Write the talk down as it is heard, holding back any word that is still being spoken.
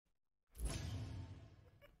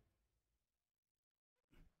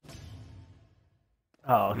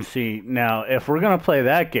Oh, see, now if we're gonna play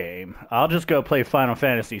that game, I'll just go play Final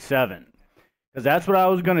Fantasy VII, because that's what I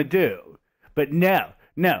was gonna do. But no,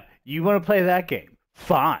 no, you want to play that game?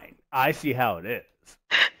 Fine, I see how it is.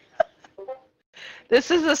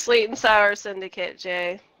 This is a sweet and sour syndicate,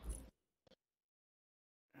 Jay.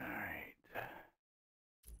 All right.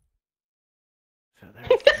 So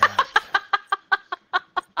there's that.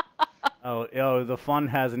 Oh, the fun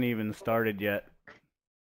hasn't even started yet.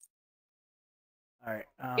 All right.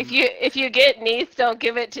 If you get Neath, don't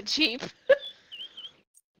give it to cheap.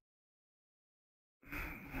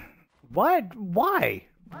 What? Why?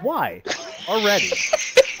 Why? Already?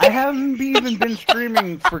 I haven't even been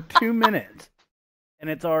streaming for 2 minutes, and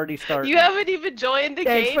it's already started. You haven't even joined the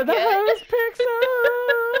Thanks game for the yet. host, Pixel.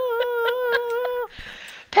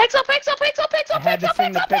 Pixel. I had to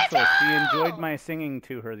sing the Pixel. She enjoyed my singing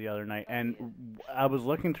to her the other night, and I was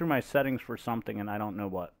looking through my settings for something, and I don't know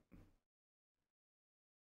what.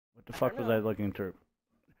 What the fuck was I looking through?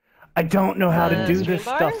 I don't know how to do this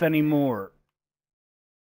stuff anymore.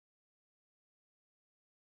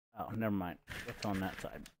 Oh, never mind. What's on that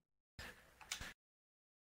side?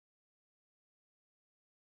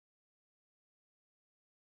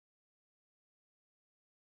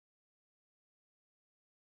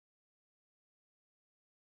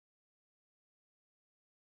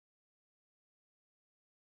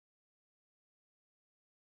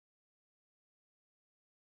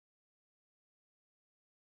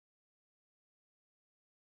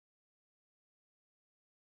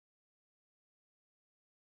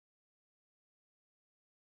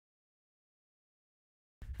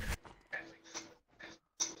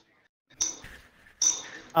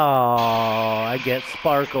 Oh, I get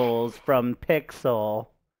sparkles from Pixel.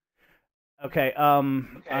 Okay,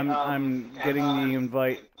 I'm getting the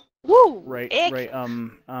invite. Woo! Right,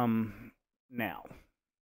 now.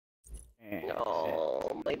 And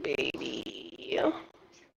oh, my baby.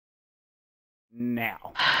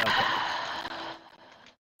 Now. Okay.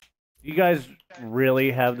 You guys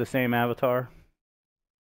really have the same avatar?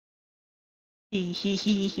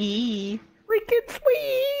 Freaking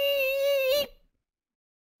sweet!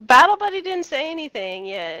 Battle Buddy didn't say anything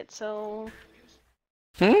yet, so...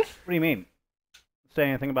 What do you mean? Say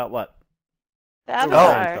anything about what? The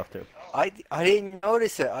avatar. Stuff too. I didn't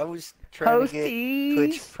notice it. I was trying to get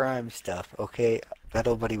Twitch Prime stuff. Okay,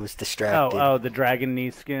 Battle Buddy was distracted. Oh, the Dragon Knee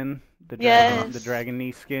skin. The Dragon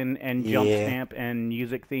Knee skin and jump stamp and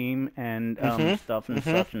music theme and stuff and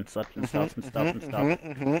such and such and stuff and stuff and stuff.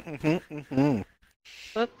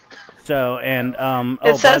 So and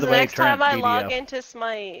it says by the way, next time I PDF. log into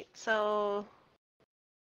Smite, so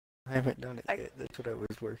I haven't done it yet. That's what I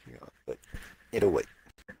was working on, but it'll wait.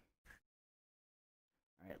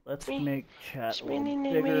 Alright, let's make chat a little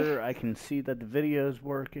bigger. I can see that the video's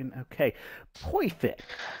working. Okay, perfect.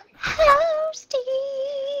 Hosties.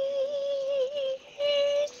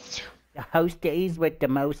 The hosties with the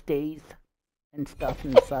mosties and stuff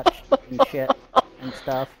and such and shit and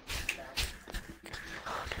stuff.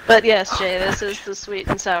 But yes, Jay, this is the Sweet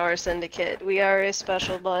and Sour Syndicate. We are a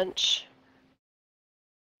special bunch.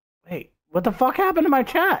 Wait, what the fuck happened to my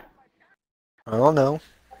chat? I don't know.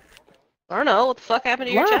 I don't know, what the fuck happened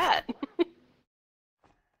to your chat?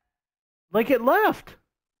 Like it left.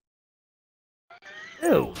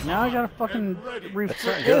 Ew, now I gotta fucking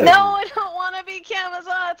refresh. No, I don't want to be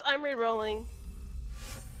Camazotz. I'm re-rolling.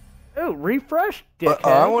 Ooh, refresh, dickhead.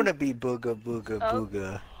 I want to be Booga Booga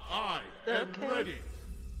Booga. I am ready.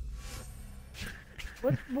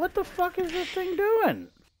 What the fuck is this thing doing?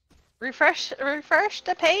 Refresh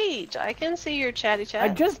the page. I can see your chatty chat. I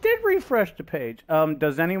just did refresh the page.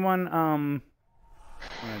 Does anyone wanna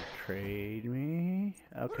trade me?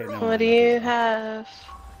 Okay, no. What do you have?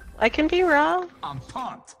 I can be raw. I'm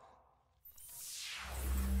pumped.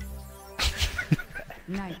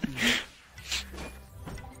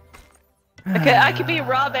 Okay, I could be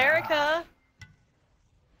Rob Erica.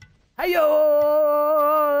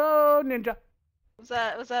 Hiyo, ninja. Was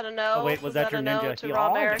that a no? Oh wait, was that your no ninja? to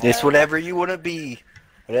Rob Erica? It's whatever you want to be.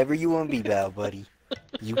 Whatever you want to be, Battle Buddy.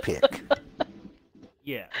 You pick.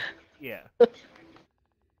 Yeah.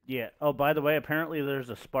 Oh, by the way, apparently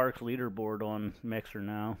there's a Sparks leaderboard on Mixer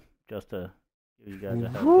now. Just to give you guys a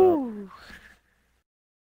heads up.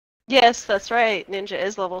 Yes, that's right. Ninja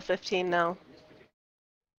is level 15 now.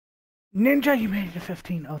 Ninja, you made it to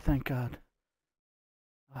 15. Oh, thank God.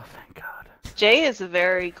 Oh, thank God. Jay is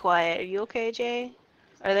very quiet. Are you okay, Jay?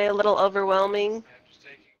 Are they a little overwhelming?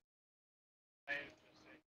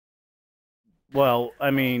 Well,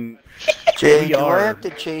 I mean, Jay, do I have to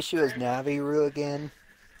chase you as Naviru again?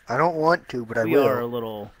 I don't want to, but I will. We are a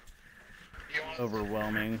little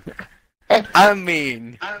overwhelming. I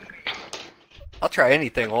mean, I'll try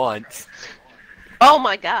anything once. Oh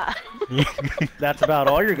my god. That's about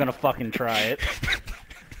all you're gonna fucking try it.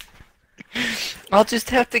 I'll just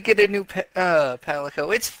have to get a new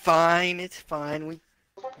Palico. It's fine. It's fine. We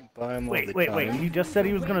buy them all the time. Wait. You just said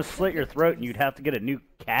he was gonna slit your throat and you'd have to get a new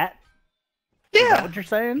cat? Yeah. Is that what you're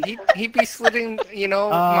saying? He'd be slitting, you know,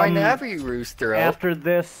 my Navi rooster out. After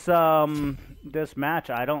this, this match,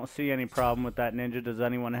 I don't see any problem with that, Ninja. Does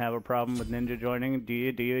anyone have a problem with Ninja joining? Do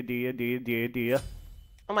you?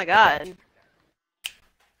 Oh my god.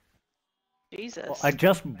 Jesus. Well, I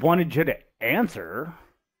just wanted you to answer.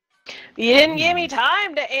 You didn't give me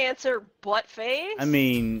time to answer, buttface. I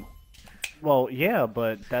mean, well, yeah,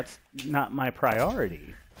 but that's not my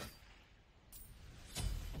priority.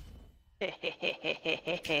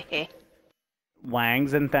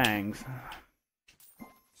 Wangs and thangs.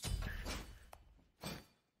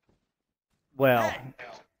 Well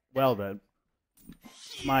then.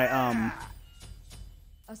 My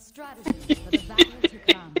A strategy for the battle to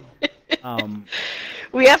come.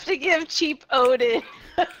 We have to give cheap Odin.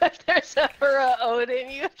 If there's ever a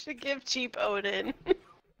Odin, you have to give cheap Odin.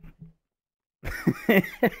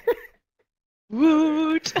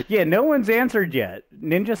 Woot! Yeah, no one's answered yet.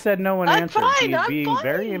 Ninja said no one I'm answered. fine, He's being fine.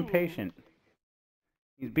 very impatient.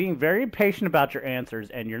 He's being very impatient about your answers,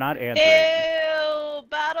 and you're not answering. Ew!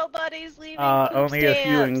 Battle buddies leaving poop Only if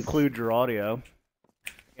you stamps. include your audio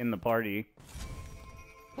in the party.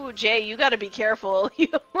 Ooh, Jay, you gotta be careful. You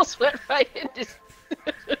almost went right into...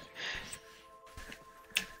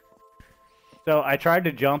 So I tried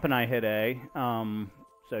to jump and I hit A.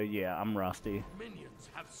 So yeah, I'm rusty. Minions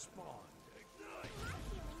have spawned.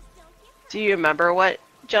 Do you remember what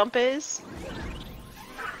jump is?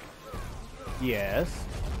 Yes.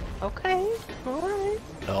 Okay, alright.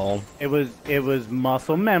 No. It was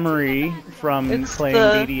muscle memory from It's playing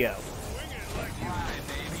the- DDO.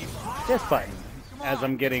 This button, as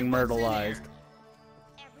I'm getting myrtleized.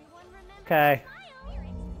 Okay.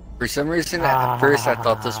 For some reason, at first I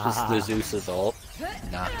thought this was the Zeus's ult.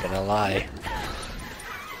 Not gonna lie.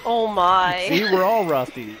 Oh my. See, we're all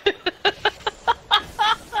rusty.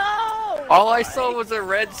 All I saw was a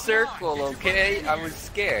red circle, okay? I was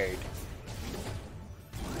scared.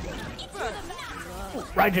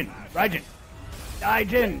 Raijin!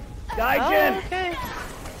 Daijin! Oh, okay.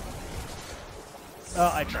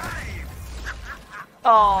 Oh, I tried.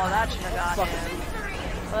 Oh, that should have got him.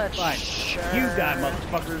 But Fine. sure. You die,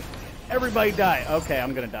 motherfuckers. Everybody die. Okay,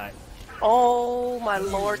 I'm gonna die. Oh my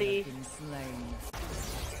lordy.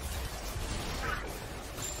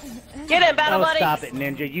 Get him, battle Oh, buddy! stop it,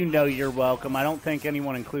 Ninja. You know you're welcome. I don't think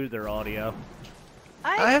anyone included their audio.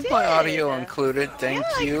 I have my audio included, thank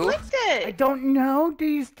yeah, you. I clicked it. I don't know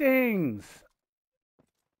these things.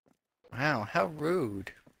 Wow, how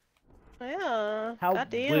rude. Yeah. How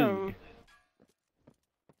goddamn. rude.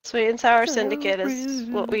 Sweet and Sour So Syndicate is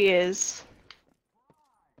what we is.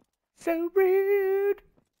 So rude.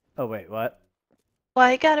 Oh, wait, what?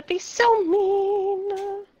 Why you gotta be so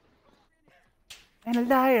mean? And a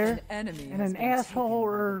liar. Enemy And an asshole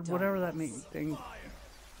or whatever that means. Thing.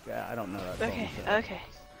 Yeah, I don't know that. Okay, song, so. okay.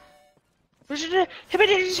 Pixel.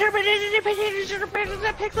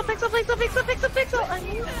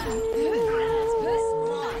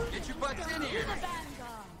 Get your butts in here.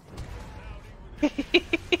 An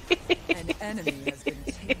enemy has been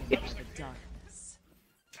taken by the darkness.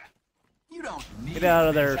 You don't need Get out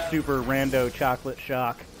of there, super rando chocolate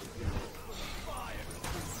shock.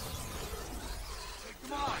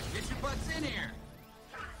 Come on, get your butts in here.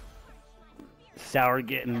 Sour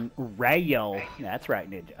getting rail. That's right,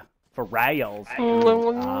 Ninja. For rails. The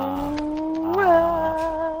heels.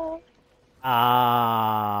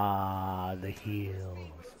 Oh, the heels.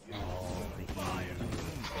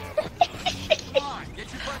 Come on,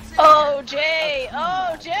 get your butts in Oh, Jay!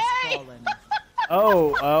 Oh, Jay!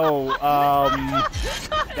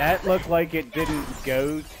 That looked like it didn't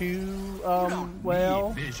go too, well.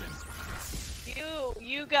 Vision.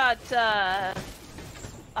 You got,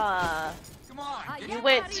 Come on, get you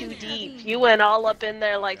went too deep. You went all up in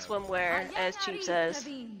there like swimwear, as Cheap says.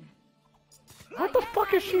 What the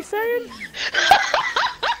fuck is she saying?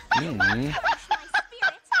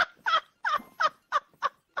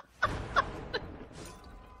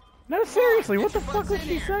 No, seriously, what the fuck was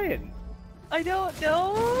she saying? I don't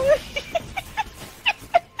know.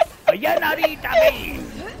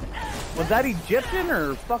 Was that Egyptian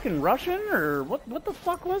or fucking Russian or what the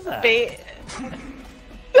fuck was that?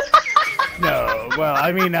 No, well,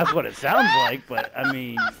 I mean, that's what it sounds like, but I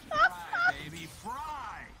mean... fry, baby,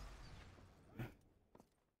 fry.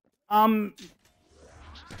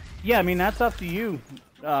 Yeah, I mean, that's up to you.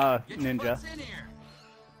 Ninja.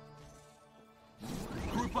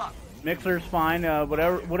 Group up. Mixer's fine.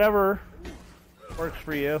 Whatever works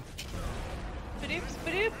for you.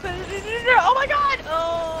 Oh my god!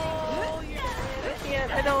 Oh, I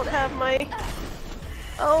can't. I don't have my.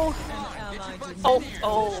 Oh.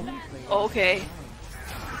 Oh. Okay.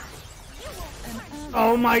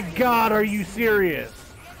 Oh my god, are you serious?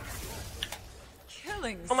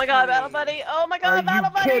 Oh my god, Battle Buddy! Oh my god, Battle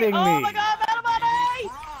Buddy! Are you kidding me? Oh my god, Battle Buddy!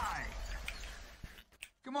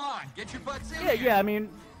 Come on, get your butts in Yeah, here. yeah. I mean,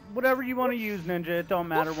 whatever you want to use, Ninja. It don't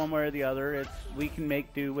matter one way or the other. We can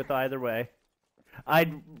make do with either way.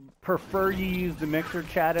 I'd prefer you use the Mixer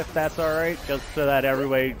chat if that's all right, just so that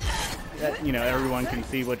everyone can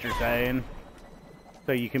see what you're saying,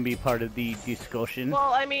 so you can be part of the discussion.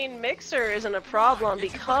 Well, I mean, Mixer isn't a problem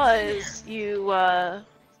because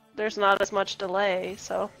there's not as much delay,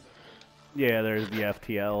 so. Yeah, there's the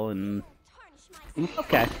FTL and.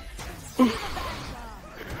 Okay.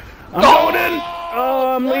 I'm going in.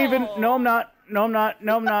 Oh, I'm leaving. No, I'm not. No, I'm not.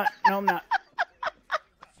 No, I'm not. No, I'm not.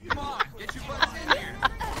 Come on, get your butts in here.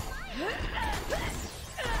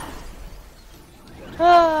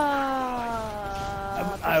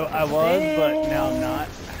 I was, but now I'm not.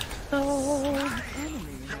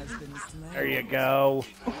 There you go.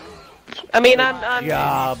 I mean, I'm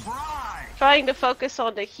Job. trying to focus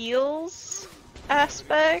on the heals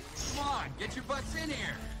aspect. Come on, get your butts in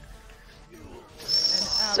here.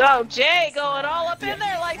 So Jay going all up in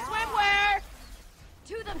there like swimwear.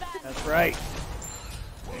 That's right.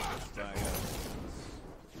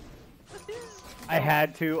 I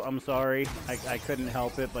had to. I'm sorry. I couldn't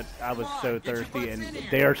help it, but I was so thirsty, and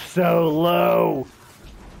they are so low.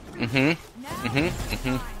 What's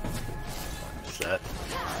that?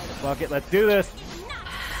 Fuck it. Let's do this.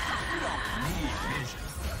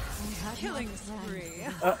 Killing spree.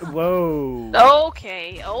 Whoa.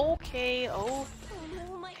 Okay.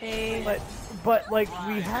 But like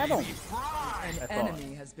we had them. An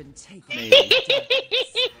enemy has been taken.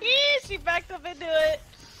 She backed up into it.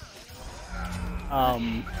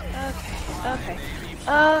 Okay.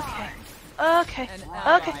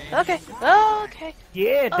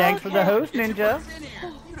 Yeah. Thanks for the host, Ninja.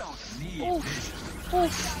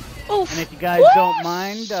 Oof. And if you guys don't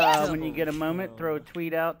mind, when you get a moment, throw a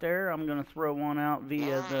tweet out there. I'm gonna throw one out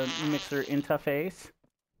via the Mixer interface.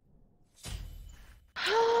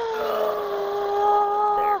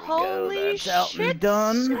 Holy That's out and shit.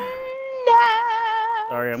 done. Snap.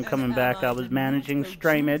 Sorry, I'm coming back. I was managing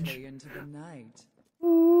streamage. Into the night.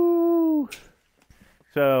 Ooh.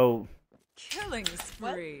 So. Killing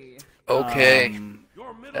spree. Okay.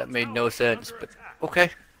 That made no sense, but okay.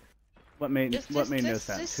 What made no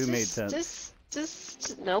sense? Who made sense?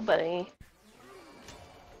 Just nobody.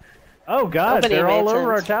 Oh god, Nobody they're all made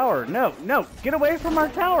over our sense. tower. No, get away from our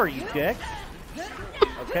tower, you dick.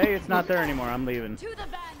 Okay, it's not there anymore. I'm leaving.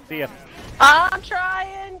 See ya. I'm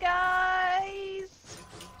trying, guys.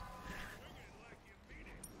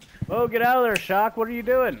 Oh, get out of there, Shock. What are you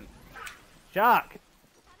doing? Shock.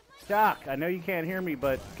 I know you can't hear me,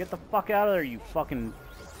 but get the fuck out of there, you fucking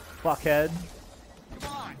fuckhead.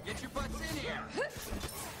 Come on, get your butts in here.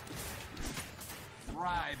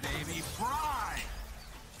 Fry, baby, fry.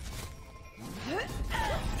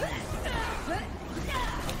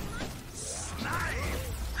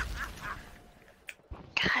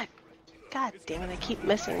 God damn it! I keep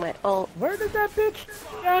missing my ult. Where did that bitch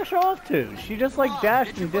dash off to? She just like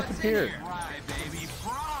dashed and disappeared. Fry, baby,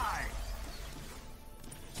 fry.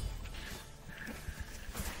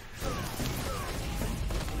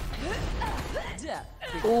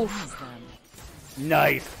 Death Oof. them.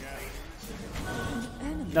 Nice.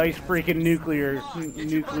 Nice freaking nuclear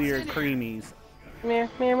creamies.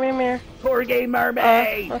 Mirror. Poor gay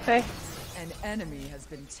mermaid. Okay. An enemy has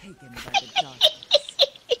been taken by the darkness.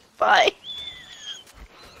 Bye.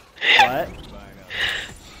 What?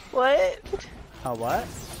 What? What?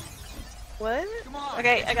 What?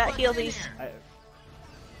 Okay, I got healsies.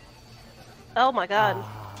 Oh my god.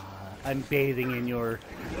 I'm bathing in your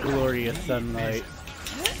glorious sunlight.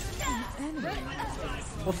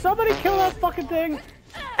 Will somebody kill that fucking thing?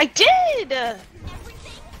 I did!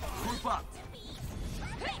 Group up.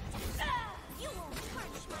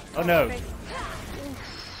 Oh no.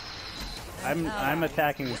 I'm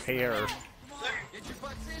attacking Pear. Get your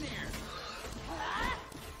butts in here.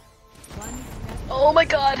 Oh my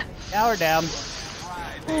god. Tower down.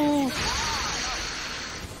 Fry, baby.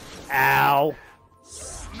 Ow.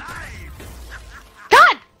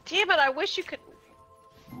 God damn it, I wish you could.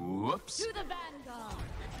 Whoops.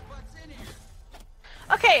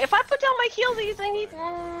 Okay, if I put down my healsies, I need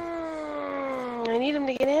them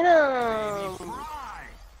to get in them.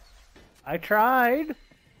 I tried.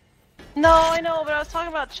 No, I know, but I was talking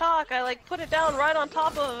about Chalk. I like put it down right on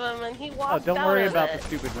top of him, and he walked Oh, don't out worry of about it. the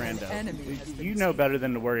stupid rando. You know better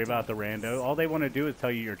than to worry about the rando. All they want to do is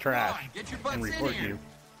tell you you're trash and report you.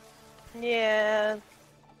 Yeah.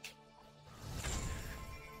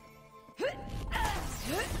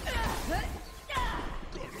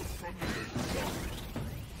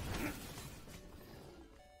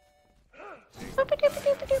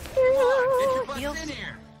 Heals.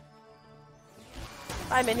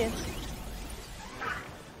 Bye, minion.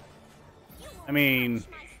 I mean,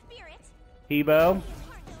 Hebo.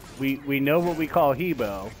 We know what we call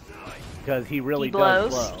Hebo because he really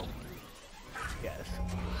does blow. Yes.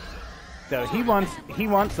 So he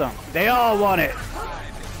wants some. They all want it.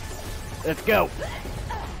 Let's go.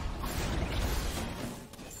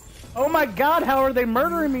 Oh my God! How are they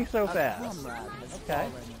murdering me so fast? Okay.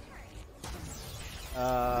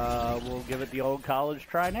 We'll give it the old college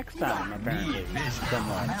try next time, apparently.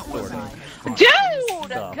 Somewhat, sort of. Dude!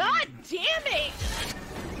 God damn it!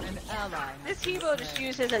 This Hebo just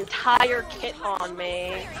used his entire kit on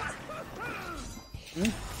me.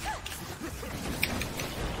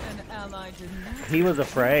 He was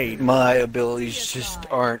afraid. My abilities just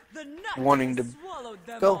aren't wanting to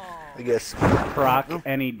go, I guess. Proc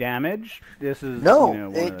any damage? This is no. You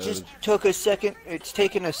know, it just took a second. It's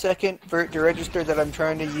taken a second for it to register that I'm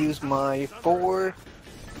trying to use my 4,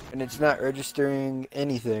 and it's not registering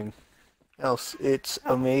anything else. It's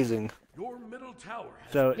amazing.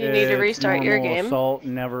 So you need to restart your game. Assault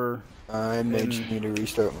never. I may need to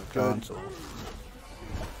restart my console.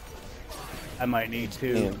 I might need to.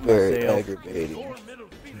 Yeah, very aggravating.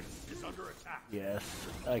 Yes,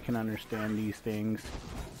 I can understand these things.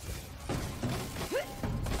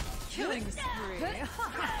 Killing spree.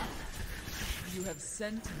 You have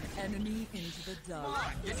sent an enemy into the dark. Come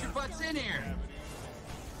on, get your butts in here.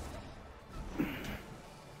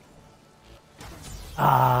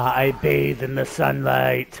 Ah, I bathe in the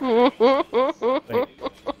sunlight.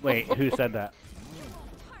 wait, who said that?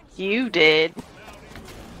 You did.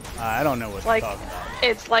 I don't know what to talk about.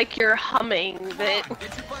 It's like you're humming, but...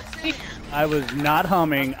 I was not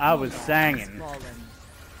humming, I was singing.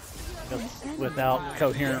 Just without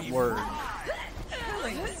coherent words.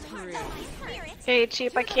 Hey,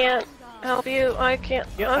 Cheap, I can't help you. I can't...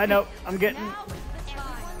 Yeah, I know. I'm getting...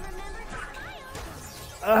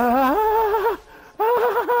 Come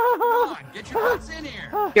on, get your butts in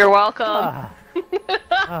here. You're welcome.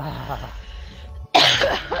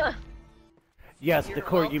 Yes, the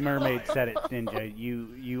Corgi Mermaid said it, Ninja.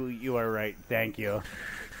 You are right. Thank you,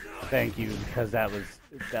 because that was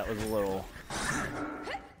a little.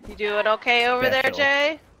 You doing okay over there,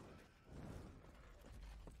 Jay?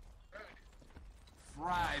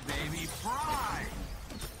 Fry, baby, fry.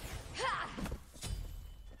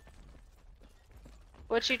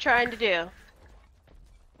 What you trying to do?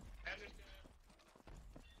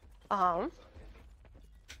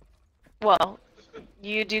 Well,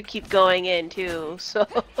 you do keep going in too, so.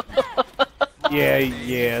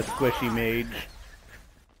 yeah, squishy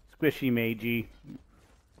magey.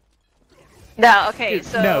 No, okay,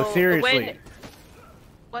 so. No, seriously.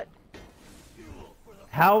 What?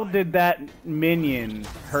 How did that minion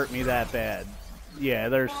hurt me that bad? Yeah,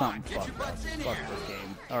 there's something fucked up. Fuck this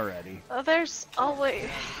game already. Oh, there's always.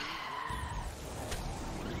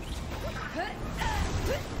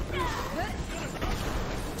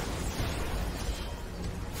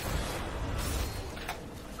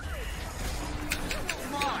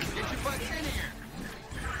 Come on, get your butts in here.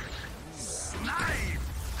 Snipe.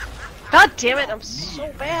 God damn it, I'm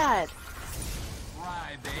so bad.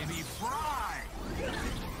 Fry, baby, fry.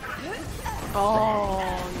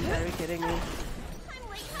 Oh, you gotta be kidding me.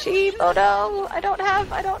 Cheap, oh no, I don't have.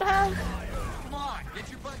 Come on, get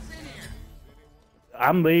your butts in here.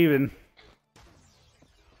 I'm leaving.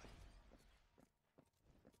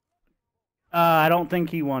 I don't think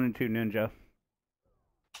he wanted to, Ninja.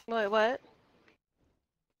 Wait, what?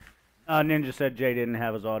 Ninja said Jay didn't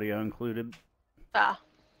have his audio included. Ah.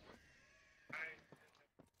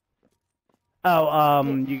 Oh,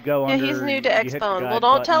 you go under... Yeah, he's new to Xbone. Well,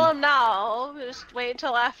 don't tell him now. Just wait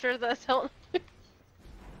until after the...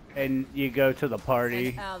 And you go to the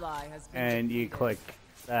party, and you click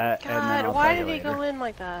that, and then I'll why tell did you he go later. in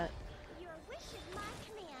like that?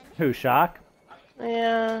 Who, Shock?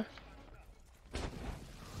 Yeah.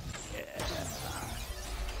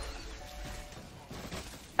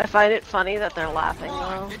 I find it funny that they're laughing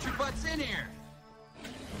though. Get your butts in here.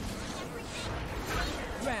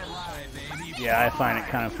 Yeah, I find it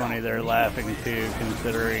kind of funny they're laughing too,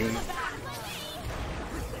 considering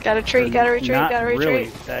Gotta retreat, gotta retreat, not gotta retreat. really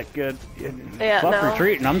that good. Yeah, Fuck no.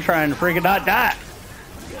 retreating. I'm trying to freaking not die.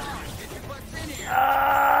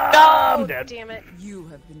 No! I'm dead. Damn it. You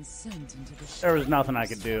have been sent into the There was nothing I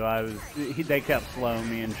could do. They kept slowing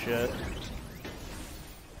me and shit.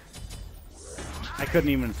 I couldn't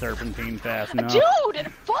even serpentine fast enough.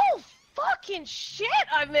 Dude, full fucking shit!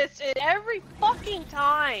 I missed it every fucking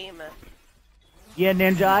time. Yeah,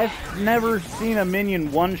 Ninja, I've never seen a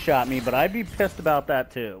minion one-shot me, but I'd be pissed about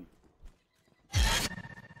that too.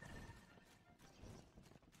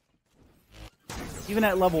 Even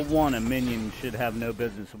at level 1, a minion should have no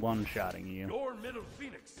business one-shotting you. Your middle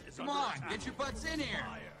Phoenix is Come on, get your butts in here.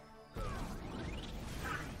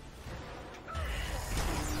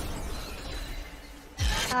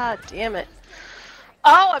 God damn it.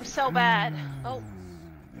 Oh, I'm so bad. Oh.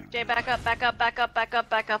 Jay, back up, back up, back up, back up,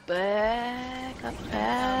 back up, back up,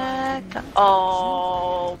 back up.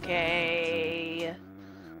 Okay.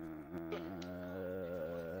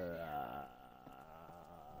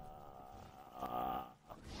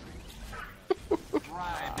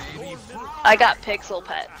 I got pixel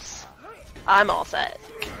pets. I'm all set.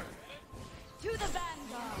 To the vanguard.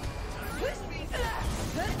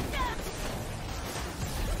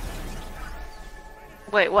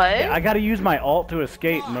 Wait, what? Yeah, I gotta use my ult to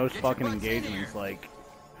escape most fucking engagements, like...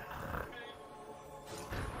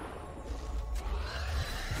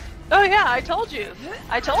 Oh yeah, I told you.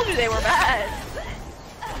 I told you they were bad.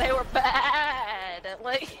 They were bad.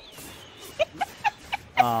 Like...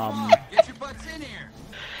 Get your butts in here.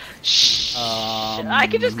 Shh. I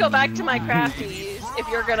could just go back to my crafties if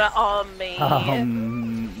you're gonna me.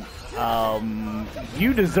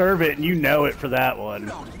 You deserve it and you know it for that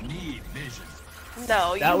one.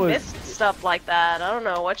 No, you missed stuff like that. I don't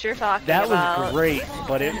know what you're talking about. That was great,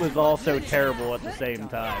 but it was also terrible at the same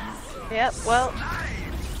time. Yep, well...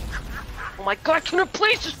 Oh my god, can you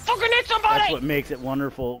please just fucking hit somebody? That's what makes it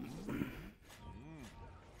wonderful.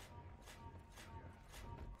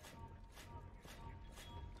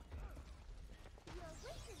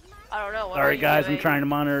 I don't know. What Sorry guys, doing? I'm trying to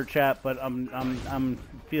monitor chat, but I'm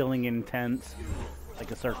feeling intense,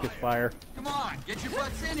 like a circus fire. Come on, get your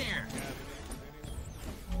butts in here.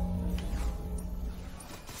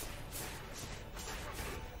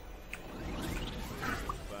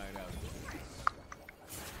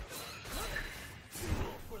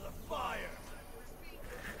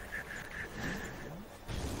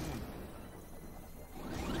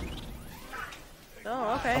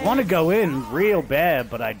 Oh, okay. I want to go in real bad,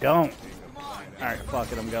 but I don't. Alright,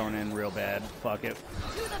 fuck it, I'm going in real bad. Fuck it.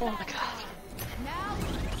 Oh my god.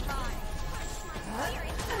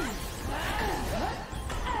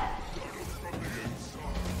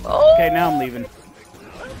 Oh! Okay, now I'm leaving.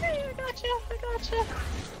 Okay, I gotcha, I gotcha.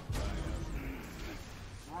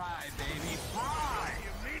 Fry, baby, fry!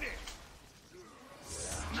 You mean it?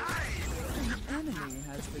 Enemy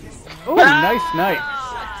has been slain. Oh, nice snipe.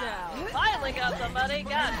 Finally got somebody.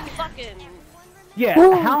 God fucking. Yeah,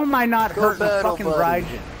 how am I not Go hurting battle, fucking buddy.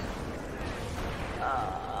 Raijin?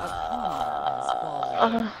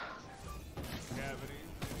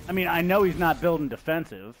 I mean, I know he's not building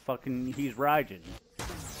defensive. Fucking, he's Raijin.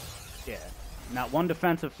 Yeah. Not one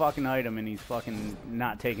defensive fucking item and he's fucking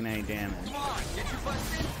not taking any damage. Come on, get your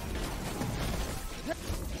butts in.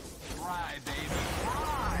 Fry, baby,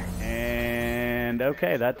 fry! And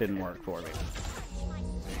okay, that didn't work for me.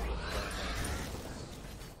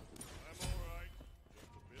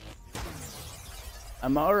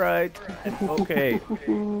 I'm alright. Okay.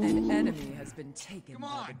 An enemy has been taken. Come by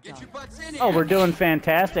on, the get your dark. butts in here. Oh, we're doing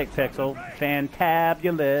fantastic, Pixel.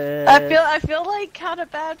 Fantabulous. I feel like kind of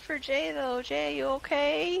bad for Jay though. Jay, you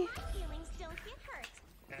okay?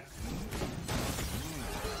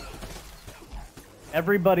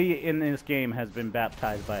 Everybody in this game has been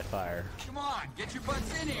baptized by fire. Come on, get your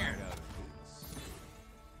butts in here.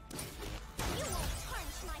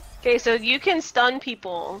 Okay, so you can stun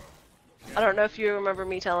people. I don't know if you remember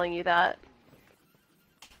me telling you that.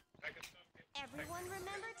 Everyone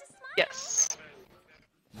remember to smile. Yes.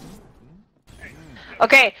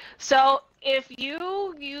 Okay, so if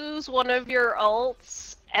you use one of your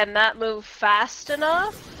ults and that move fast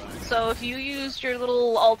enough, so if you used your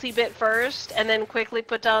little ulti bit first and then quickly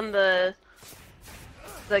put down the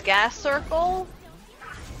gas circle,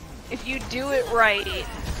 if you do it right,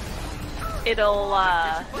 it'll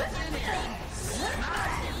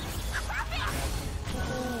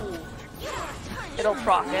it'll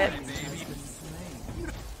proc it.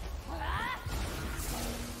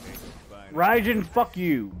 Raijin, fuck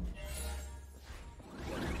you.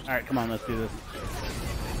 Alright, come on, let's do this.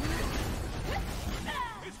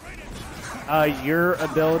 Your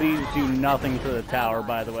abilities do nothing to the tower,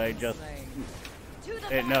 by the way. Just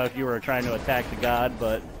didn't know if you were trying to attack the god,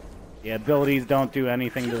 but yeah, abilities don't do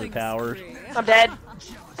anything to the towers. I'm dead.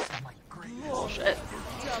 Bullshit.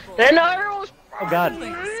 Then everyone's Oh god.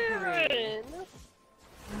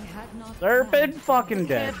 They're been fucking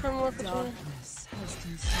dead. Darkness has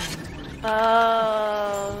consumed.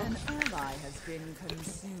 Oh. An ally has been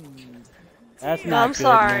consumed. That's not I'm good,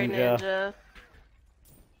 sorry, Ninja. Ninja.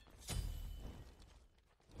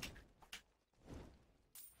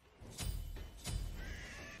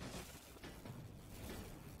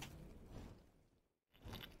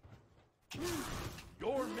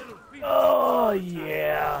 Oh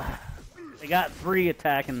yeah. They got 3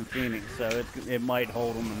 attacking the Phoenix, so it might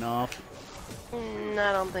hold them enough.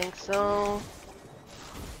 I don't think so.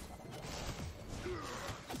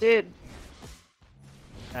 Dude.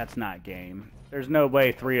 That's not game. There's no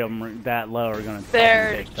way 3 of them that low are gonna.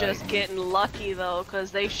 They're take just Titan. getting lucky though,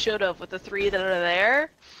 because they should have with the 3 that are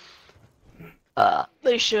there.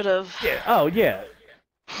 They should have. Yeah. Oh yeah.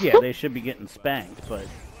 Yeah, they should be getting spanked, but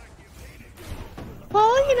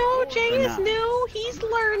Well, you know, Jay They're is not. new. He's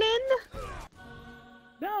learning.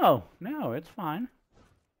 no, it's fine.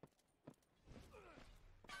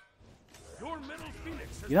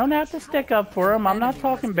 You don't have to stick up for him. I'm not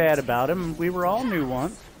talking bad about him. We were all new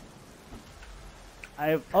once.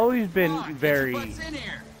 I've always been very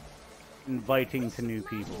inviting to new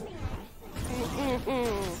people.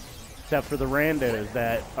 Except for the randos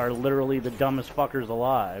that are literally the dumbest fuckers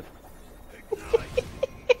alive.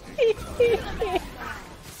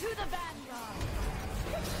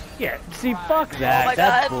 Yeah, see, fuck that. my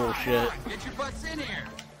That's God. bullshit. Get your butts in here.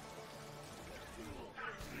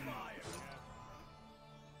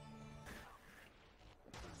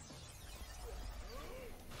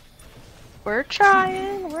 We're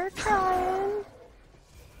trying. We're trying.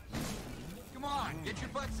 Come on, get your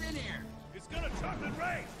butts in here. It's gonna chocolate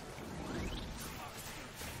rain.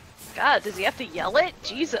 God, does he have to yell it?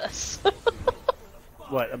 Jesus.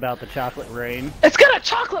 What, about the chocolate rain? It's gonna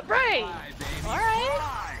chocolate rain! Hi, baby.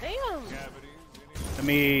 Alright. Damn. I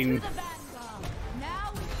mean,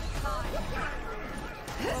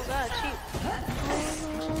 Oh god,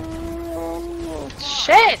 cheat.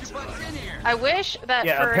 Shit! Butts in here. I wish that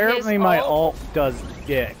yeah, for apparently his my ult, ult does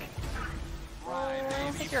dick. I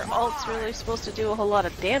don't think your ult's really supposed to do a whole lot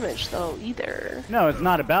of damage though, either. No, it's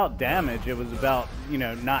not about damage. It was about, you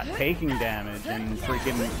know, not taking damage and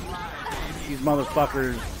freaking these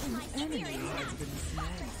motherfuckers.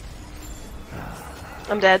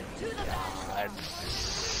 I'm dead.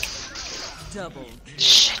 Double.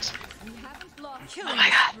 Shit. Killing my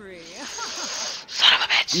God. spree. Son of a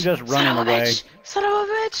bitch. You just running Son of a away. bitch. Son of a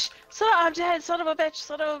bitch. I'm dead. Son of a bitch.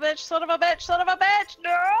 Son of a bitch. Son of a bitch. Son of a bitch.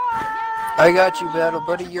 No! I got you, Battle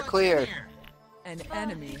Buddy. You're clear. An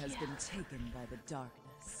enemy has been taken by the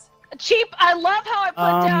darkness. Cheap, I love how I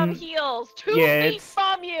put down Um, heals 2 yeah, feet it's-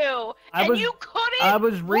 from you, I and was- you couldn't I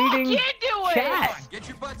was reading walk into chat. Come on, get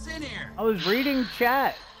your butts in here. I was reading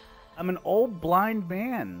chat. I'm an old blind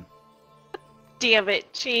man. Damn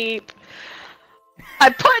it, Cheap. I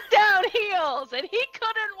put down heals, and he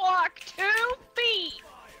couldn't walk 2 feet.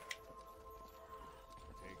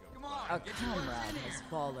 Come on, A get your comrade butts in has here.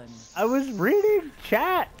 fallen. I was reading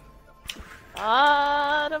chat.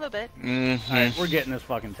 Son of a bitch. Alright, we're getting this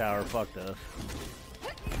fucking tower. Fuck this.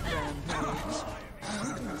 Rampage. I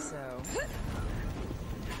think so.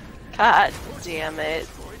 God damn it.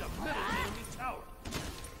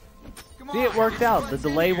 Come See, it on, worked get your out. The butts in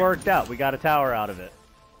delay here. worked out. We got a tower out of it.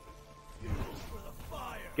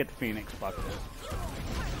 Get the Phoenix. Fuck this.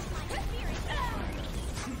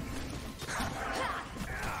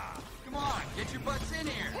 Come on, get your butts in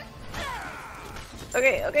here.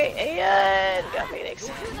 Okay, and got Phoenix.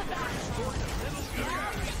 An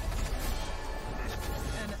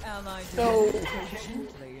ally No.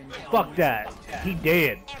 gently into Fuck that. He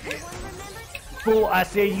dead. Fool, I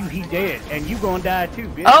say you, he dead. And you gonna die too,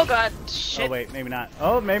 bitch. Oh god, Oh, shit. wait, maybe not.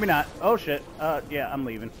 Oh, maybe not. Oh, shit. Yeah, I'm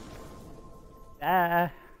leaving.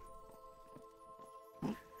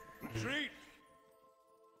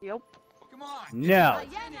 Yep. Come on. No.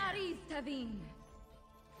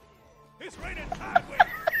 It's raining sideways.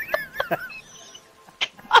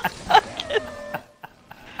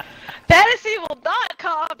 Fantasy will not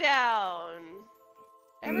calm down.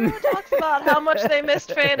 Everyone talks about how much they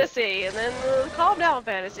missed fantasy, and then calm down,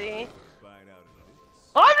 fantasy.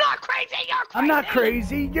 Oh, I'm not crazy. You're crazy. I'm not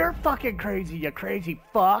crazy. You're fucking crazy, you crazy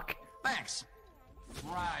fuck. Thanks.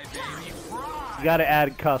 Fry, baby, fry. You gotta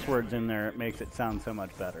add cuss words in there. It makes it sound so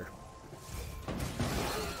much better.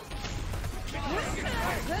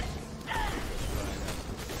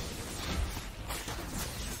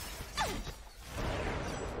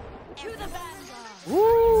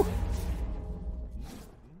 Woo!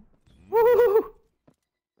 Woo!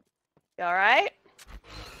 You alright?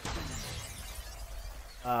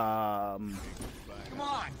 Come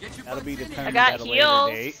on, get your That'll butts be in here. determined I got at a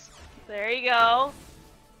later date. heals. There you go.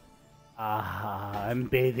 Ah, I'm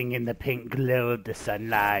bathing in the pink glow of the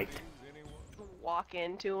sunlight. Walk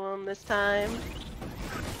into him this time.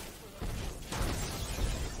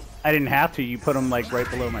 I didn't have to. You put them like right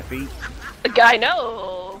below my feet. I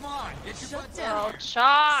know. Come on, get your butts in Oh, here.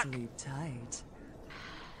 Chalk. Sleep tight.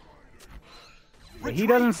 He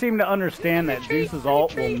doesn't seem to understand that Deuce's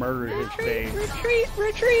ult will murder his face.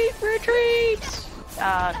 Retreat!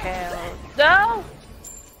 Okay. No!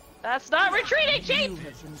 That's not retreating, You Chief!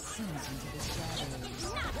 have been sent into the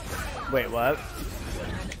shadows. Wait, what?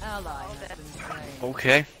 An ally has been slain.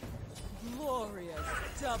 Okay. Glorious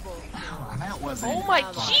double kill. Oh, that wasn't. Oh my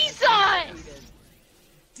Ally Jesus! defeated.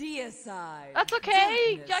 Deicide. That's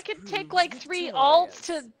okay. Darkness I could take proves like 3 victorious. ults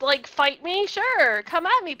to like fight me. Sure, come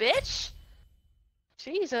at me, bitch.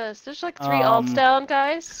 Jesus, there's like 3 ults down,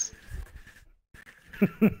 guys.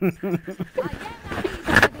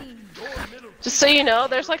 Just so you know,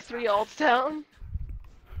 there's like 3 ults down.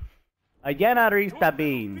 Again, Arista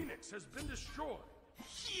Beam. Phoenix has been destroyed.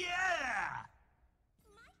 Yeah!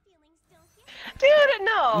 Dude,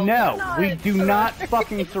 no. No, not we do not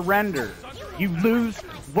fucking surrender. You lose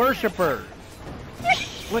worshippers.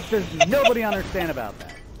 What does nobody understand about that?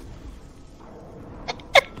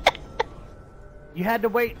 You had to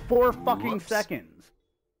wait 4 fucking Whoops. seconds.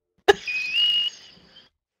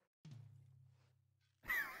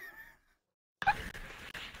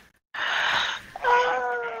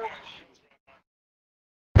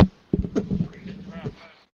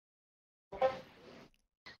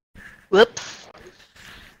 Whoops.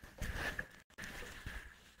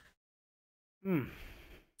 Hmm.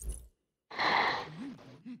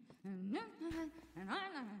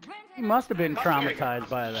 He must have been traumatized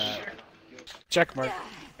by that. Check mark.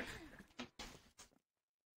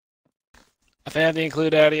 I found the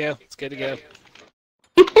include audio. It's good to go.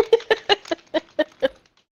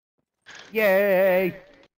 Yay!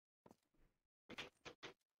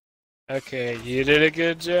 Okay, you did a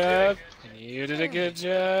good job. You did a good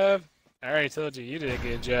job. I already told you did a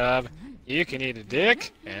good job. You can eat a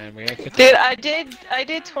dick, and we can. Dude, I did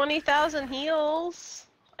 20,000 heals.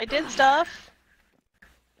 I did stuff.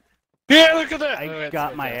 Yeah, look at that. I Oh, that's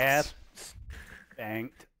got my fantastic. ass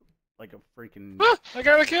spanked like a freaking Ah, I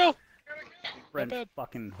got a kill. French bad.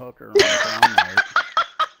 fucking hooker on the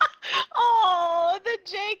Oh, then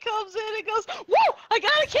Jay comes in and goes, "Woo! I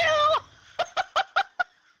got a kill!"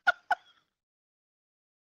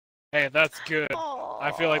 Hey, that's good.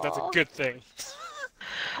 I feel like that's a good thing.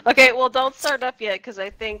 Okay, well, don't start up yet, because I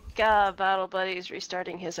think Battle Buddy is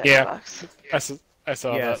restarting his Yeah. Xbox. I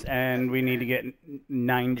saw Yes, that. and we need to get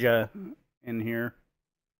Ninja in here.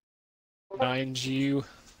 9G.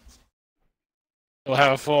 We'll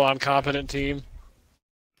have a full-on competent team.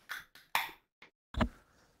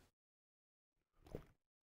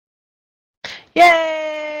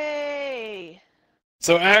 Yay!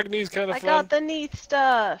 So Agni's kind of I fun. got the neat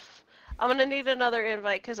stuff. I'm gonna need another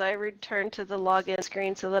invite because I returned to the login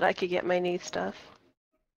screen so that I could get my neat stuff.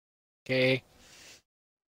 Okay.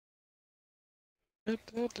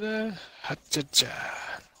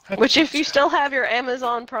 Which, if you still have your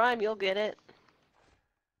Amazon Prime, you'll get it.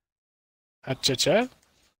 Ha-cha-cha?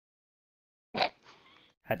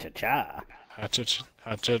 Ha-cha-cha. Ha-cha-cha.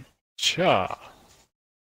 Ha-cha-cha.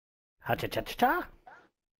 Ha-cha-cha-cha-cha.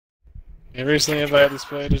 You recently invited this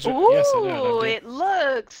player to join? Ooh, Yes, I know. it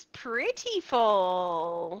looks pretty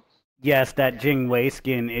full. Yes, that Jing Wei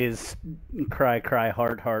skin is cry, cry,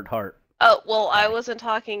 heart, heart, heart. Oh, well, I wasn't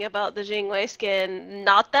talking about the Jingwei skin.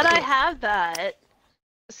 Not that I have that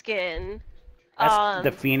skin. That's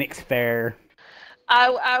the Phoenix Fair.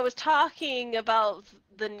 I was talking about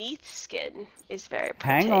the Neath skin. Is very pretty.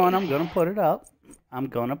 Hang on, I'm gonna put it up. I'm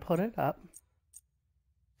gonna put it up.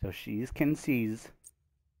 So she can see.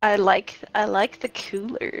 I like the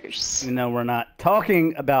coolers. Even though we're not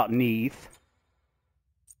talking about Neath.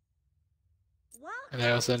 And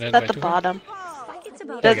I also know At the bottom. It's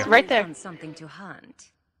about That's right there. on something to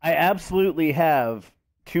hunt. I absolutely have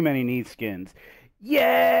too many Neath skins. Yay!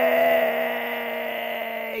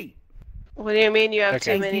 What do you mean you have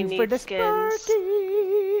Okay. too many Thank you for the Neath skins?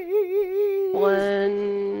 Sparties.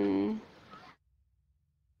 1,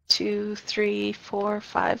 2, 3, 4,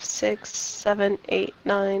 5, 6, 7, 8,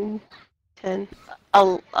 9, 10,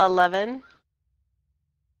 11.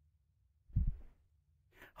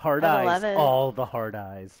 Hard At eyes. 11. All the hard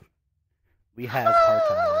eyes. We have hard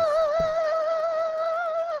eyes.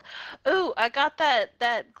 Ooh, I got that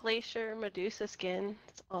Glacier Medusa skin.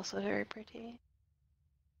 It's also very pretty.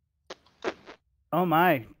 Oh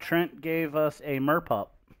my, Trent gave us a Merpup.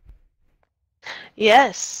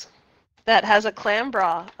 Yes. That has a clam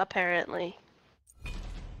bra, apparently.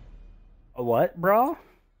 A what bra?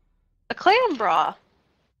 A clam bra.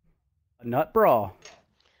 A nut bra.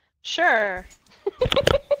 Sure.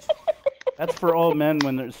 That's for old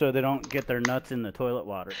men so they don't get their nuts in the toilet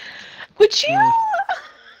water. Would you?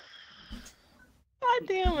 God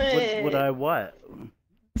damn it. Would I what?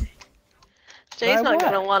 Jay's not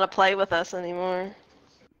gonna want to play with us anymore.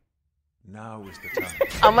 Now is the time.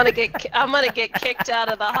 I'm gonna get kicked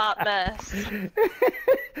out of the hot mess.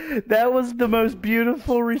 That was the most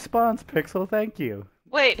beautiful response, Pixel. Thank you.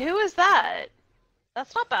 Wait, who is that?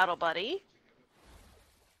 That's not Battle Buddy.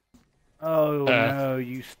 Oh no,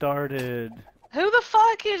 you started. Who the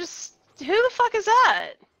fuck is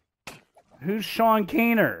that? Who's Sean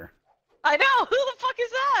Keener? I know. Who the fuck is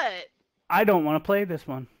that? I don't want to play this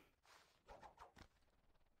one.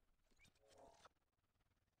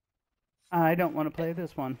 I don't want to play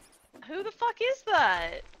this one. Who the fuck is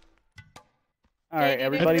that? Alright, Jay,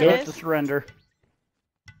 everybody do you vote to miss? surrender.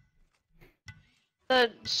 The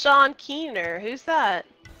Sean Keener. Who's that?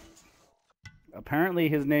 Apparently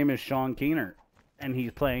his name is Sean Keener, and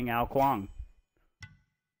he's playing Ao Kwang.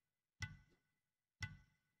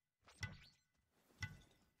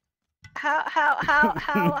 How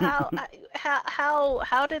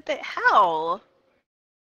did they? How?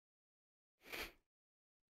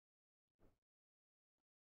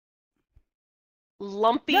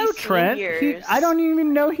 Lumpy No, Trent. Seniors. I don't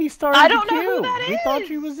even know he started I don't the know who queue. that We thought is.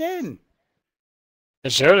 he was in.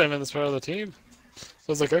 It showed him in this part of the team. So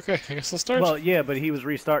I was like, okay, I guess I'll start. Well, yeah, but he was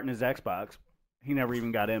restarting his Xbox. He never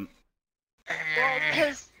even got in. Well,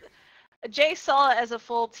 because Jay saw it as a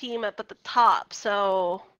full team up at the top,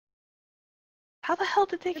 so how the hell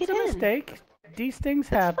did they It's get a in? mistake. These things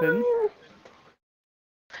happen.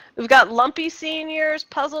 We've got Lumpy Seniors,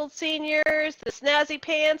 Puzzled Seniors, the Snazzy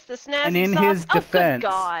Pants, the Snazzy And in Socks. his defense,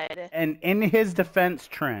 Oh, good God. and in his defense,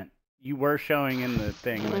 Trent, you were showing in the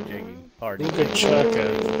thing, the Jiggy party. You could chuck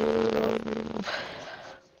it.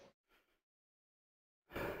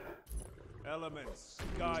 Elements,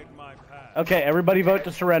 guide my path. Okay, everybody vote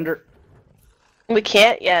to surrender. We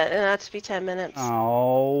can't yet. It has to be 10 minutes.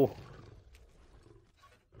 Oh.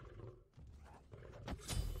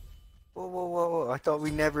 Whoa, whoa, whoa! I thought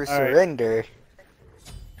we never right. surrender.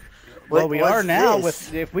 Well, What we was are now.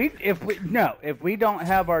 this? If we don't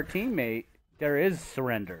have our teammate, there is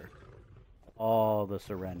surrender. All the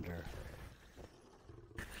surrender.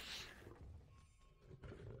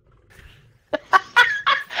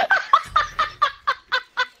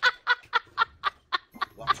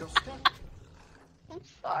 Watch your step. I'm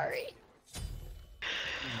sorry.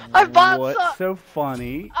 I bought What's so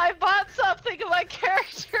funny? I bought something and my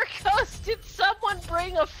character goes, did someone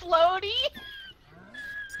bring a floaty?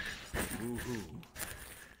 Woohoo.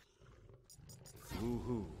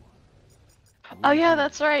 Woohoo. Oh yeah,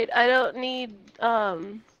 that's right. I don't need, I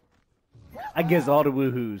guess all the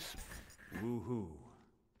woohoos. Woohoo.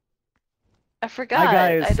 I forgot. My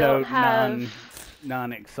guy is I so don't have...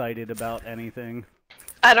 non-excited about anything.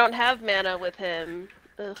 I don't have mana with him.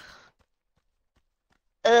 Ugh.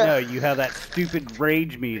 No, you have that stupid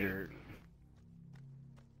rage meter.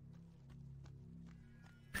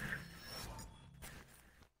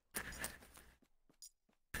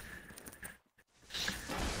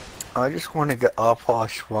 I just want to get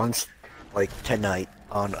Opwash once, like tonight,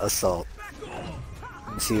 on Assault.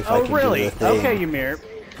 And see if I Oh, can really? do the thing. Okay, Ymir.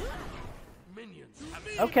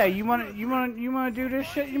 Okay, you wanna do this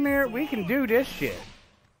shit, Ymir? We can do this shit.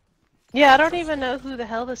 Yeah, I don't even know who the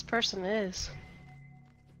hell this person is.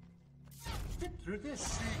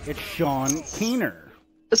 It's Sean Keener.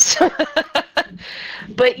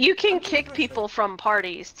 But you can kick people from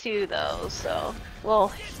parties too, though, so...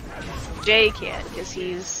 Well, Jay can't, because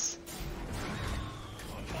he's...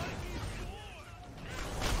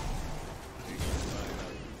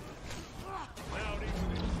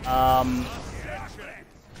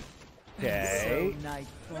 Okay. So night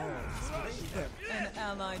falls. An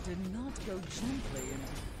ally did not go gently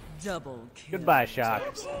into double kill. Goodbye, Shock.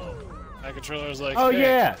 My controller's like, Oh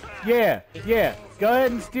hey, yeah. Go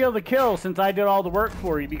ahead and steal the kill since I did all the work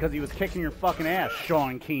for you because he was kicking your fucking ass,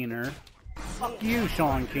 Sean Keener. Fuck you,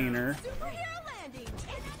 Sean Keener.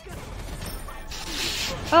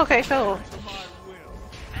 Okay, cool.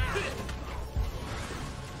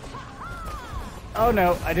 Oh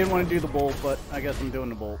no, I didn't want to do the bolt, but I guess I'm doing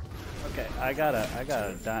the bolt. Okay, I gotta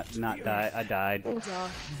not die. I died. Darkness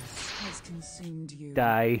has consumed you.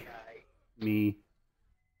 Die. Me.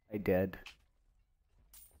 I did.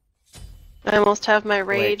 I almost have my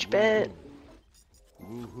rage bit.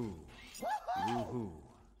 Woohoo. Woohoo.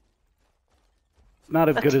 Not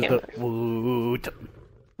as good as the woot.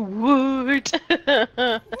 Woot.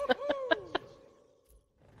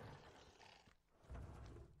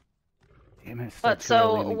 Damn it, But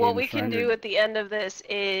so what we can do at the end of this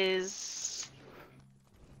is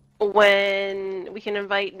when we can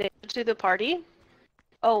invite Nick to the party.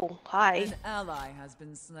 Oh, hi. An ally has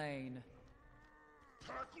been slain.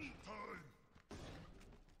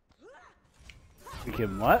 We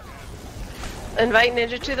can what? Invite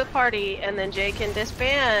Ninja to the party, and then Jay can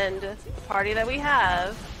disband the party that we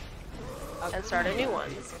have and start a new one.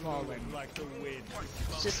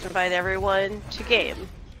 Just invite everyone to game.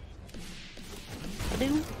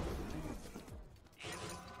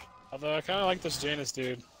 Although I kind of like this Janus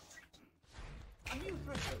dude.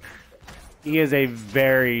 He is a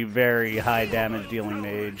very, very high damage dealing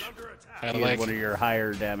mage. I He like is one of your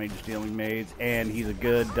higher damage dealing mages, and he's a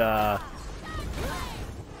good.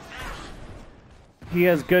 He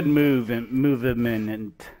has good movement.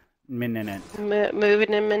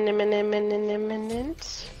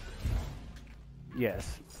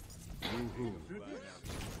 Yes.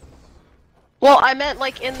 Well, I meant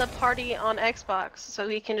like in the party on Xbox, so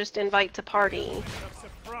he can just invite to party.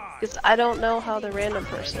 Because I don't know how the random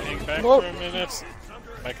person. Hang back Well, for a minute.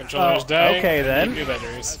 My controller's dying. okay I then. need new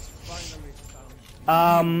batteries.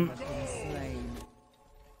 Slain.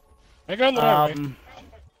 I got the right way.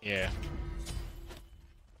 Yeah.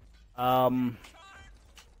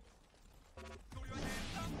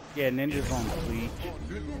 Yeah, Ninja's on fleet.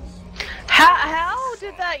 how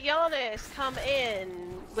did that Giannis come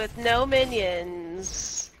in with no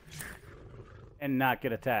minions And not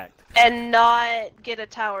get attacked. and not get a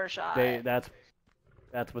tower shot? That's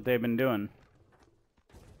what they've been doing.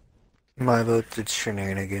 My vote, it's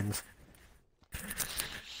shenanigans.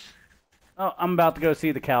 Oh, I'm about to go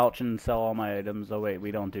see the couch and sell all my items. Oh wait,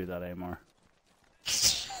 we don't do that anymore.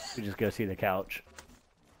 We just go see the couch.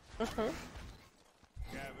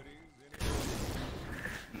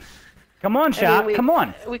 Come on, Shot. Come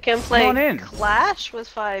on. We can on play in. Clash with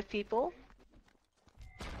 5 people.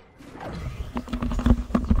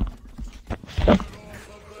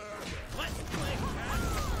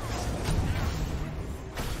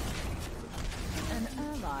 An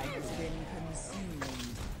ally has been consumed.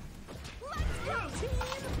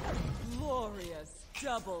 Glorious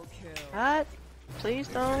double kill. What? Please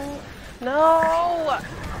don't. No!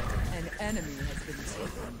 An enemy has been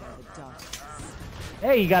taken by the darkness.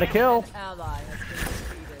 Hey, you got a kill. An ally has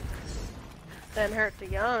been defeated. Then hurt the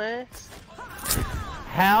Giannis.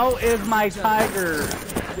 How is my tiger?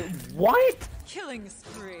 What? Killing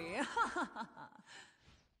spree.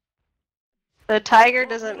 The tiger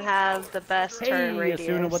doesn't have the best turn Hey, radius.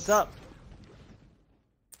 Asuna, what's up?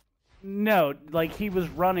 No, like he was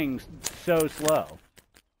running so slow.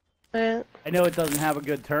 Eh, I know it doesn't have a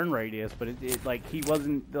good turn radius, but it like he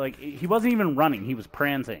wasn't even running. He was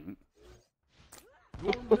prancing.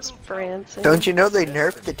 What's prancing? Don't you know they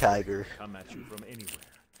nerfed the tiger? Come at you from anywhere.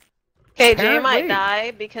 Okay, Jay might Apparently.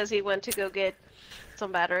 die because he went to go get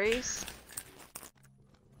some batteries.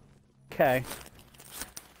 Okay.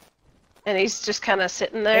 And he's just kind of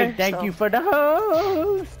sitting there. Hey, thank so- you for the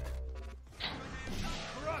host.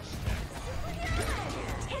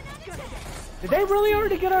 Did they really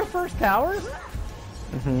already get our first tower?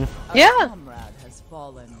 A Yeah. comrade has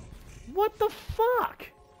fallen. What the fuck?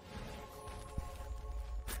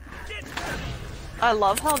 I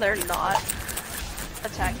love how they're not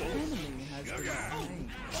attacking. Enemy has been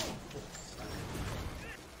slain.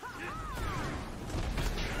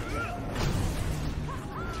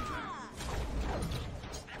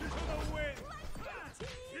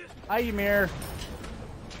 Hi, Ymir.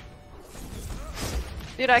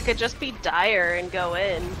 Dude, I could just be dire and go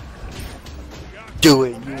in. Do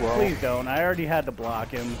it, you all. Please don't. I already had to block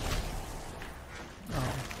him.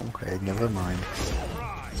 Okay, never mind.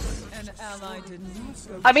 An ally did not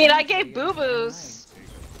go I mean, I gave boo-boos.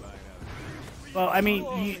 Well, I mean,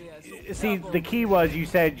 you, see, the key was you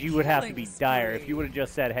said you would have to be dire. If you would have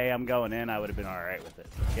just said, hey, I'm going in, I would have been alright with it.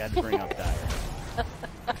 You had to bring up dire.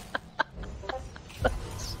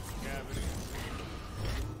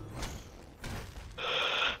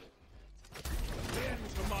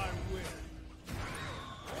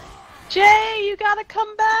 Jay, you gotta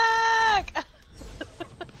come back!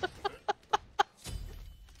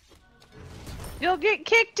 You'll get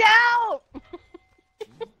kicked out!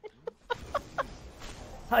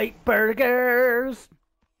 Hype burgers!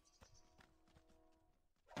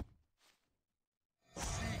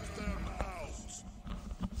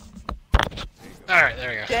 Alright, there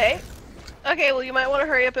we go. Okay. Okay, well you might want to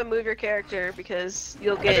hurry up and move your character because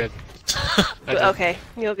you'll get. I did. Okay,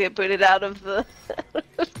 you'll get booted out of the.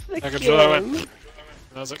 My controller went. And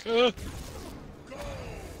I was like, ugh.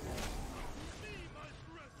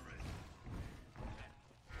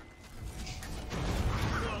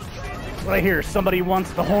 What I hear, somebody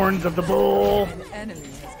wants the horns of the bull. An enemy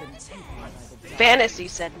has been taken by the dark. Fantasy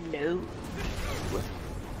said no.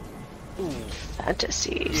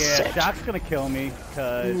 Fantasy Yeah, said Doc's gonna kill me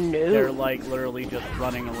because No. they're like literally just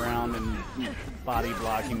running around and body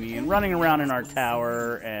blocking me and running around in our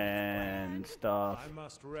tower and stuff. I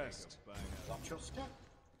must rest.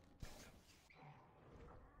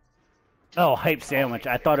 Oh, hype sandwich.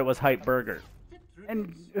 I thought it was hype burger.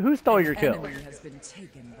 And who stole your kill? Enemy has been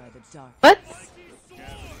taken by the dark. What?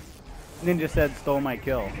 Ninja said stole my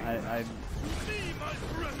kill. I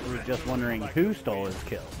was just wondering who stole his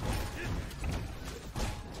kill.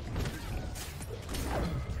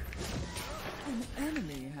 An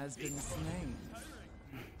enemy has been slain.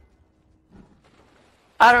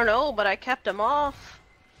 I don't know, but I kept him off.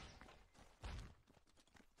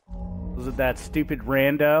 Was it that stupid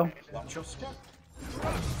rando?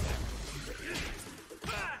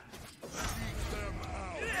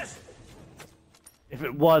 If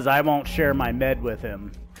it was, I won't share my med with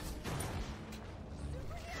him.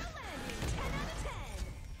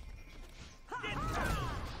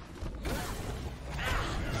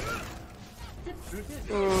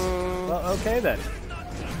 Well, okay then.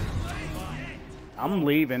 I'm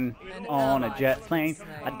leaving on a jet plane.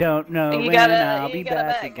 I don't know You when got I'll a be got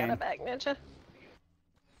back a again. back, Ninja.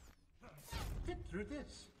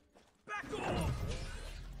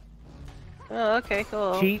 Oh, okay,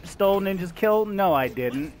 cool. Cheap stole Ninja's kill? No, I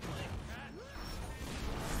didn't.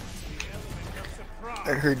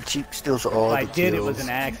 I heard Cheap steals all If I the did, it kills. was an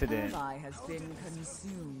accident. Ally has been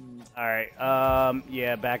consumed. Alright,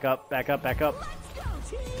 yeah, back up, back up, back up.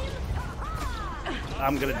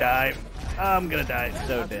 I'm gonna die. I'm gonna die.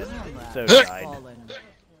 So dead. So died. Fallen.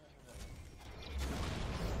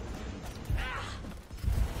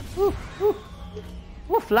 Woo, woo.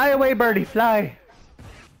 Woo, fly away, birdie, fly.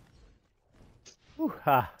 Woo,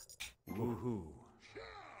 ha. Woohoo.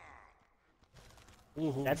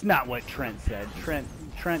 That's not what Trent said. Trent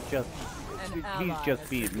just, he's just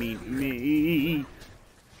being mean to me.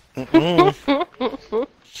 Your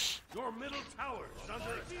middle tower is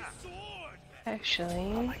under attack.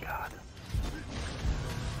 Actually. Oh my god.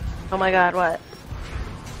 Oh my god, what?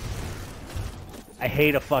 I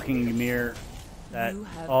hate a fucking Ymir that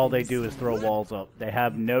all they do is throw walls up. They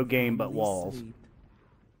have no game but walls. Sleep.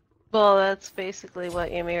 Well, that's basically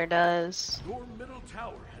what Ymir does. Your middle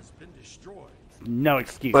tower has been destroyed. No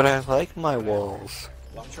excuse. But I like my walls.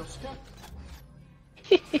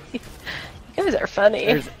 You guys are funny.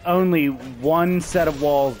 There's only one set of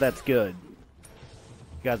walls that's good.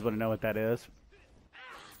 You guys want to know what that is?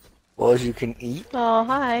 Walls you can eat? Oh,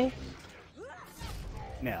 hi.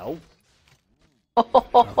 No.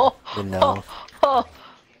 No. I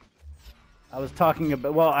was talking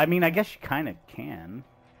about, well, I mean, I guess you kind of can.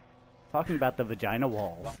 Talking about the vagina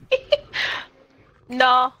walls.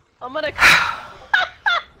 No, I'm gonna.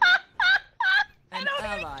 An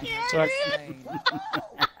ally has Sorry. been slain.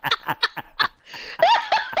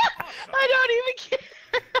 I don't even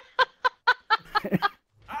care.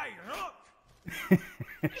 I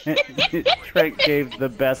hooked. Trent gave the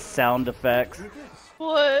best sound effects.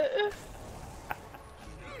 What?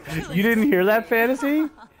 You didn't hear that, Fantasy?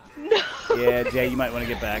 No. Yeah, Jay, you might want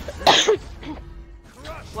to get back.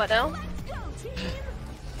 What now?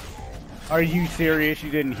 Are you serious? You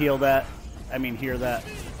didn't hear that? I mean, hear that?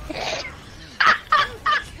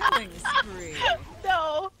 Killing spree.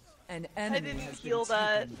 No. An enemy didn't has feel been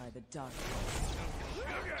that. taken by the dark.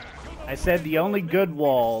 I said the only good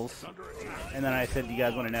walls, and then I said, do you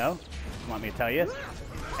guys want to know? You want me to tell you?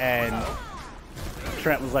 And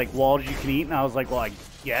Trent was like, walls you can eat, and I was like, well, I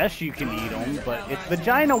guess you can eat them, but it's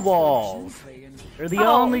vagina walls. They're the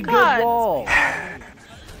Oh, only God. good walls. Damn it.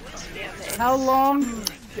 How long?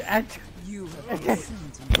 You have been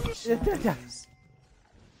sent into shadows.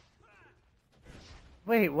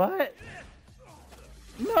 Wait, what?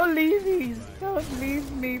 No leavies! Don't leave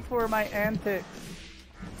me for my antics.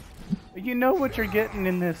 You know what you're getting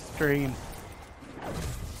in this stream.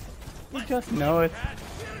 You just know it.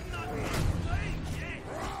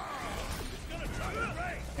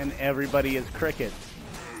 And everybody is crickets.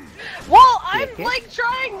 Well, I'm Cricket? like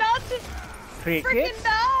trying not to Crickets? freaking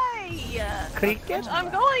die. Crickets?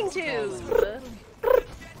 I'm going to.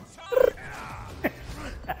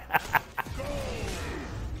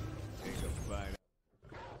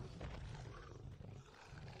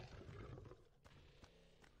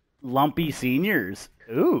 Lumpy Seniors.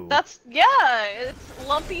 Ooh. It's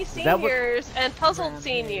Lumpy Seniors and Puzzled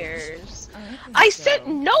Seniors. I said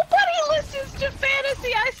nobody listens to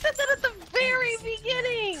fantasy. I said that at the very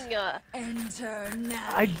beginning. Enter now.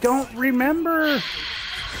 I don't remember. An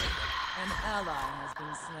ally has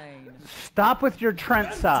been slain. Stop with your Trent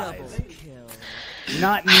Double size. kill.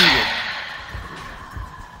 Not needed.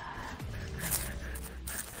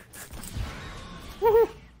 Woohoo.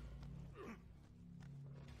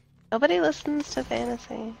 Nobody listens to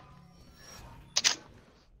fantasy.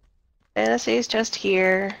 Fantasy's just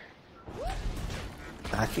here.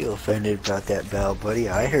 I feel offended about that, Bell, buddy.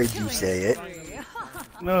 I heard you say it.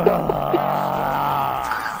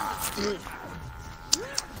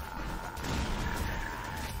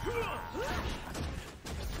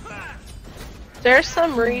 There's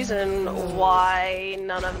some reason why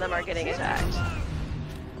none of them are getting attacked.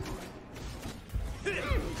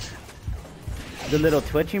 The little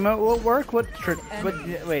Twitch emote will work? What?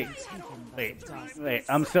 Wait.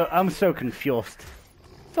 I'm so confused.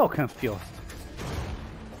 So confused.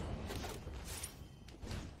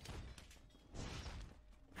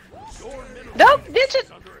 Nope, ditch it.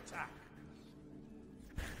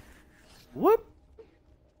 Whoop.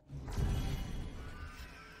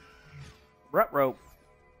 Ruh-roh.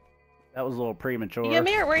 That was a little premature. Yeah,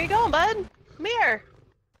 Mir, where you going, bud? Mir.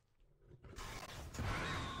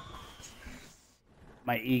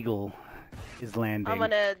 My eagle is landing. I'm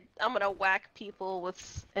gonna whack people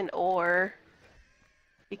with an ore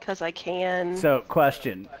because I can. So,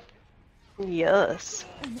 question. Yes.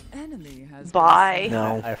 An enemy has Bye.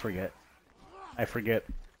 No. I forget.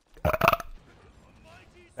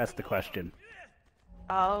 That's the question.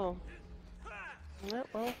 Oh. Yeah,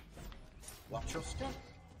 well. Watch your step.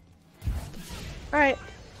 Alright.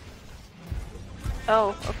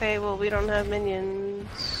 Oh, okay, well, we don't have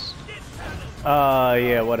minions.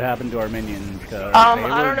 Yeah, what happened to our minions? I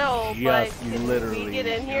don't know, but just can literally we get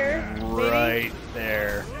in here? right Maybe?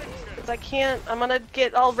 there. Because I can't, I'm gonna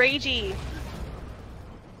get all ragey.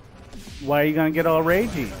 Why are you gonna get all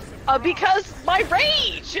ragey? Because my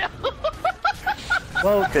rage!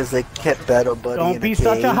 Well, Because they kept Battle Buddy don't in be a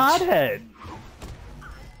such a cage. hothead.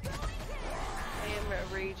 I am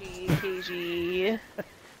a ragey, cagey.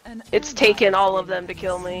 An It's ally taken has all of been them to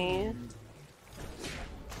kill me.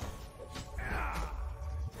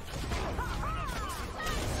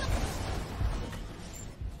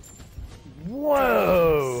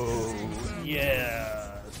 Whoa!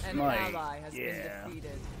 Yeah. An Smite. ally has been Yeah.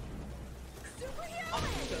 defeated.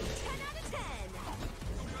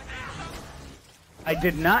 I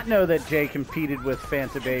did not know that Jay competed with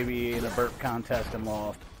Fanta Baby in a burp contest and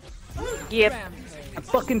lost. Yep. I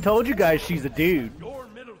fucking told you guys she's a dude. Your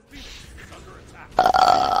middle field is under attack.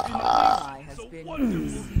 An ally has been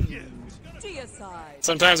consumed. Deicide.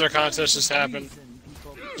 Sometimes our contests just happen. Reason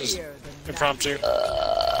people Just fear the impromptu. Your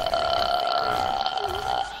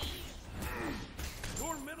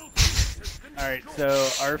middle field has been Alright, so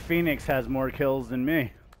our Phoenix has more kills than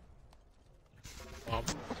me. Well,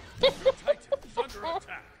 Titan is under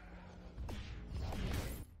attack.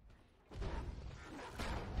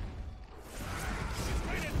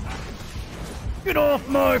 Get off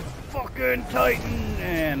my fucking Titan!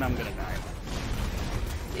 And I'm gonna die.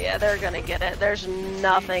 Yeah, they're gonna get it. There's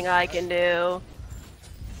nothing I can do.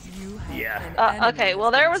 You have Yeah. an enemy Okay,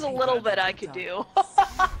 well, has there been was a little taken bit I down. could do.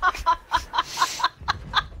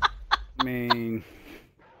 I mean,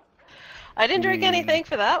 I didn't drink anything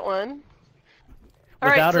for that one.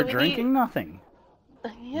 Alright, without so her we drinking, nothing.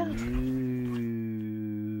 Yeah.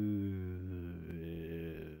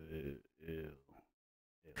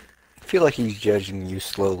 I feel like he's judging you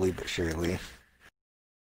slowly but surely.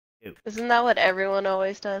 Isn't that what everyone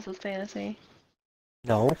always does with fantasy?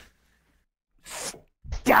 No.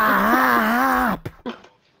 Stop!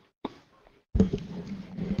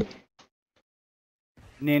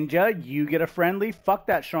 Ninja, you get a friendly? Fuck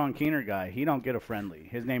that Sean Keener guy. He don't get a friendly.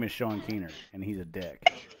 His name is Sean Keener, and he's a dick.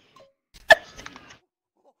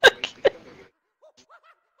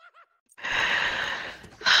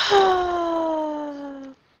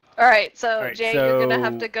 Alright, so Alright, Jay, you're gonna so-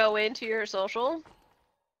 have to go into your social.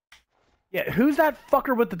 Yeah, who's that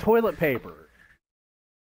fucker with the toilet paper?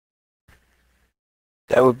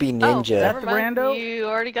 That would be Oh, Ninja. never the mind. rando? You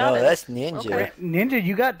already got Oh, it. that's Ninja. Okay. Ninja,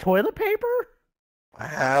 you got toilet paper?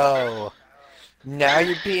 Wow. Now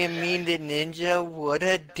you're being mean to Ninja? What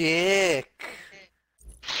a dick.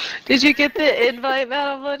 Did you get the invite,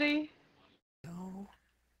 Battle Buddy? No.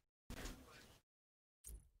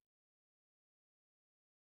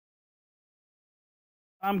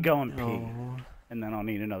 I'm going pee, No. and then I'll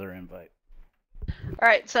need another invite.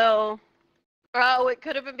 Alright, so Oh, it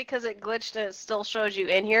could have been because it glitched and it still shows you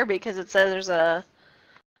in here because it says there's a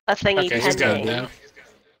thingy Okay, he's gone pending. now.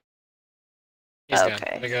 He's gone. Okay.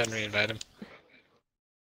 Let me go ahead and reinvite him.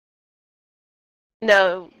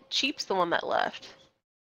 No, Cheap's the one that left.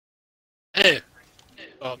 Hey.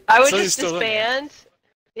 Well, I would so he's just still in there. disband.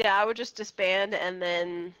 Yeah, I would just disband and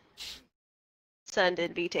then send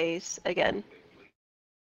in VTAs again.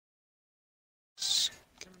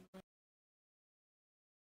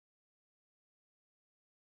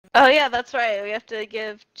 Oh yeah, that's right. We have to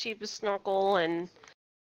give Cheap a snorkel and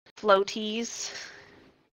floaties.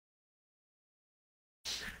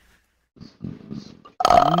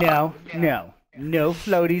 No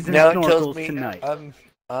floaties and Now it tells snorkels me tonight.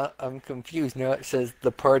 I'm confused. Now it says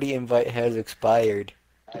the party invite has expired.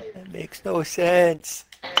 That makes no sense.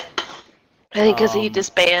 I think because he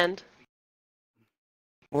disband.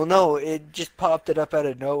 Well, no, it just popped it up out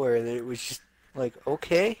of nowhere. That it was just like,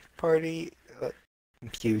 okay, party.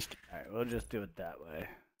 Confused. Alright, we'll just do it that way.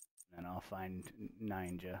 And I'll find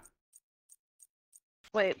Ninja.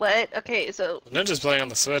 Wait, what? Okay, so Ninja's playing on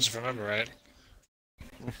the Switch, if I remember right.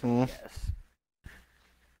 Mm-hmm. Yes.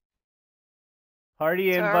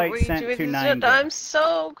 Party so are invite we sent doing to this- Ninja. I'm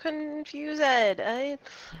so confused. I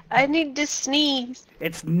need to sneeze.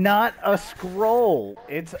 It's not a scroll.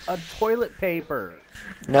 It's a toilet paper.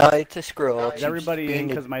 No, it's a scroll. Is everybody in?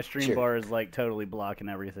 Because my stream Sure. bar is like totally blocking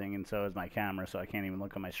everything, and so is my camera, so I can't even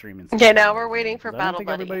look on my stream. And Okay, now we're waiting for I don't Battle think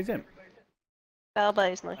Buddy. everybody's in. Battle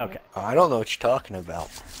Buddy's not here. Okay. I don't know what you're talking about.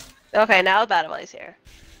 Okay, now Battle Buddy's here.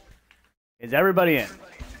 Is everybody in?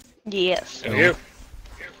 Yes. Who are you?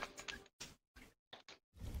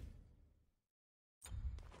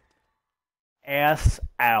 Ass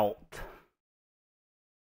out.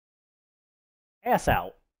 Ass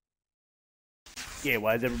out. Yeah,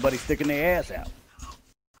 why is everybody sticking their ass out?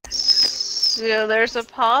 So there's a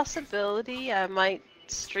possibility I might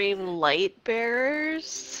stream Light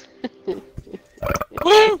Bearers.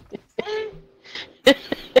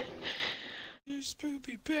 You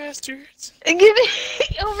spoopy bastards. Give me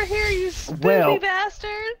over here, you spoopy Well-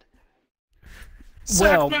 bastard!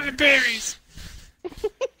 Suck my berries.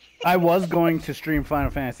 I was going to stream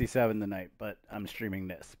Final Fantasy VII tonight, but I'm streaming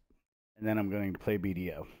this. And then I'm going to play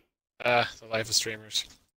BDO. The life of streamers.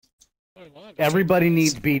 Oh, what? Everybody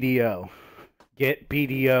needs BDO. Get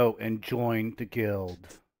BDO and join the guild.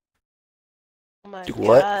 Oh my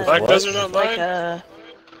What? god. Black What? Desert It's like Online?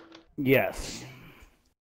 Yes.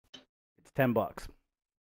 It's $10.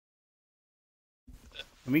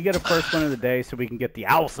 Can we get a first one of the day so we can get the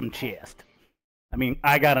awesome chest? I mean,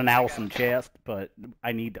 I got an awesome chest, but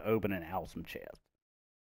I need to open an awesome chest.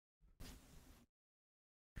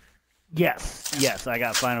 Yes, I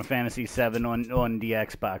got Final Fantasy VII on the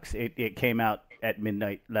Xbox. It came out at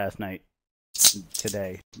midnight last night,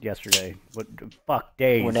 yesterday. What fuck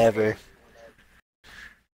days? Whenever.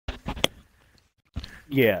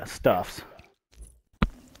 Yeah, stuffs.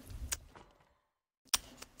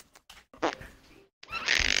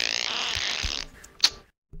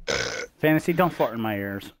 Fantasy, don't fart in my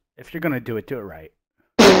ears. If you're gonna do it right.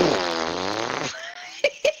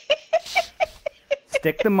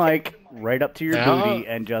 Stick the mic right up to your Now- booty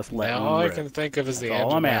and just let Now all I rip. can think of is the That's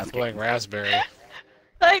all I'm Angel asking. playing Raspberry.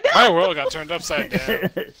 I know. My world got turned upside down.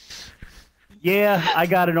 Yeah, I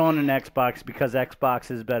got it on an Xbox because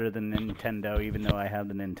Xbox is better than Nintendo, even though I have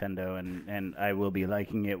the Nintendo, and I will be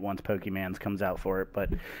liking it once Pokemon's comes out for it.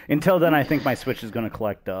 But until then, I think my Switch is going to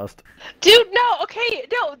collect dust. Dude, no, okay,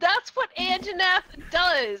 no, that's what Anjanath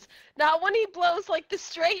does. Not when he blows like the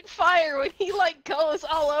straight fire, when he like goes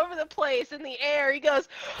all over the place in the air. He goes.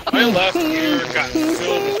 My left ear got filled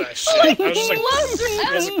with that shit. I was just He like, loves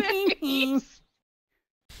raspberries.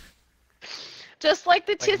 Just like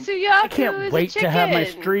the Tsuyaku I can't is wait a to have my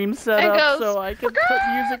chicken. stream set And up goes, so I can put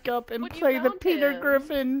music up and when you play the found Peter him.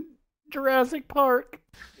 Griffin Jurassic Park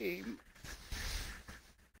theme.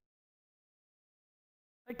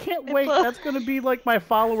 I can't It wait. blows- That's going to be like my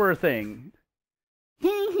follower thing.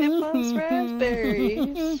 It blows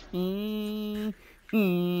raspberries.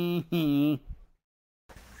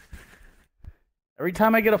 Every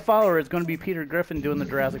time I get a follower, it's going to be Peter Griffin doing the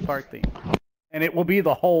Jurassic Park theme. And it will be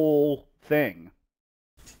the whole thing.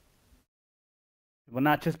 It will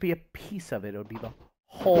not just be a piece of it, it will be the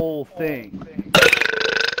whole thing.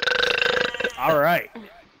 Alright.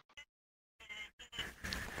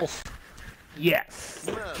 Yes.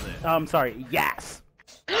 I'm sorry, yes.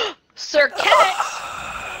 Sir Cat!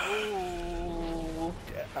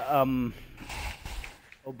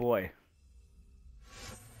 Oh boy.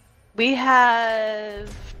 We have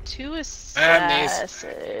 2 assassins.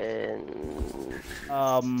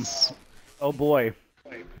 Oh boy.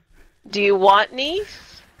 Do you want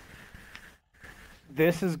Neith?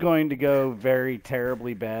 This is going to go very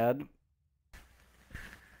terribly bad.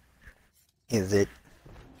 Is it?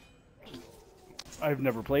 I've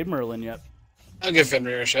never played Merlin yet. I'll give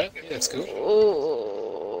Fenrir a shot. Yeah, that's cool.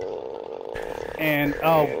 Ooh. And,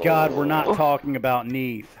 oh god, we're not talking about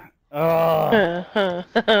Neith. Ugh.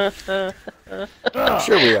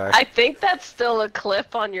 Sure we are. I think that's still a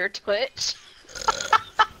clip on your Twitch.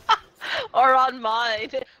 Or on mine.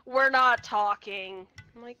 We're not talking.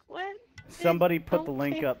 I'm like, what? Somebody put the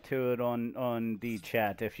link up to it on the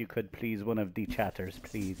chat, if you could please, one of the chatters,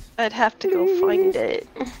 please. I'd have to go find it.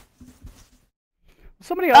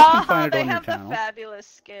 Somebody else can find it they on your have the channel. fabulous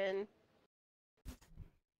skin.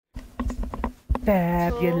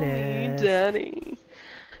 Fabulous. Oh, Daddy.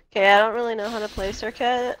 Okay, I don't really know how to play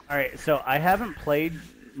Circuit. Alright, so I haven't played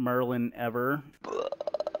Merlin ever.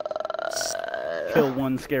 Kill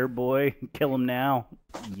one scared boy. Kill him now.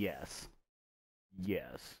 Yes.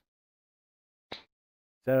 Yes.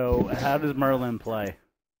 So, how does Merlin play?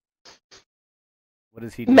 What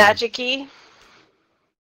does he do? Magic-y.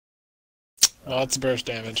 Lots of burst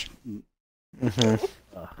damage. Mm-hmm.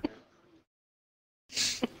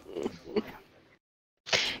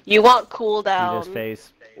 You want See cooldown. this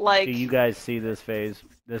face? Like, Do you guys see this phase?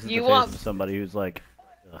 This is the You face want- of somebody who's like,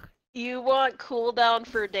 ugh. you want cooldown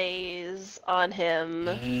for days on him.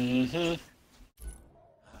 Mm-hmm.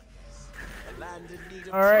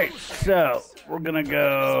 Alright, so we're gonna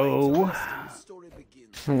go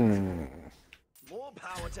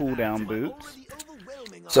cooldown boots.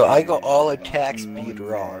 So I go all attack speed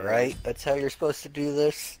raw, right? That's how you're supposed to do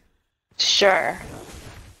this? Sure.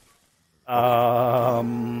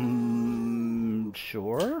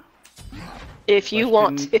 Sure. If you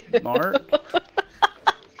want to. Question mark?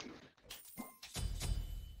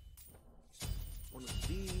 One of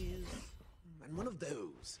these and one of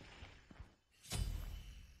those.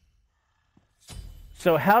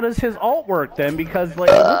 So how does his alt work then? Because, like,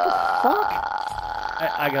 what the fuck?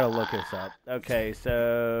 I gotta look this up. Okay,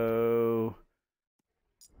 so...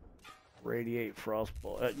 Radiate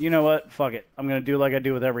Frostbolt. You know what? Fuck it. I'm gonna do like I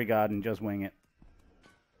do with every god and just wing it.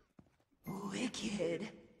 Wicked.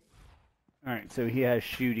 Alright, so he has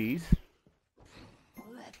shooties.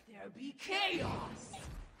 Let there be chaos.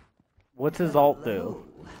 What's his alt do?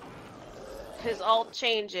 His alt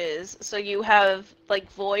changes, so you have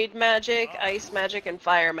like void magic, ice magic, and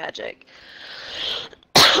fire magic.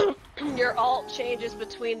 Your alt changes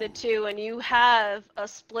between the two, and you have a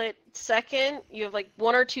split second. You have like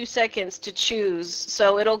 1 or 2 seconds to choose.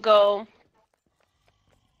 So it'll go.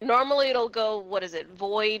 Normally it'll go, what is it?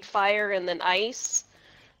 Void, fire, and then ice.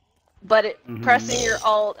 But pressing your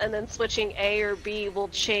alt and then switching A or B will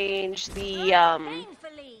change the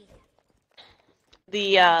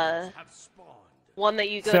one that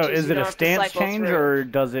you go to. So is you it don't a have to stance cycle change, through. or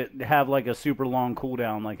does it have like a super long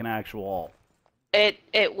cooldown like an actual alt?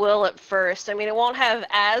 It will at first. I mean, it won't have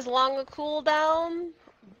as long a cooldown,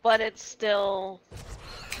 but it's still.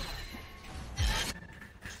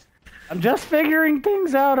 I'm just figuring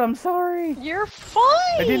things out, I'm sorry. You're fine.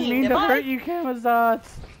 I didn't mean to hurt you,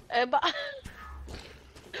 Camazotz.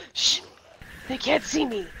 Shh! They can't see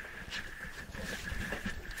me.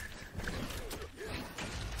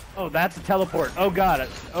 Oh, that's a teleport. Oh god.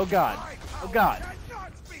 Oh god. Oh god.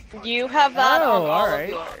 You have that on all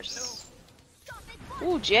alright. of yours.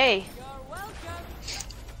 Ooh, Jay.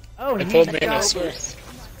 Oh, It he's pulled me in, I got, swear.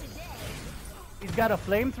 he's got a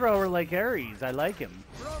flamethrower like Ares. I like him.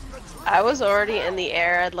 I was already in the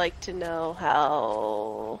air. I'd like to know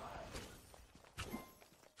how.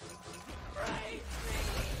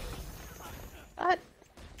 What?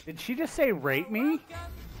 Did she just say rape me?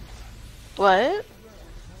 What?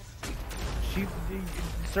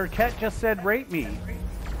 Circuit just said rape me.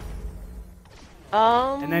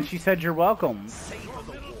 And then she said you're welcome.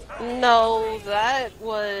 No, that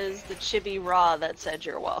was the Chibi Raw that said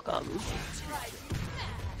you're welcome.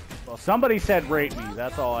 Well, somebody said rape me.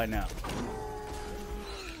 That's all I know.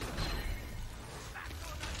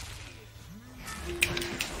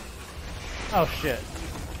 Oh shit.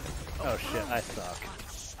 Oh shit, I suck.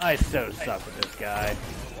 I so suck with this guy.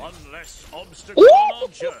 One less obstacle on our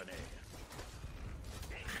journey.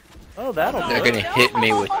 Oh, that'll do They're it. gonna hit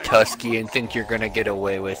me with Tusky and think you're gonna get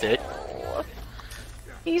away with it.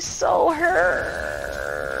 He's so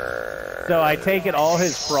hurt. So I take it all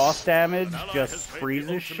his frost damage Ally just has made the freezes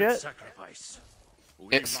ultimate shit? sacrifice.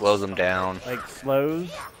 It slows them down. Like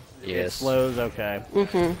slows? Yes. Slows, okay.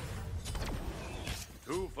 Mm-hmm.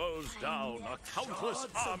 2 foes down, a countless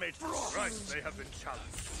army. Thrice they have been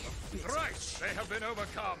challenged. Thrice they have been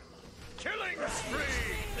overcome. Killing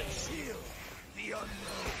spree.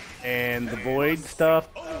 And the void stuff,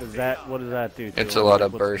 what does that do to It's it? a lot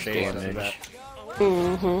of What's the burst basis of damage. that?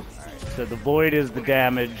 Mm-hmm. So the void is the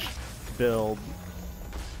damage build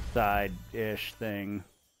side-ish thing.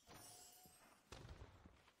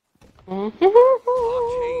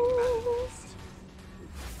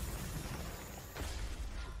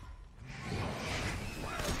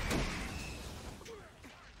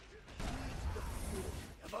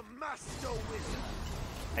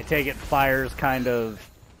 I take it fire's kind of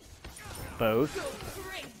both.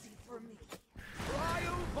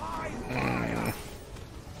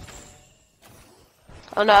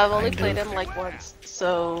 Oh no, I've only played him like once,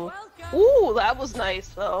 so... Ooh, that was nice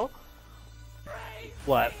though.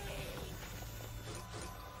 What?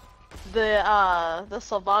 The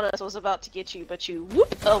Sylvanas was about to get you, but you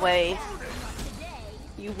whooped away.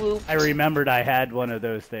 You whooped. I remembered I had one of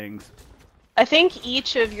those things. I think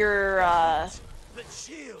each of your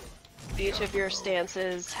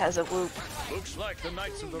stances has a whoop. Looks like the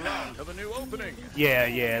Knights of the Round have a new opening.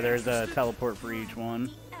 Yeah, there's a teleport for each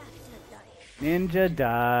one. Ninja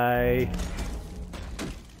die.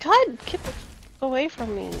 God, get away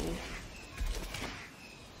from me.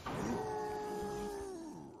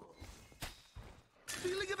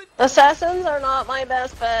 Assassins are not my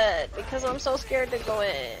best bet because I'm so scared to go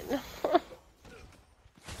in.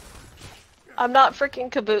 I'm not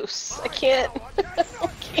freaking Caboose. I can't. I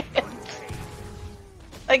can't.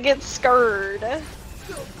 I get scared.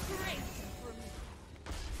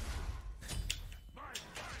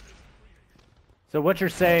 So what you're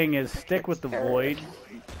saying is stick with the void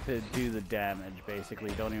to do the damage,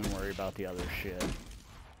 basically. Don't even worry about the other shit.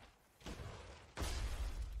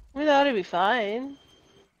 We thought it'd be fine.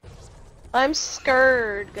 I'm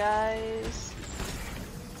scared, guys.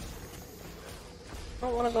 I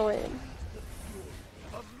don't want to go in.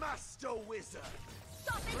 A master wizard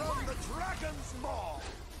from the Dragon's Maw.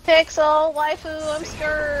 Pixel, waifu, I'm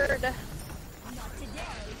scared.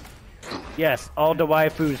 Yes, all the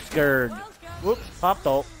waifus scared. Whoops, popped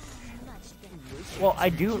ult. Well, I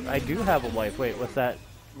do have a wife. Wait, what's that?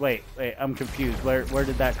 Wait, I'm confused. Where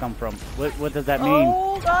did that come from? What does that mean?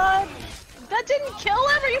 Oh god! That didn't kill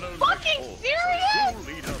him? Are you fucking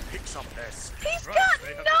serious? He's got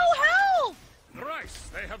no health! Thrice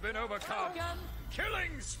they have been overcome.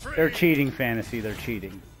 Killing spree. They're cheating, Fantasy. They're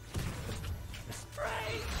cheating.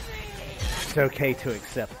 It's okay to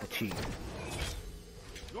accept the cheat.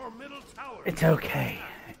 Your middle tower. It's okay.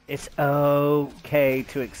 It's okay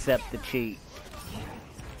to accept the cheat.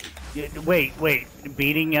 Wait.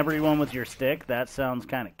 Beating everyone with your stick? That sounds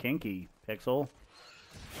kind of kinky, Pixel.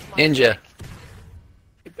 Ninja.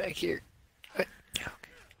 Get back here.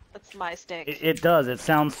 That's my stick. It does. It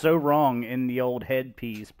sounds so wrong in the old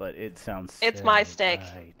headpiece, but it sounds It's so my stick.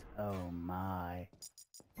 right. Oh my.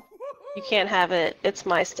 You can't have it. It's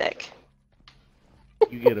my stick.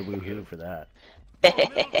 You get a woohoo for that.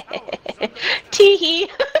 Teehee.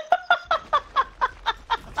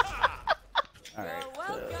 Alright,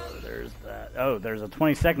 so there's that. Oh, there's a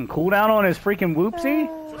 20-second cooldown on his freaking whoopsie?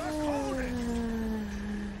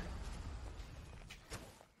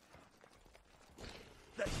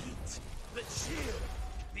 The heat, the chill,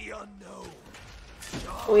 the unknown.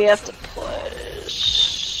 We have to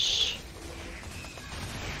push.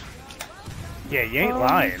 Yeah, you ain't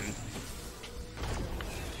lying.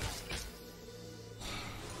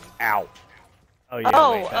 Ow. Oh, yeah,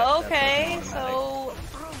 Oh, wait, that's okay, what's so...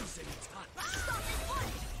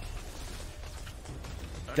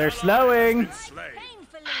 They're slowing!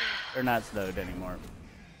 They're not slowed anymore.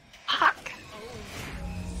 Fuck.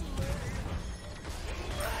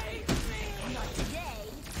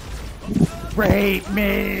 Rape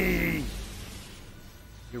me!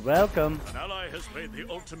 You're welcome. An ally has made the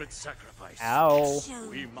ultimate sacrifice. Ow.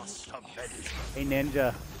 We must avenge. Hey,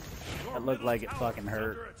 Ninja. That looked like it fucking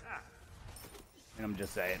hurt. And I'm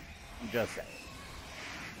just saying. You're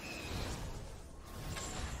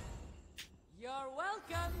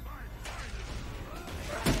welcome.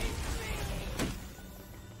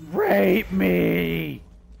 Rape me!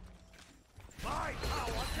 My power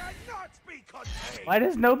cannot be contained. Why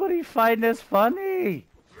does nobody find this funny?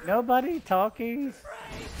 Nobody talkies?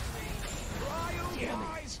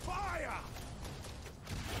 Cryo-wise fire.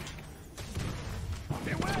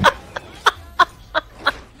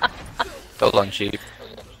 Hold on, sheep.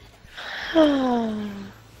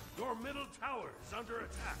 Your middle tower is under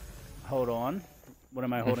attack. Hold on. What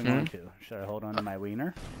am I holding on to? Should I hold on to my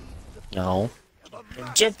wiener? No.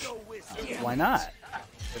 Why not?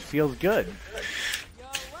 It feels good. You're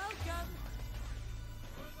welcome.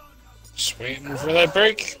 Just waiting for that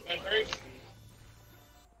break.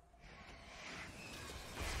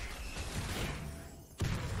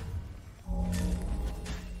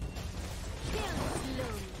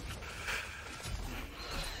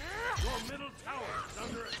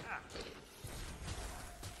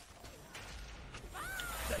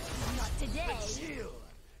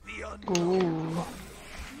 Ooh.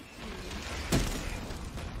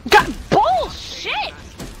 God, bullshit!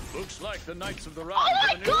 Looks like the Knights of the Round Oh my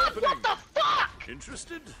have a new god, opening. what the fuck?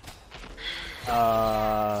 Interested?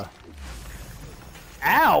 Ow!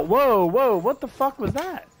 Whoa, whoa! What the fuck was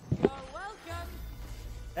that? You're welcome.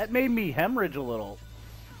 That made me hemorrhage a little.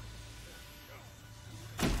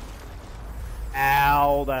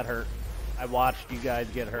 Ow! That hurt. I watched you guys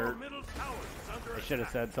get hurt. I should have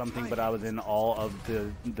said something, but I was in all of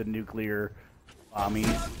the nuclear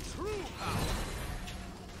bombies.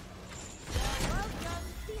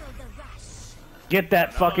 Get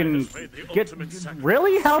that fucking...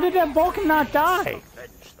 Really? How did that Vulcan not die?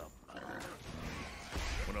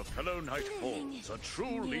 When a fellow knight falls, a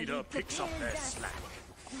true leader picks up their slack.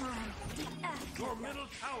 Your middle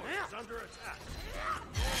tower is under attack.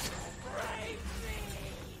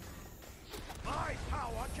 My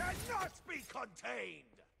power cannot be contained.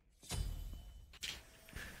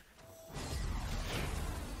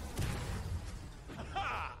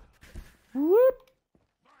 Ha! Whoop!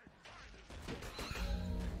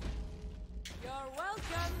 You're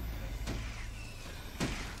welcome.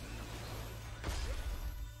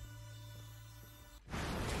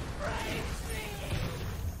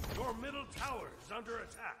 Your middle tower is under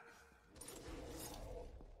attack.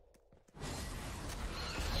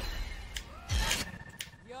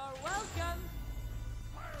 You're welcome.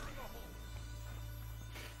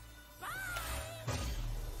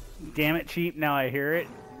 Damn it, cheap. Now I hear it.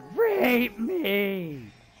 Rape me!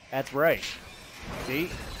 That's right. See?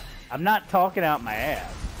 I'm not talking out my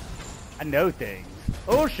ass. I know things.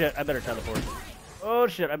 Oh shit, I better teleport. Oh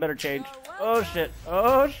shit, I better change. Oh shit.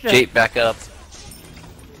 Oh shit. Jeep, back up.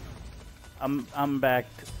 I'm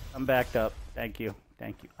backed up. Thank you.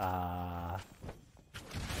 Thank you.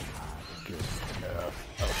 Good stuff.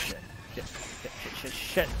 Oh shit. Shit. Shit. Shit. Shit.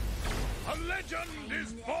 Shit. A legend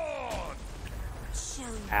is born.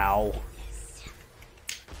 Ow.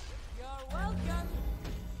 You're welcome.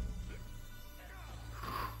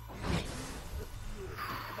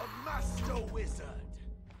 A master wizard.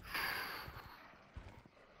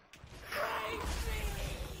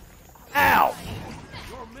 Ow!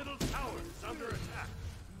 Your middle tower is under attack.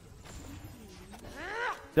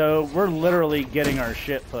 So we're literally getting our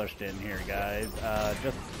shit pushed in here, guys.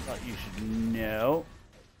 Just thought you should know.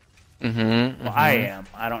 Well, I am.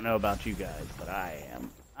 I don't know about you guys, but I am.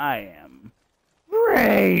 I am.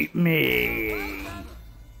 Rape me!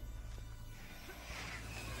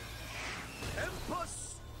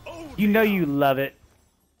 You know you love it.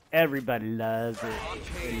 Everybody loves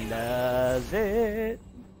it. Loves it.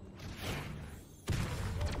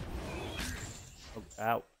 Oh,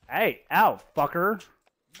 ow. Hey, ow, fucker.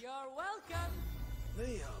 You're welcome.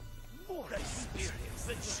 They are more experienced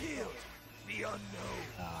than Shield, the unknown.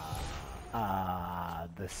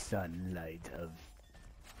 The sunlight of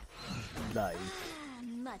life.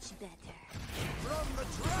 Much better. From the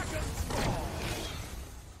dragon's fall.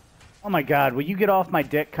 Oh my god, will you get off my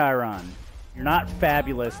dick, Chiron? You're not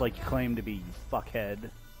fabulous like you claim to be, you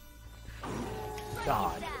fuckhead.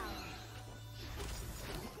 God.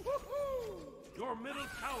 Your middle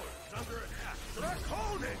tower is under attack.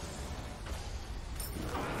 Draconis!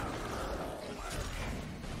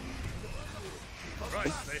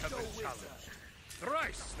 Thrice they have been challenged.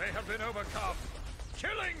 Thrice they have been overcome.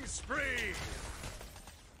 Killing spree!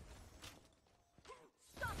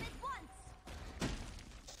 Stop it once.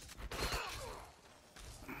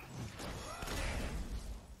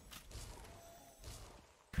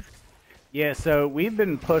 Yeah, so we've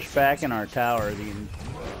been pushed back in our tower the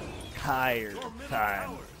entire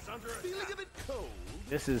time.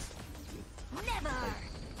 This is Never.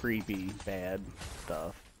 creepy, bad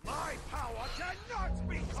stuff. My power cannot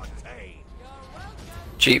be contained.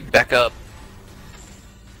 Jeep, back up.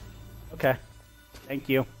 Okay. Thank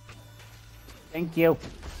you. Thank you.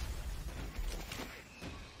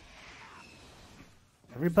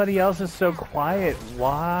 Everybody else is so quiet.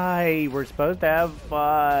 Why? We're supposed to have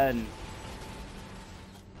fun.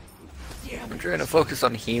 I'm trying to focus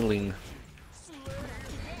on healing.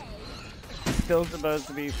 It's still supposed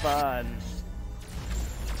to be fun.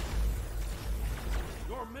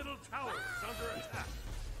 Your middle tower is under attack.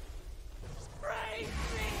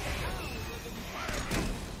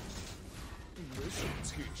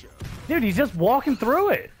 Dude, he's just walking through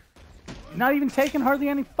it. He's not even taking hardly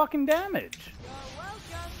any fucking damage.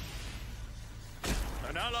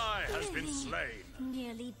 An ally has been slain.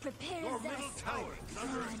 Nearly prepares Your middle us. tower is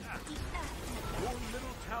under attack. Your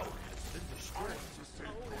middle tower has been destroyed.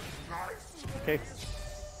 Okay.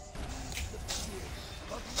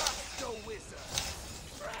 The master wizard.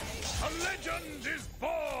 A legend is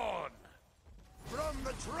born. From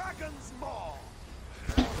the Dragon's Maw!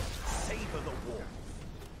 Savor the war.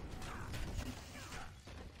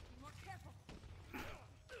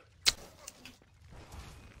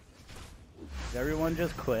 Did everyone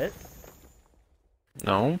just quit?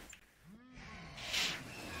 No.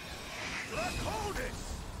 Draconis!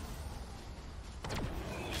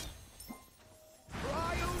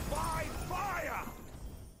 Trial by fire!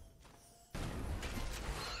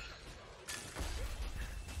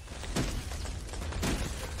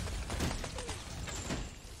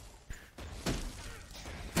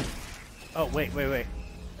 Oh, wait. Let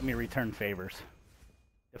me return favors.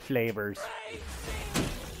 The flavors.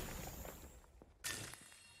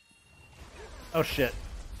 Oh shit.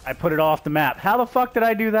 I put it off the map. How the fuck did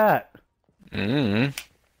I do that?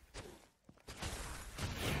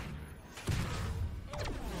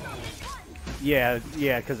 Yeah,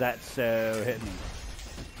 because that's so hit me.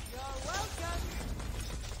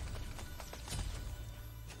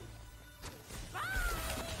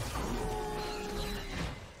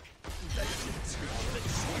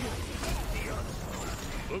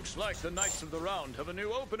 Looks like the Knights of the Round have a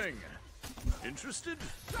new opening. Interested?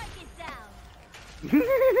 Strike it down.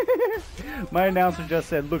 My announcer just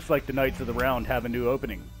said, looks like the Knights of the Round have a new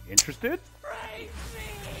opening. Interested?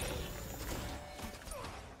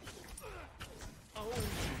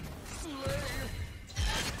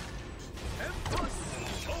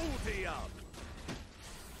 Empress Odia!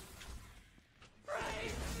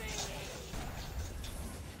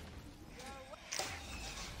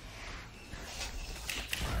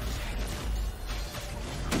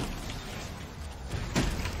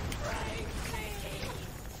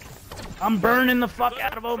 I'm burning the fuck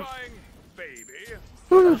out of them. Baby.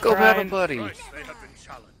 Woo, go battle buddy. Thrice they have been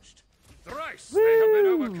challenged. Thrice they have been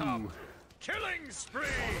overcome. Killing spree.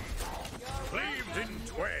 Cleaved in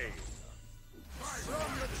twain.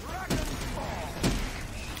 From the Dragon's Maw.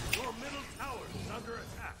 Your middle tower is under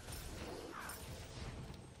attack.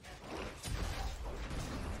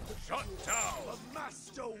 Shut down. The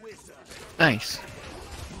Master Wizard. Nice.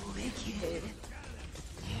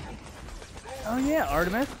 Oh yeah,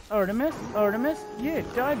 Artemis. Yeah,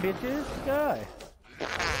 die bitches, die.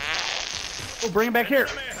 Oh, bring it back here.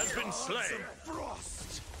 Enemy has been slain.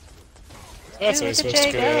 That's how you're supposed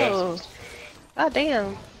to go. God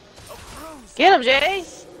damn. Get him, Jay.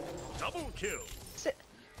 Double kill.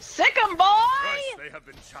 Sick 'em, boy. Thrice they have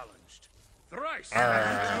been challenged. Thrice they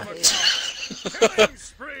have been overcome. Killing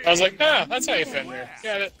spree. I was like, ah, that's how you Fenrir.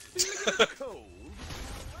 Got it.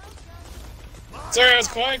 Sorry, I was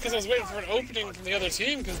quiet because I was waiting for an opening from the other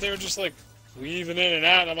team because they were just like weaving in and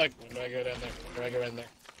out. And I'm like, when do I go down there? When do I go in there?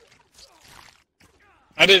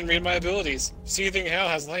 I didn't read my abilities. Seething Hell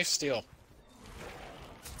has lifesteal.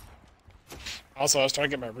 Also, I was trying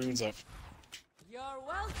to get my runes up. You're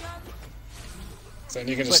welcome. So then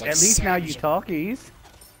you can just But like. at least now you savage talk, Ease.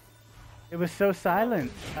 It was so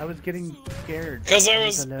silent. I was getting scared. Because I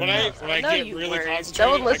was when I No, get you really weren't. concentrated.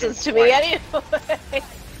 No one listens to me anyway.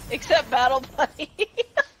 Except Battle Buddy.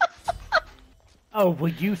 Oh, will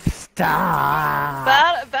you stop?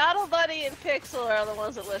 Battle Buddy and Pixel are the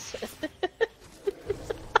ones that listen.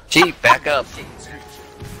 Jeep, back up.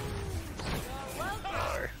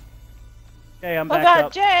 Okay, I'm Oh back god,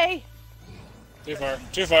 up. Jay! Too far.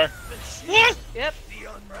 Too far. Yep.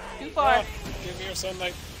 Too far. Give me your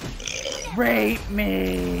sunlight. Rape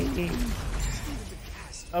me!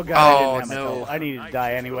 Oh god, Oh, I didn't have my no. gold. I needed to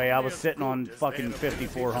die anyway. I was sitting on fucking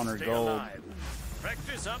 5,400 gold.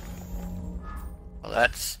 Practice up. Well,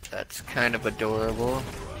 that's kind of adorable. An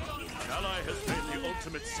ally has made the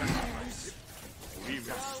ultimate sacrifice. We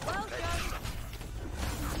must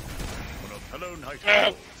when a fellow knight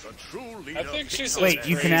falls, a true leader I think she picks says up Wait,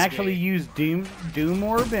 you can praise actually me. use Doom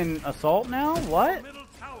Orb in Assault now? What? middle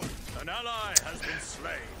tower. An ally has been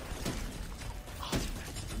slain.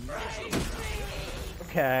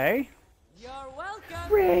 Okay. You're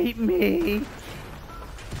welcome. Rape me!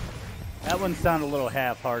 That one sounded a little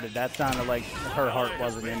half-hearted. That sounded like her heart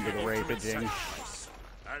wasn't into the rapaging.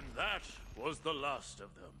 And that was the last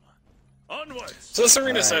of them. Onwards! So this arena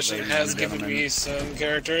Alright, session ladies has and given gentlemen. me some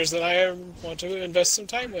characters that I want to invest some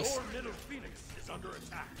time with. Your middle phoenix is under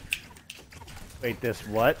attack. Wait, this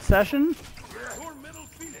what session? Your middle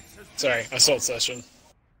phoenix has Sorry, assault session.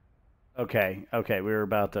 Okay, we were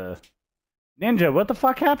about to... Ninja, what the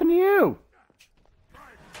fuck happened to you?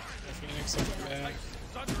 Phoenix, man.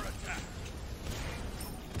 under attack.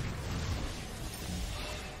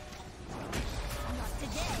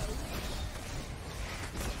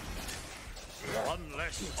 One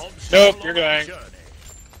less obstacle Nope, you're on the dying. journey.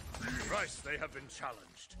 Thrice they have been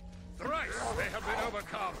challenged. Thrice they have been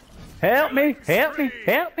overcome. Help me! Help me!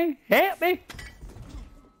 Help me! Help me!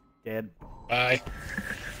 Dead. Bye.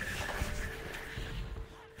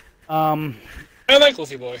 I like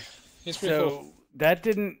Luffy Boy. He's pretty cool. That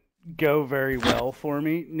didn't go very well for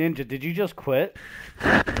me. Ninja, did you just quit? Is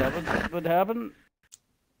that what happened?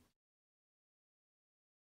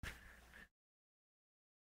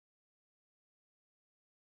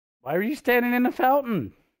 Why are you standing in the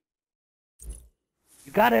fountain?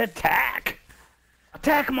 You gotta attack!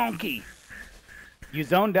 Attack, monkey! You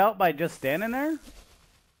zoned out by just standing there?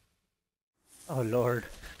 Oh, Lord.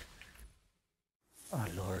 Oh,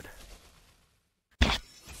 Lord.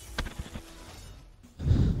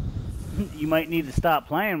 You might need to stop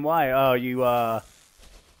playing. Why? Oh, you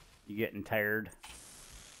getting tired.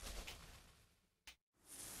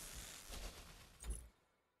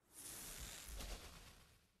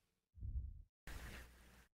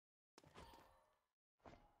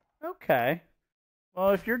 Okay.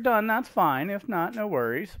 Well, if you're done, that's fine. If not, no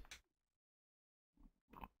worries.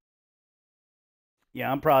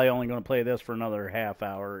 Yeah, I'm probably only going to play this for another half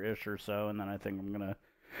hour-ish or so, and then I think I'm going to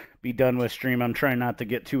be done with stream. I'm trying not to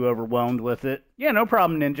get too overwhelmed with it. Yeah, no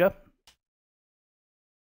problem, Ninja.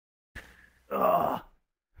 Ugh.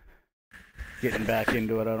 Getting back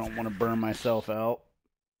into it. I don't want to burn myself out.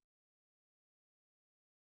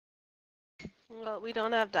 Well, we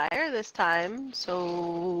don't have Dire this time,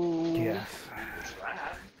 so... Yes.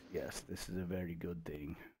 Yes, this is a very good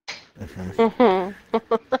thing.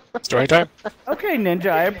 Story time? Okay, Ninja,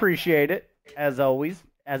 I appreciate it. As always.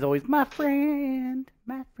 As always, my friend.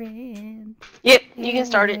 My friend. Yep, you can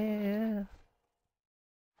start it.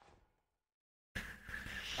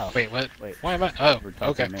 Oh, wait, what? Wait. Why am I? Oh,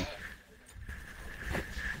 okay.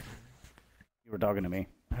 You were talking to me.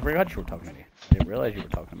 I forgot you were talking to me. I didn't realize you were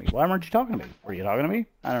talking to me. Why weren't you talking to me? Were you talking to me?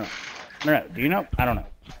 I don't know. No. Do you know? I don't know.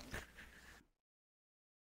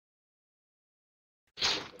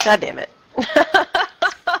 God damn it.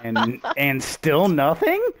 and still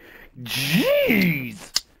nothing? Jeez!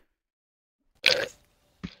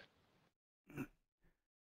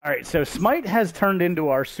 Alright, so Smite has turned into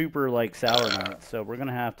our super, sour night, so we're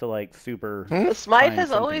gonna have to, super... Smite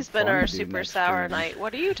has always been our super sour night.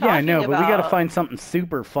 What are you talking about? Yeah, I know, but we gotta find something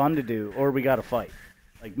super fun to do, or we gotta fight.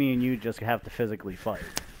 Like, me and you just have to physically fight.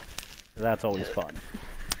 So that's always fun.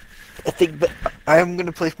 I think I'm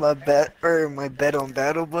gonna place my bet on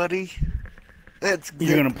Battle Buddy. That's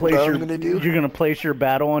you're gonna place your You're gonna place your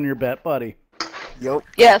battle on your bet buddy. Yup.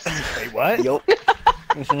 Yes. Wait, what? Yup.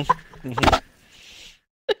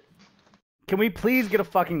 Can we please get a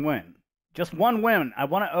fucking win? Just one win. I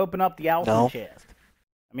want to open up the awesome chest.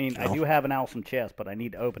 I mean, I do have an awesome chest, but I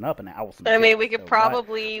need to open up an awesome chest. I mean, we could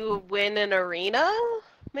probably win an arena,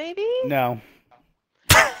 maybe? No.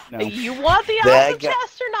 No. You want the awesome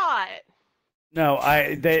chest or not? No,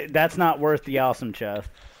 that's not worth the awesome chest.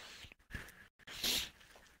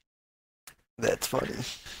 That's funny.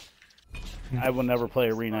 I will never play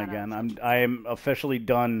arena again. I am officially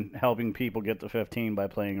done helping people get to 15 by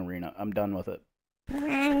playing arena. I'm done with it.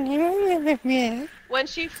 When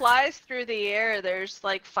she flies through the air, there's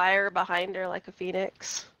fire behind her like a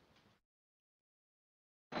phoenix.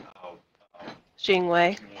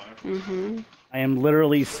 Jingwei. I am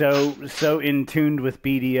literally so in tuned with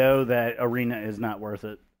BDO that arena is not worth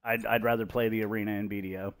it. I'd rather play the arena in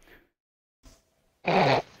BDO.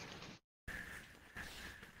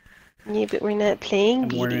 Yeah, but we're not playing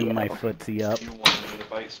BDO. I'm wearing my footsie up.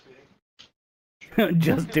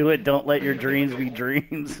 Just do it. Don't let your dreams be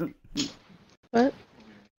dreams. What?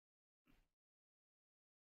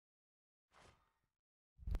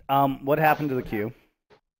 What happened to the queue?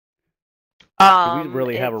 We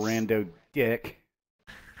really have a rando dick.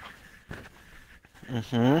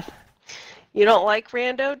 You don't like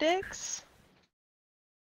rando dicks?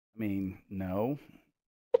 I mean, no.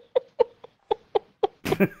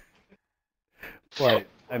 But,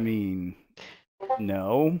 I mean,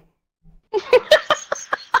 no. This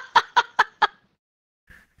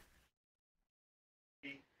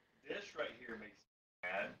right here makes me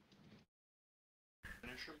mad.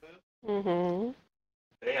 Finisher move.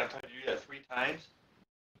 They have time to do that 3 times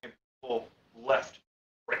and pull left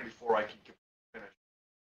right before I can finish.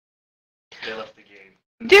 They left the game.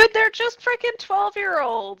 Dude, they're just freaking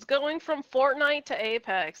 12-year-olds going from Fortnite to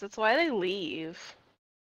Apex. That's why they leave.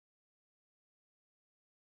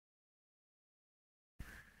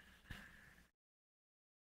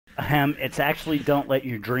 It's actually don't let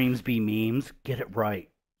your dreams be memes. Get it right.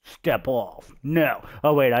 Step off. No.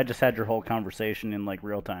 Oh, wait, I just had your whole conversation in,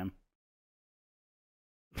 real time.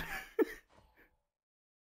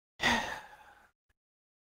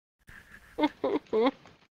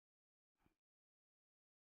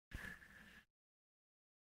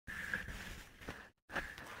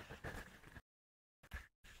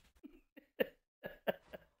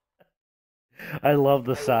 I love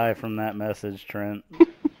the sigh from that message, Trent.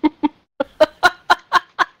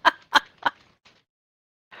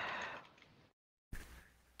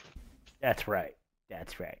 That's right.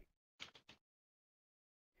 That's right.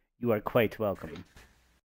 You are quite welcome.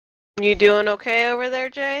 You doing okay over there,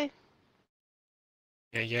 Jay?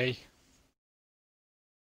 Yay, yay.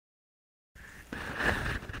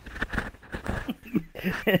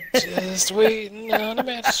 Just waiting on a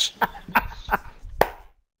match.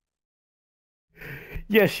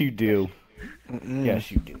 Yes, you do. Mm-mm.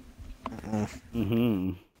 Yes, you do. Mm-mm.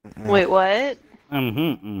 Mm-hmm. Wait, what?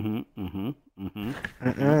 Mm-hmm. Mm-hmm. Mm-hmm. Mm-hmm.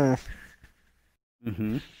 Mm-mm.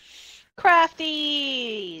 Mm-hmm.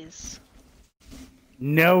 Crafties!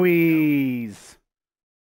 Noes.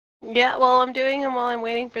 Yeah, well, I'm doing them while I'm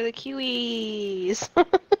waiting for the Kiwis.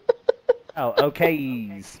 Oh,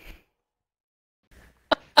 okays.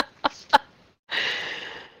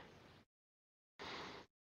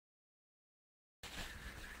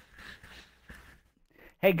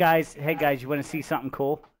 Hey guys, you want to see something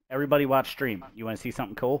cool? Everybody watch stream. You want to see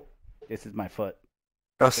something cool? This is my foot.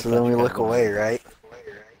 Oh, so then we look away, right?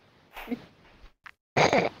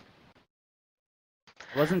 I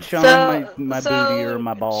wasn't showing my booty or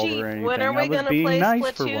my balls Chief, or anything. when are we I was gonna being play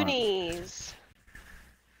nice for once. Splatoonies?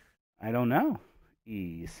 I don't know.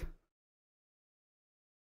 Ease.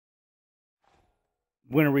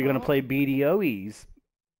 When are we gonna play BDOEs?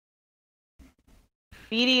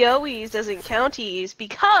 BDOEs doesn't count E's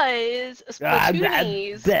because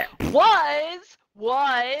Splatoonies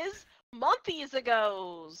was months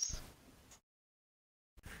ago.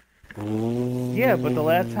 Yeah, but the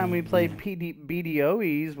last time we played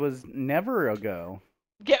BDOEs was never ago.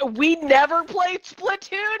 Yeah, we never played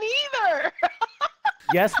Splatoon either.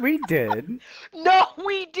 Yes, we did. No,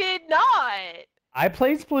 we did not. I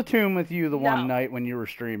played Splatoon with you the No. one night when you were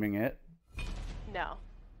streaming it. No.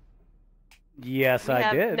 Yes,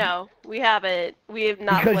 I did. No, we haven't. We have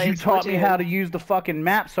not because played you taught me Splatoon. how to use the fucking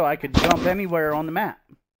map so I could jump anywhere on the map.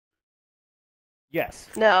 Yes.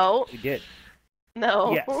 No. We did.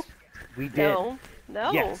 No. Yes. We did. No.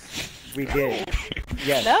 No. Yes. We did.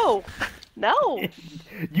 Yes. No. No.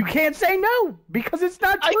 You can't say no because it's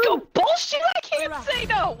not true. I go bullshit. I can't say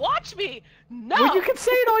no. Watch me. No. Well, you can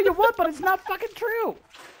say it all you want, but it's not fucking true.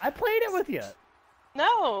 I played it with you.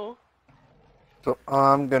 No. So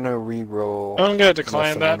I'm gonna re-roll. I'm gonna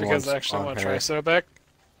decline unless that someone because wants actually I on want to her. try Sobek.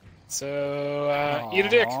 So, eat a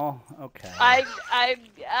dick. Aw, okay. I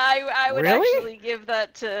would Really? actually give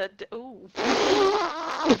that to. Ooh.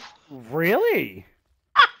 Really?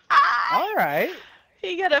 All right.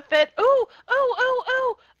 He got a fit. Ooh, ooh, ooh,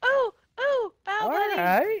 ooh, ooh, ooh. Bow All buddy.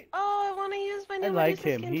 right. Oh, I want to use my new I like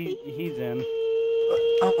him. Medusa skin, He's in.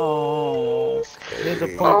 Oh, His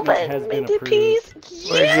okay. appointment has been approved.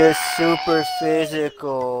 We're just super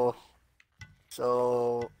physical.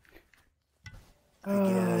 So I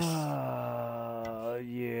guess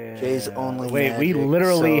Yeah. Jay's only Wait, we magic,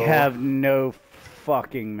 literally so- have no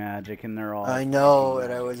fucking magic, and they're all. I know,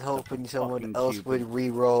 and I was hoping someone fucking else Cupid. would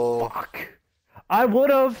re-roll. Fuck. I would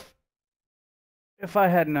have if I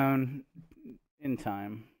had known in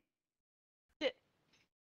time.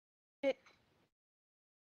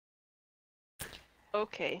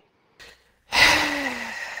 Okay.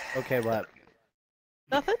 Okay, what?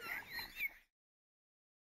 Nothing?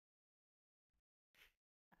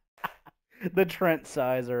 The Trent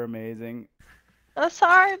size are amazing. I'm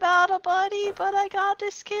sorry about it, buddy, but I got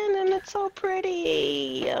this skin and it's so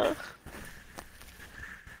pretty.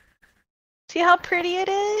 See how pretty it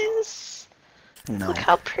is? No. Look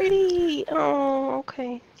how pretty. Oh,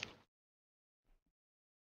 okay.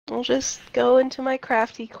 I'll just go into my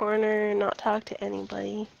crafty corner and not talk to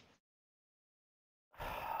anybody.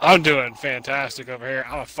 I'm doing fantastic over here.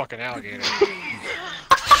 I'm a fucking alligator.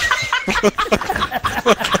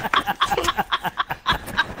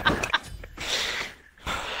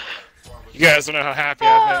 You guys don't know how happy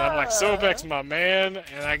I've been. I'm like, Sobek's my man,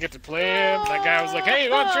 and I get to play him. That guy was like, hey,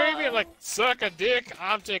 you want to trade me? I'm like, suck a dick.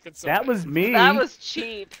 I'm taking Sobek. That was me. That was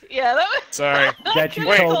cheap. Yeah, that was. Sorry. That you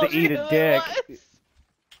Wait. told to eat you a who dick. it was.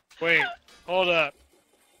 Wait, hold up.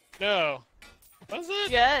 No. Was it?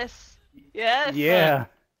 Yes. Yes. Yeah.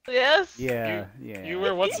 Yes. Yeah. Yeah. You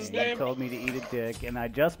were, what's his You name? told me to eat a dick, and I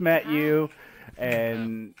just met you,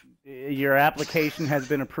 and your application has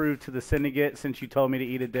been approved to the syndicate since you told me to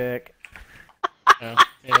eat a dick. Yeah.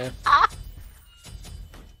 I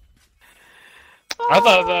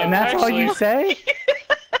thought that And that's actually, all you say?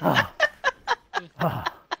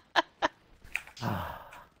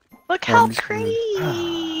 Look how I'm screwed.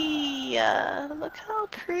 pretty. Look how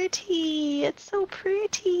pretty. It's so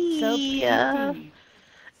pretty.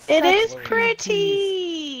 It is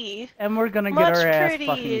pretty. And we're gonna get our ass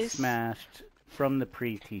fucking smashed from the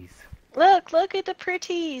pretties. Look at the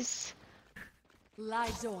pretties. Lie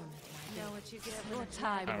dormant. Know what you get your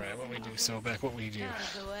time. Alright, what we do, Sobek, what we do.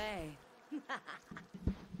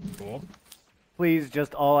 Cool. Please,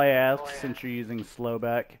 just all I ask, since you're using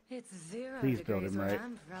Slowback, please build him right.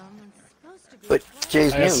 But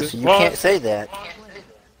Jay's new, so you can't say that.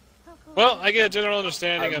 Well, I get a general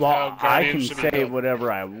understanding of how I Guardian can should be say built.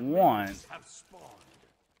 whatever I want.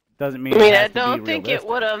 Doesn't mean. I mean, it I has to don't be think it realistic.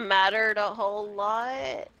 would have mattered a whole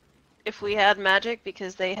lot if we had magic,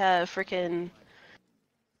 because they have freaking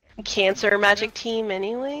cancer magic team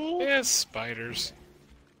anyway. Yeah, spiders.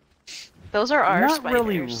 Those are our Not spiders.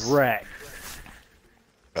 really wrecked.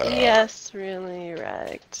 Yes, really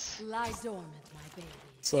wrecked. Lie dormant, my baby.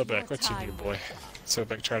 Slowback, what you do, boy?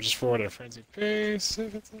 Slowback charges forward at a frenzied pace.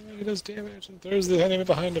 If it's like he does damage and throws the enemy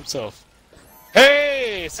behind himself.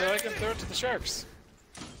 Hey! So I can throw it to the sharks.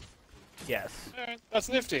 Yes. Alright, that's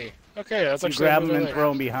nifty. Okay, that's You actually grab them really and like. throw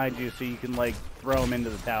them behind you so you can, like, throw them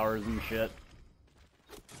into the towers and shit.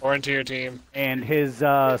 Or into your team. And his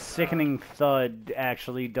Sickening Thud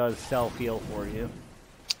actually does self-heal for you.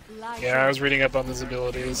 Yeah, I was reading up on his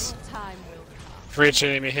abilities. For each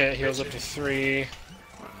enemy hit, heals up to 3.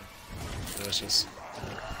 Delicious.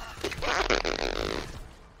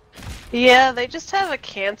 Yeah, they just have a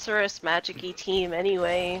cancerous magic-y team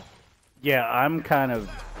anyway. Yeah, I'm kind of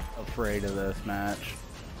afraid of this match.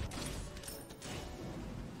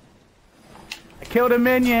 I killed a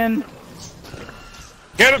minion!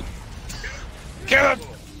 Get him! Get him!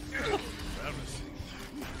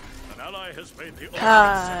 An ally has made the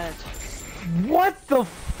God. What the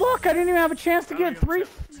fuck? I didn't even have a chance to get 3.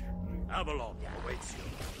 Avalon awaits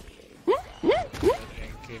you.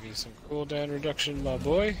 And give you some cooldown reduction, my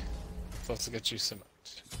boy. Let's get you some.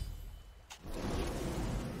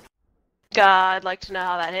 God, I'd like to know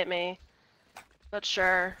how that hit me. But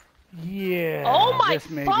sure. Yeah. Oh my this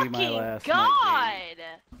may fucking be my last night God!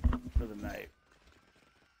 game for the night.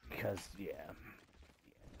 Because, yeah.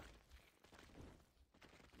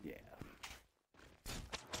 Yeah.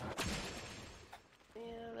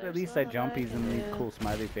 At least I jumpies and leave cool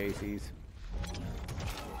smiley faces.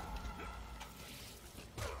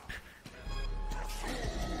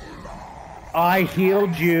 I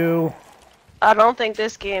healed you. I don't think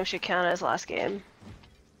this game should count as last game.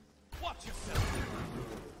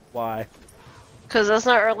 Why? Because that's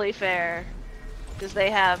not really fair. Because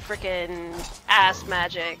they have freaking ass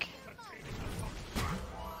magic.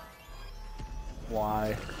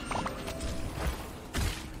 Why?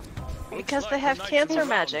 Because they have cancer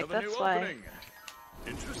magic, that's why.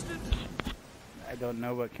 Interested? I don't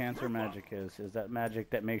know what cancer magic is. Is that magic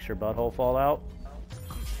that makes your butthole fall out?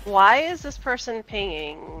 Why is this person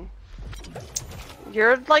pinging?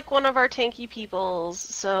 You're like one of our tanky peoples,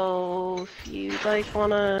 so if you like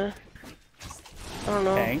wanna... I don't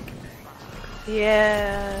know. Tank?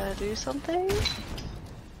 Yeah, do something?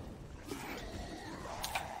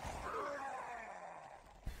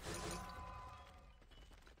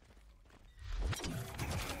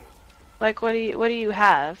 Like, what do you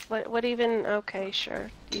have? What even? Okay, sure.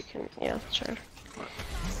 You can, yeah, sure.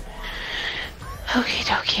 Okie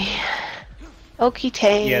dokie. Okie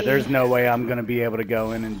tay. Yeah, there's no way I'm gonna be able to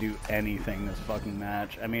go in and do anything this fucking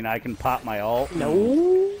match. I mean, I can pop my ult.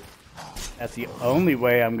 No. That's the only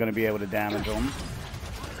way I'm gonna be able to damage them.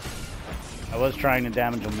 I was trying to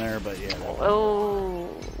damage them there, but yeah. Oh.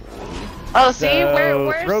 Oh, see,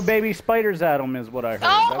 where's... Throw baby spiders at them is what I heard.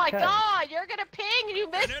 Oh my Okay. God, you're gonna ping and you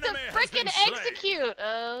missed the freaking execute!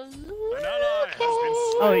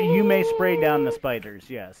 Oh, you may spray down the spiders,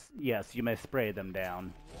 yes. Yes, you may spray them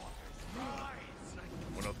down.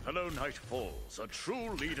 When a fellow knight falls, a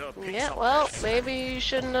true leader picks Yeah, up well, the maybe you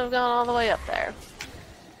shouldn't have gone all the way up there.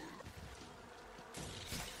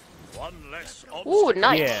 one less Ooh,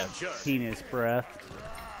 nice! Yeah, penis breath.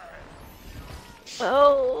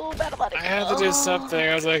 Oh, battle buddy. I had to do something.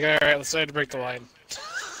 I was like, alright, let's try to break the line.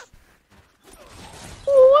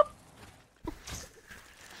 Whoop.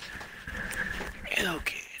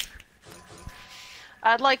 Okay.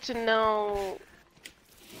 I'd like to know...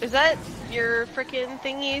 Is that your frickin'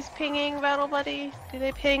 thingies pinging, Battle Buddy? Do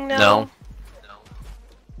they ping now?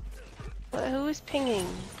 No. Who is pinging?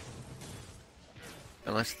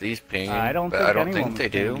 Unless these ping. I don't think, I don't anyone think they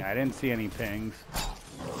was do. pinging. I didn't see any pings.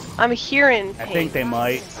 I'm hearing I pings. think they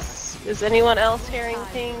might. Is anyone else hearing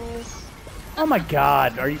pings? Oh my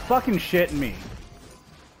god, are you fucking shitting me?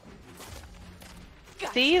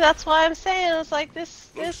 See, that's why I'm saying it's like this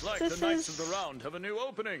Looks like the Knights is... of the Round have a new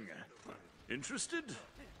opening. Interested?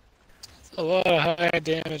 A lot of high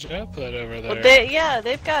damage output over there. Well, yeah,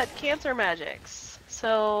 they've got cancer magics.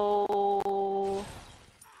 So...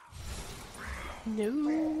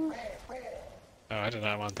 No. Oh, I did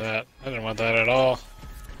not want that. I didn't want that at all.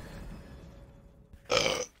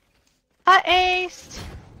 I aced!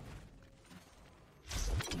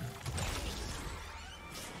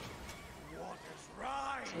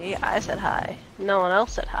 See, I said hi. No one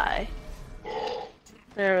else said hi.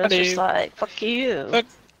 There was just like, fuck you.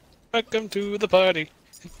 Welcome to the party.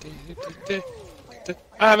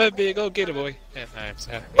 I'm a big old gator boy, and I'm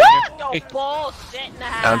sorry. No bullshit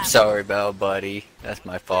now. I'm sorry, Bell, buddy. That's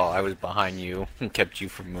my fault. I was behind you and kept you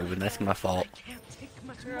from moving. That's my fault.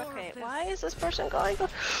 Okay, why is this person going?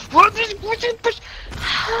 What is this person?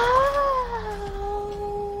 How?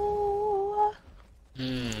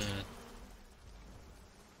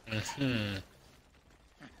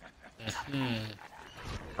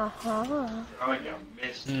 Uh-huh. Oh, you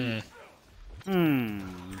missed.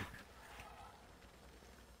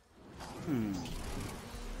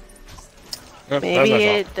 Maybe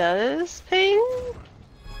it does ping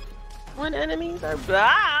when enemies are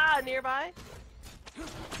nearby.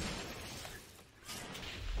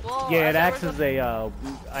 Well, yeah, it acts as a.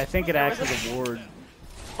 I think it acts as a ward.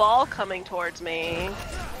 Ball coming towards me.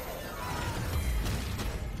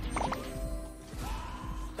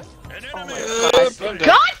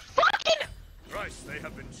 God fucking! Christ, they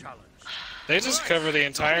have been challenged. They just cover the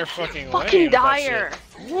entire fucking lane. Fucking dire.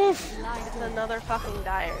 Woof. It's another fucking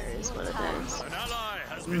dire is what it is. An ally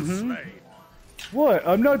has been slain. What?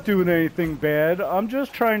 I'm not doing anything bad. I'm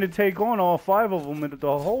just trying to take on all 5 of them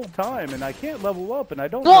the whole time, and I can't level up, and I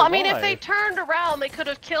don't know Well, I mean, why. if they turned around, they could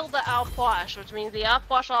have killed the Outwash, which means the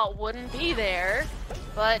Outwash ult wouldn't be there.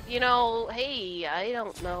 But, you know, hey, I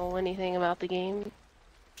don't know anything about the game.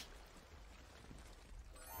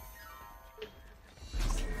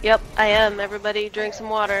 Yep, I am. Everybody drink some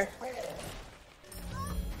water.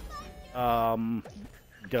 Does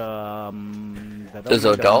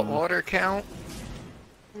adult water count?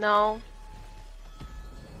 No.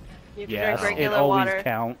 You can Yes, drink it regular always water.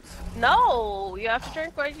 counts. No! You have to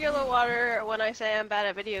drink regular water when I say I'm bad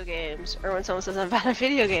at video games, or when someone says I'm bad at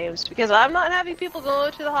video games, because I'm not having people go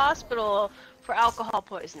to the hospital for alcohol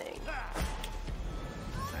poisoning.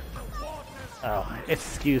 Oh,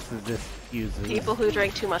 excuses, excuses. People who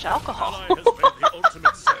drink too much alcohol. Ally has made the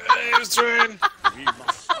ultimate save. Hey, it's train. We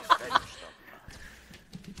must avenge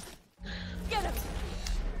them. Get him!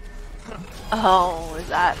 Oh, is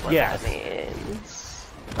that what Yes. that means?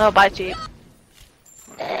 Oh, bye, Chief.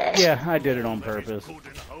 Yeah, I did it on purpose. Good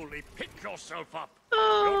and holy, pick yourself up.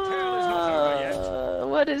 Your tale is not over yet.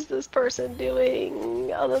 What is this person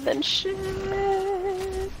doing other than shit?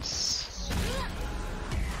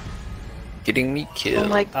 Getting me killed. Oh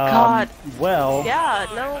my god. Well. Yeah,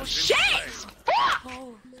 no shit! Fuck!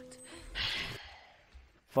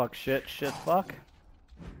 Fuck, shit, fuck.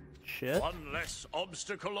 Shit. One less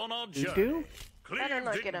obstacle on our You journey. do? Better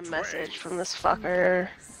not get a message from this fucker.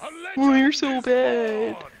 Oh, you're so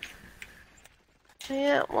bad.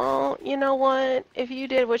 Yeah, well, you know what? If you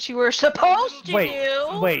did what you were supposed to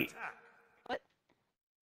do... Wait. What?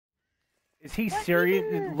 Is he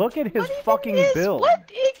serious? Look at his fucking build.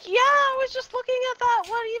 Yeah, I was just looking at that.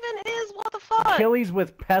 What even is? What the fuck? Achilles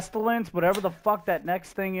with pestilence, whatever the fuck that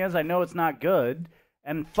next thing is. I know it's not good.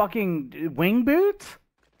 And fucking wing boots?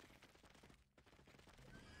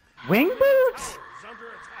 Wing boots?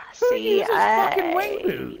 Who uses fucking wing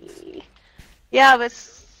boots? Yeah, but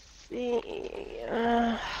see,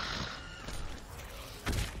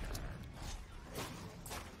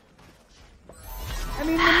 I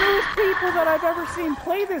mean, the newest people that I've ever seen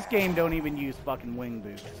play this game don't even use fucking wing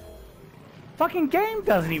boots. Fucking game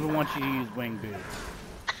doesn't even want you to use wing boots.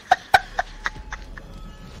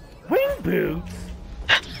 Wing boots?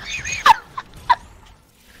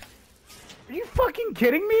 Are you fucking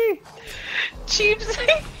kidding me? Chief's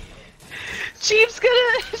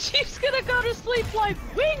gonna go to sleep like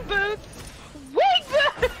wing boots. Wing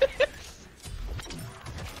boots.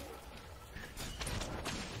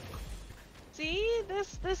 See,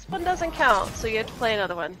 this one doesn't count, so you have to play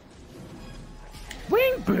another one.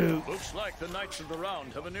 Wing boots. Looks like the Knights of the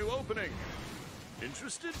Round have a new opening.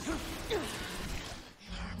 Interested?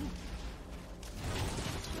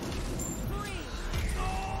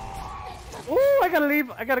 Ooh, I gotta leave.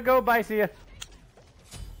 I gotta go. Bye, see ya.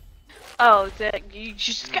 Oh, you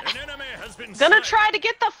just got... Gonna try to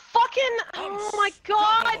get the fucking... Oh my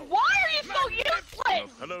god, why are you so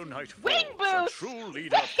useless? Hello, Knight. Wing boots! True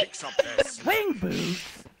leader picks up their Wing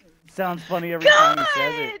boots? Sounds funny every time he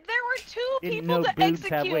says it. There were two Didn't people know to boots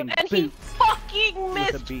have execute, wings. and he Boots. fucking With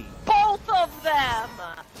a missed B. both of them!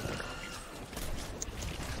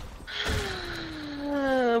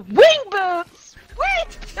 Wing boots! Wing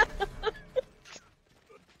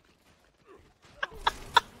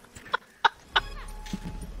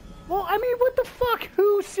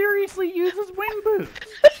seriously uses wing boots.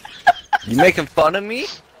 You making fun of me?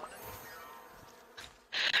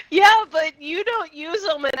 Yeah, but you don't use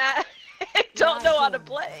them and I don't know how to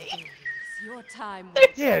play. Your time.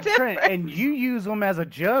 Yeah, Trent, and you use them as a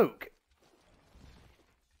joke.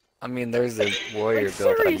 I mean, there's a warrior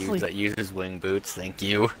build I seriously. use that uses wing boots. Thank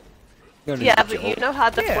you. Yeah, but you know how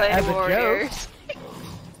to Yeah, play as a warriors.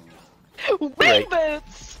 Wing Right.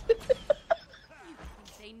 boots!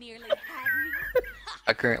 They nearly had me.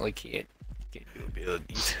 I currently can't do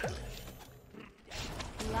abilities.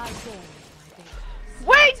 Lie down, my baby.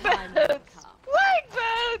 Wing Time will boots! come. Wing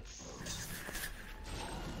boots!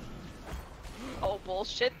 Oh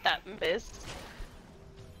bullshit, that missed.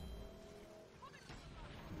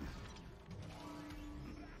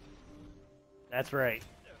 That's right.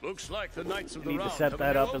 Looks like the Knights of I the need Round to set have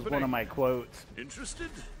that a new up as one opening. of my quotes. Interested?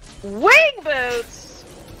 Wing boots!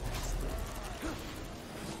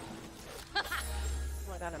 Oh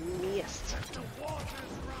my god, I missed.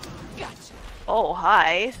 Gotcha. Oh,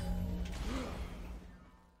 hi.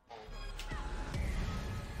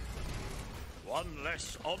 One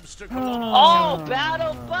less obstacle on Oh,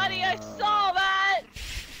 battle buddy, I saw that!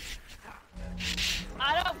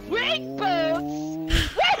 I don't wing boots! Wing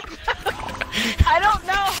boots! I don't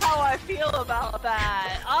know how I feel about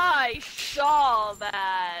that. I saw A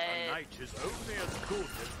that. knight is only as good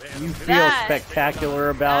as their You feel That- spectacular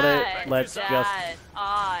about That- it. Let's just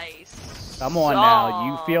I come on saw now.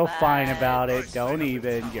 You feel fine that. about it. Don't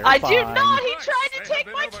even. You're I fine. do not. He tried to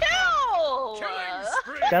take my kill. killing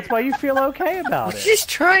spree. That's why you feel okay about it. Just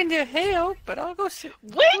trying to help, but I'll go sit.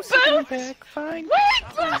 Wing boots. Back. Fine.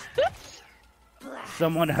 Wing boots.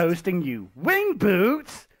 Someone hosting you. Wing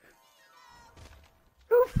boots?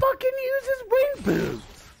 Who fucking uses wing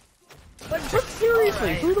boots? Like, but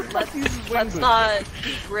seriously, who the fuck uses wing Let's boots? not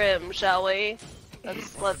be grim, shall we?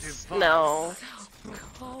 Let's no.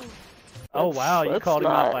 Oh wow, you let's called him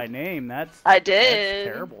out not. by name. That's I did.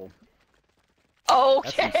 That's terrible.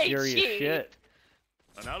 Okay, That's some serious gee. shit.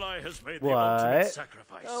 An ally has made the What? ultimate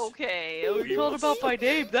sacrifice. Okay, we called him out by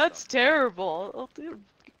name. That's terrible. Oh, dude.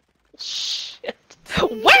 Shit.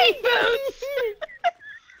 Wing boots.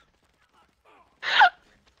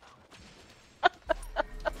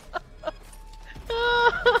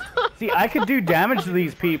 See, I could do damage to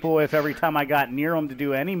these people if every time I got near them to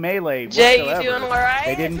do any melee Jay, you whatsoever, doing alright?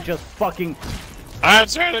 they didn't just fucking I'm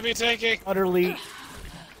trying to be tanky. utterly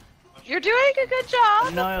You're doing a good job.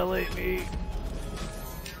 annihilate me.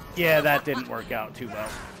 Yeah, that didn't work out too well.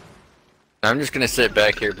 I'm just gonna sit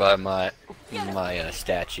back here by my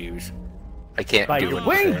statues. I can't By do your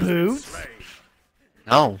anything. wing boots?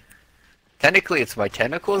 No. Technically, it's my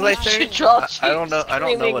tentacles. I think. I don't know. I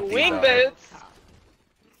don't know what these Wing are. boots.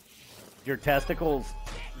 Your testicles?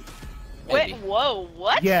 Wait, Maybe. whoa,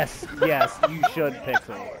 what? Yes, yes, you should,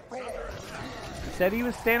 Pixel. He said he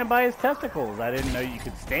was standing by his testicles. I didn't know you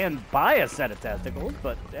could stand by a set of testicles,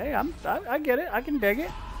 but hey, I get it. I can dig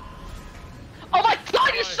it. Oh my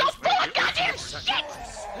god, you're so full of goddamn shit!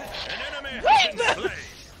 An enemy Wing has been boots.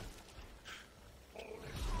 slain.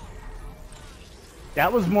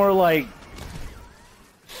 That was more like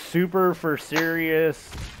super for serious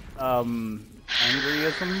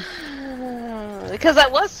angryisms. Because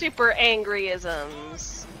that was super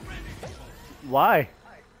angryisms. Why?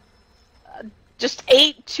 Just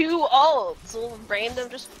ate 2 ults. Little random,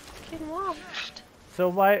 just fucking washed. So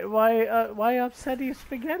why upset you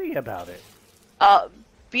spaghetti about it?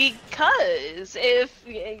 Because if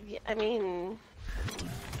I mean,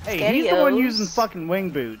 Hey, he's the one SpaghettiOs. using fucking wing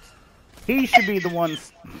boots. He should be the one.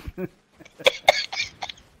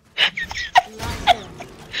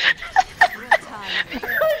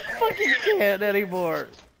 I fucking can't anymore.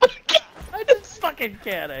 I just fucking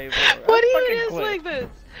can't anymore. what I even is fucking wing quit.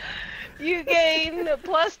 boots? You gain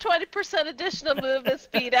plus 20% additional movement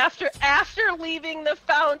speed after leaving the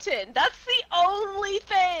fountain. That's the only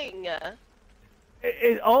thing.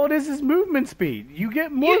 All it is movement speed. You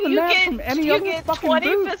get more than that from any you other get fucking 20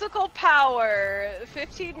 boot. physical power,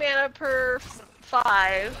 15 mana per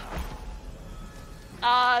 5,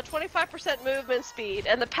 25% movement speed,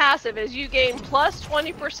 and the passive is you gain plus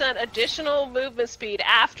 20% additional movement speed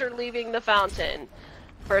after leaving the fountain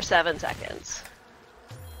for 7 seconds.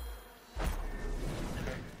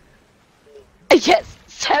 Yes,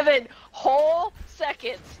 7 whole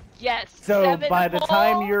seconds. Yes. So 7 by the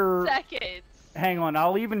time whole you're- seconds. Hang on,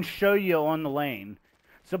 I'll even show you on the lane.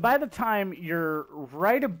 So by the time you're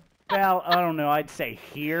right about, I don't know, I'd say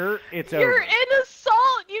here, it's You're over. in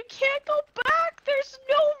assault. You can't go back. There's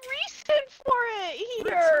no reason for it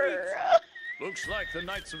here. Looks like the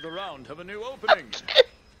Knights of the Round have a new opening.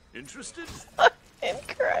 Interested? In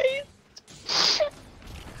Christ.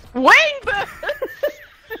 Wing boots!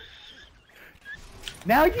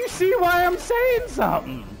 Now you see why I'm saying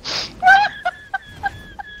something.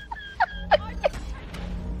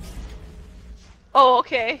 Oh,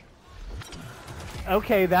 okay.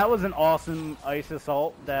 Okay, that was an awesome ice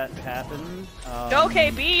assault that happened.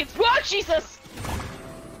 Okay, beads. Whoa, Jesus!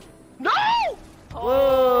 No!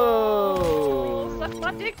 Whoa! Suck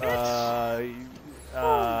my dick, bitch.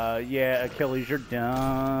 Yeah, Achilles, you're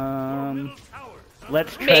dumb.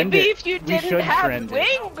 Let's trend Maybe it. if you We didn't should have trend wing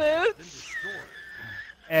it. boots.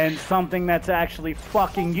 And something that's actually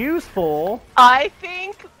fucking useful. I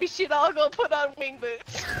think we should all go put on wing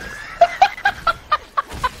boots.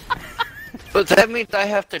 But that means I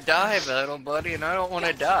have to die, little buddy, and I don't want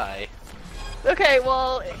to die. Okay,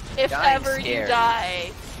 well, if Dying's ever you scary.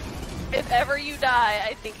 die,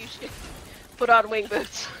 I think you should put on wing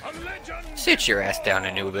boots. Sit your ass down,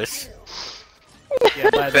 Anubis. Yeah,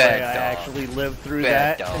 by the way, Bad I dog. actually lived through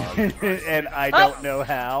Bad that, dog. and I don't know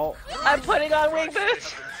how. I'm putting on wing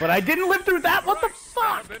boots. But I didn't live through that. What the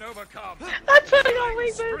fuck? I'm putting on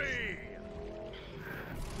wing boots.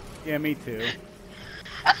 Yeah, me too.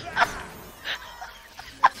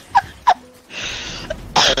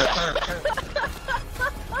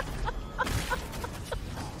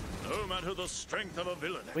 No matter the strength of a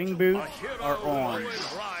villain, Wing boots a hero are will on.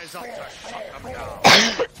 always rise up to shut them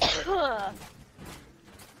down.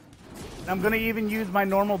 I'm gonna even use my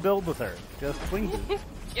normal build with her. Just wing boots.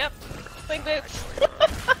 Yep, wing boots.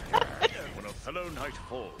 When a fellow knight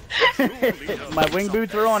falls, My wing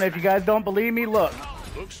boots are on. If you guys don't believe me, look.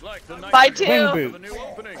 looks like the knight Bye, is too. Wing of a boots. new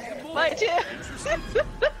opening. Mine too.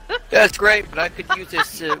 That's great, but I could use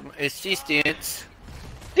this assistance.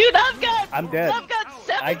 Dude, I've got. I'm dead. I've got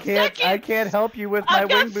 7 I seconds. can't help you with my I've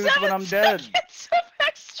got wing boots when 7 I'm dead. seconds of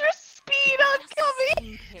extra speed. I'm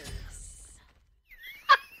coming.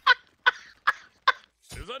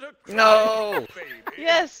 Is that a cry, No! baby?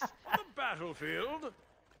 Yes. On the battlefield? That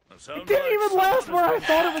It sounds didn't like even last someone where I has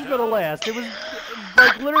thought it was gonna last. It was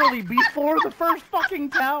like literally before the first fucking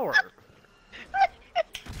tower.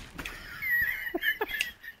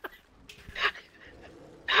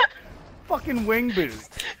 Fucking wing boots.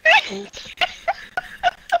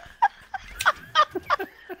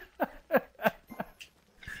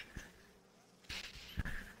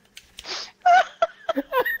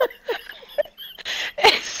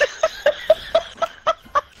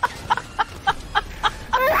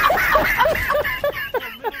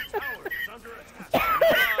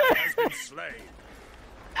 has been slain.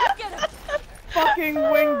 Fucking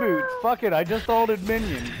wing boots. Fuck it, I just ulted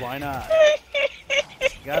minions. Why not?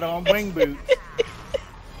 Got on wing boots.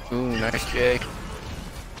 Ooh, nice Jay.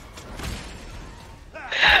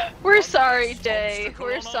 We're sorry, Jay.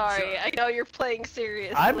 We're sorry. I know you're playing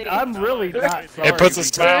seriously. I'm really not sorry. It puts a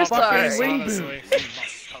smile on because my We're face, fucking wing honestly. boots.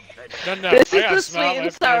 No, This I is got a the smile Sweet on and my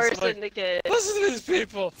Sour face, like, Syndicate. listen to these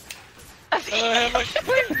people. And I have like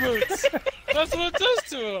wing boots. That's what it does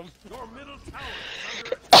to them. Your middle tower is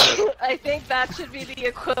under attack. I think that should be the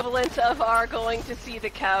equivalent of our going to see the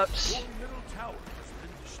couch. Your middle tower has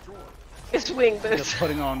been destroyed. It's wing boots. Just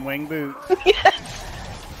putting on wing boots. Yes.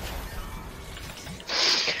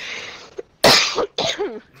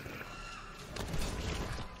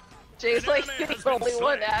 Jay's like the only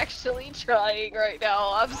one actually trying right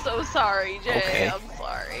now. I'm so sorry, Jay. Okay. I'm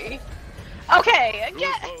sorry. Okay, Who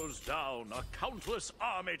again. throws down a countless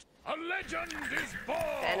army? A legend is born!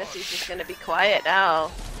 Fantasy's just gonna be quiet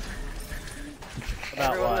now.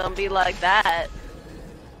 About Everyone what? gonna be like that.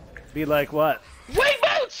 Be like what? Wing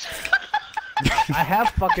boots! I have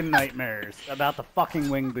fucking nightmares about the fucking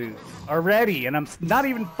wing boots already, and I'm not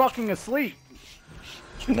even fucking asleep.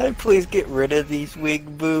 Can I please get rid of these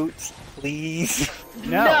wing boots, please?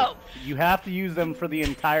 No, No. you have to use them for the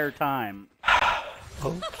entire time.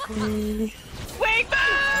 Okay. Wing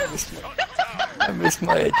boots! I miss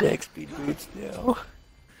my attack speed boots now.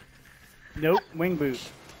 Nope, wing boots.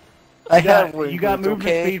 I You got, have wing you got boots, movement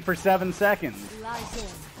okay? speed for 7 seconds.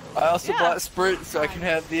 I also Yeah. bought sprint so I can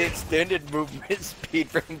have the extended movement speed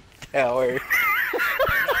from tower.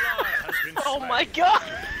 Oh my god!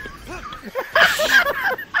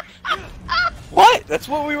 What? That's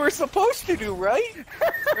what we were supposed to do, right?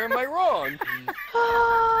 Or am I wrong?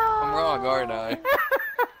 I'm wrong, aren't I?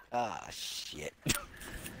 Ah, shit.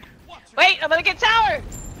 Wait, I'm gonna get tower!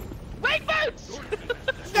 Wing boots!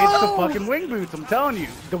 It's the fucking wing boots, I'm telling you.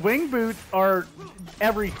 The wing boots are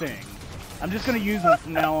everything. I'm just gonna use them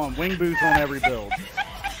from now on. Wing boots on every build.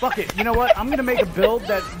 Fuck it, you know what? I'm gonna make a build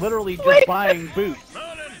that's literally just buying boots.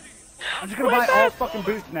 I'm just gonna buy all fucking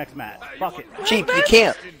boots next match. Fuck it. Cheap, you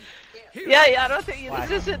can't. Yeah, I don't think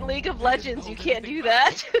this isn't League of Legends. You can't do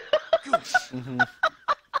that.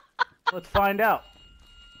 Let's find out.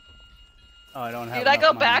 Oh, I don't have. Dude, I go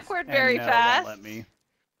enough backward monies. very And, no, it fast. won't let me.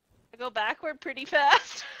 I go backward pretty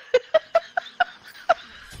fast.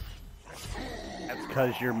 That's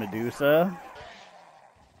because you're Medusa.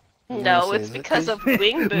 No, it's because of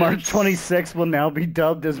wing boots. March 26th will now be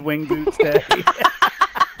dubbed as Wing Boots Day.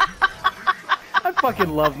 I fucking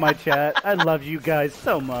love my chat. I love you guys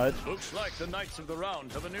so much. Looks like the Knights of the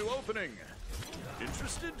Round have a new opening.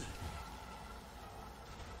 Interested?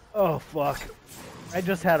 Oh fuck. I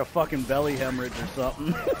just had a fucking belly hemorrhage or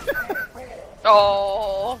something.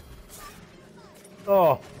 Oh.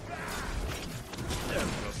 Oh. Never a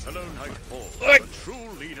fellow knight falls. A true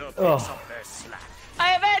leader picks up their slack.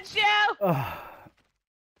 I avenge you! Oh.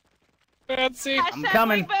 Fancy. I'm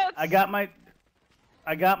coming. I got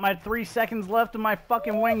my 3 seconds left of my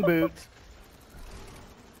fucking wing boots.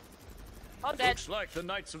 I'm dead. Looks like the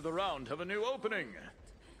Knights of the Round have a new opening.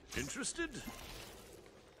 Interested?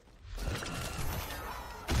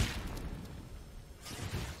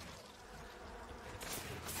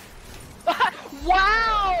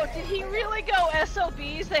 Wow! Did he really go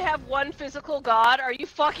SOBs? They have one physical god? Are you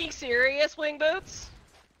fucking serious, Wing Boots?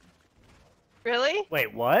 Really?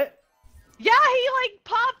 Wait, what? Yeah, he like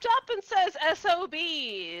popped up and says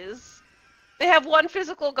SOBs. They have one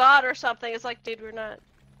physical god or something. It's like, dude, we're not.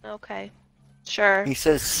 Okay. Sure. He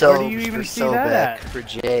says Where so do you even for see so that back at? for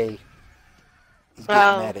Jay. He's getting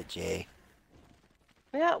Oh. mad at Jay.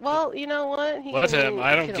 Yeah, well, you know what? He Let can- him.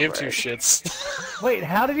 I he don't can give over two it. shits. Wait,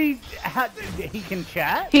 how did he? How he can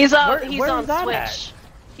chat? He's on. Where- he's where on is that Switch. at?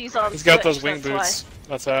 He's on. He's got Switch, those wing that's boots.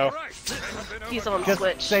 That's how. Right, they have been He's on Just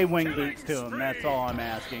Switch. say wing boots to him. That's all I'm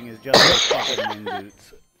asking. Is just say fucking wing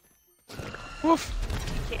boots. Woof.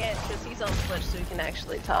 He can't because he's on Switch, so he can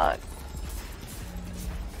actually talk.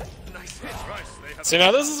 nice hit. Right, they have See,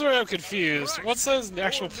 now this is where I'm confused. What's his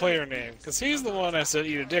actual player name? Because he's the one I said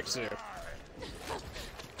eat a dick to. an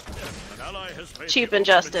ally has made Cheap the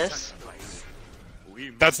Injustice. ultimate sacrifice. We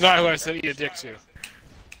That's not who I said eat a dick to.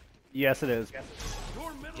 Yes, it is.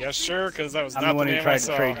 Yes, sure, because that was I'm not the one who name I tried to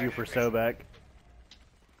saw. trade you for Sobek.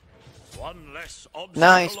 one less obstacle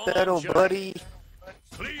Nice on battle, the journey. buddy.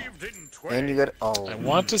 Cleaved in twain. And you got oh. I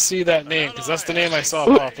want to see that name, because that's the name I saw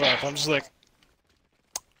pop up. I'm just like,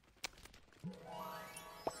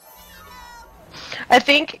 I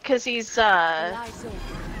think because he's saying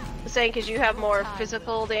because you have more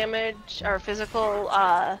physical damage or physical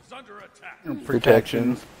It's under attack.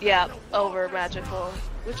 Protections. yeah over magical,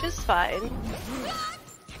 which is fine.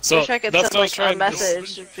 so Wish I could that's send what I was like a trying to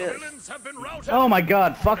message. to be- Villains have been routed. Oh my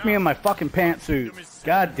god, fuck me in my fucking pantsuit.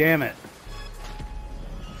 God damn it.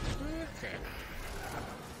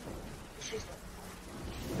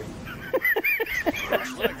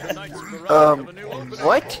 Looks like the Knights of the Round have a new opening.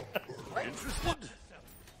 What? Interested?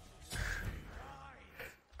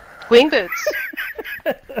 Wing boots.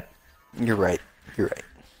 You're right. You're right.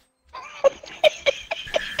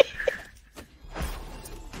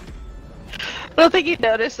 I don't think you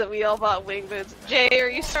noticed that we all bought wing boots. Jay, are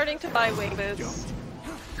you starting to buy wing boots?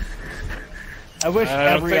 I wish I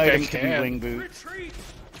don't every think I item could be can. wing boots. Retreat.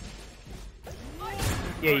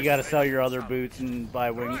 Yeah, you gotta sell your other boots and buy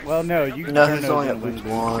wing. Well, no, you can No, turn he's those only into at wing boots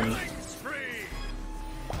boots. one. Spree.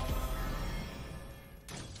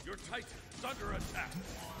 Your Titan is under attack.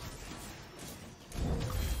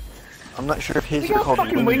 I'm not sure if his We are got called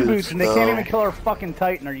fucking wing boots boots and they can't though. even kill our fucking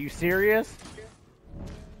Titan. Are you serious?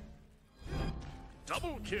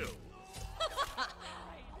 Double kill.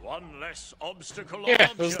 One less obstacle Yeah, on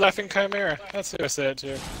it was journey. Laughing Chimera. That's who I said it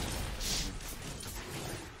to.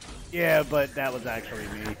 Yeah, but that was actually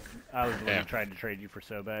me. I was the one Yeah. who tried to trade you for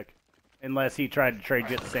Sobek. Unless he tried to trade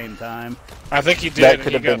you at the same time. I think he did, That and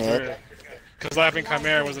could he have got been it. through. Because Laughing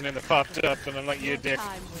Chimera was the name that popped up, and I'm like, you dick.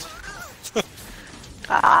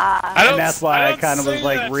 Ah. I don't, And that's why I don't kinda was say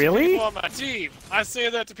like, that to really? people on my team. I say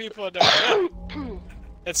that to people I don't know.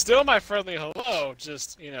 It's still my friendly hello,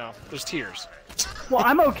 just, you know, there's tears. Well,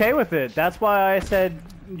 I'm okay with it. That's why I said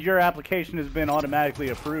your application has been automatically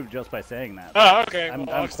approved just by saying that. Oh, okay. I'm,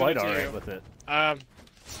 well, I'll I'm extend quite it to alright you. with it.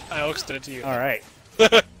 I'll extend it to you. Alright.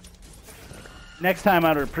 Next time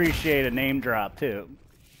I'd appreciate a name drop too.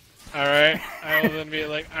 Alright. I will then be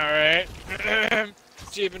like, alright.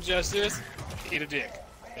 Cheap Injustice, eat a dick.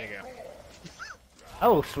 There you go.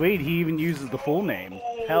 Oh, sweet. He even uses the full name.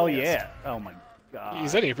 Hell yeah. Oh my god. He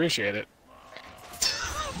said he appreciate it.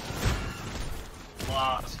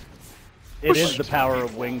 It is the power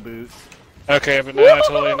of wing boots. Okay, but now I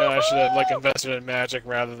totally know I should have like invested in magic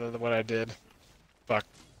rather than what I did. Fuck.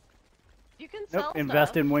 You can sell Nope,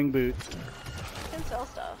 invest in wing boots. You can sell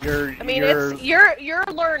stuff. You're, I mean, you're, it's you're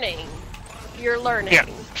learning. You're learning. Yeah.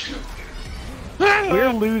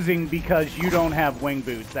 We're losing because you don't have wing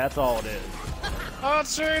boots. That's all it is. I'll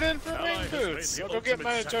trade in for wing boots. I'll go get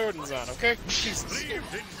my Jordans on, okay? Jesus.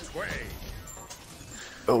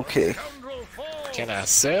 Okay. Can I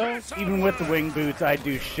sell? Even with the wing boots, I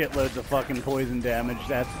do shitloads of fucking poison damage.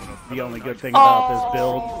 That's the only good thing about this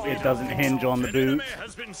build. It doesn't hinge on the boot.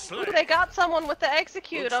 Ooh, they got someone with the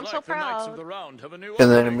execute. I'm so proud.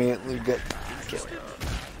 And then immediately get killed.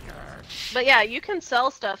 But yeah, you can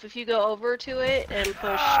sell stuff if you go over to it and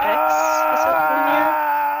push X specifically here.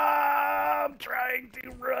 I'm trying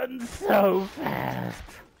to run so fast.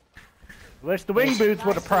 Wish the wing boots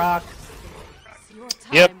would have procced.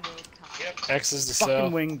 Yep. X is the Fucking sell.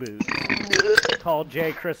 wing boots. Called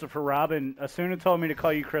Jay Christopher Robin. Asuna told me to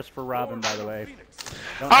call you Christopher Robin, by the way.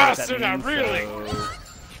 Don't know what that Asuna, means, really? so...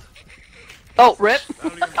 Oh, rip.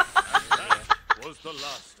 Was the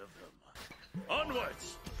last of them.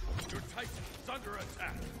 Onwards! Your Titan's under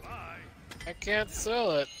attack. Bye. I can't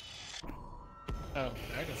sell it. Oh,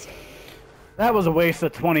 I can sell it. That was a waste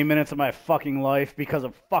of 20 minutes of my fucking life because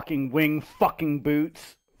of fucking wing fucking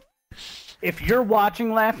boots. If you're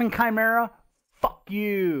watching Laughing Chimera, fuck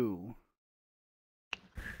you.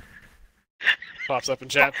 Pops up in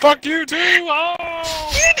chat. Fuck you too!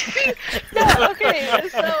 Oh! No, okay,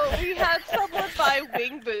 so we had someone buy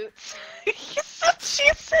wing boots.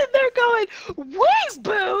 She's sitting there going, wing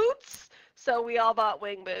boots? So we all bought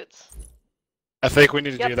wing boots. I think we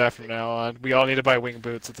need to do that from now on. We all need to buy wing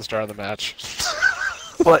boots at the start of the match.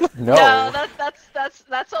 What? No. No,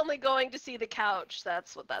 that's only going to see the couch.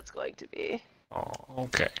 That's what that's going to be. Oh,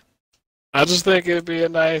 okay. I just think it'd be a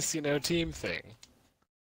nice, team thing.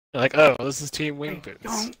 Like, oh, this is Team Wing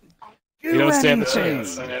Boots. You don't stand the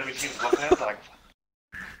chance.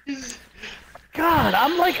 God,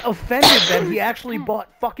 I'm like offended that he actually bought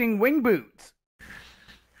fucking wing boots.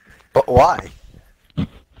 But why?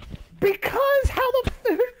 Because how the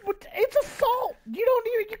it's assault. You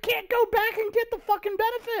can't go back and get the fucking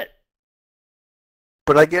benefit.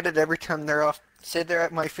 But I get it every time they're off. Say they're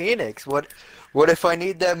at my Phoenix. What if I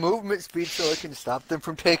need that movement speed so I can stop them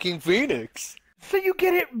from taking Phoenix? So you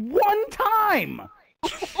get it one time.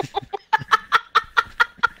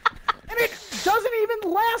 And it doesn't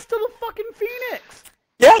even last to the fucking Phoenix.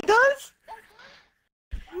 Yeah, it does.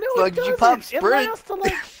 No, Like, it doesn't. you pop It sprint. lasts to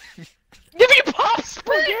like. Give me pop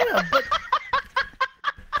sprint! Yeah, but.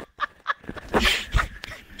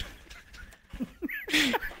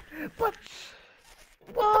 But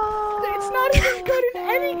it's not even good in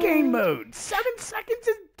any game mode. 7 seconds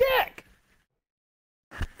is dick.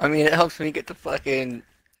 I mean, it helps me get to fucking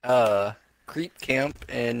creep camp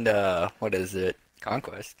and what is it?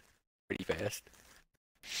 Conquest pretty fast.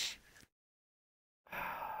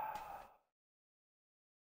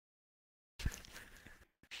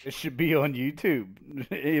 It should be on YouTube.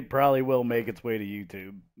 It probably will make its way to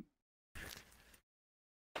YouTube.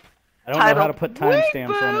 I don't know how to put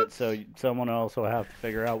timestamps on it, so someone else will have to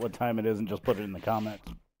figure out what time it is and just put it in the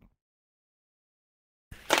comments.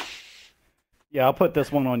 Yeah, I'll put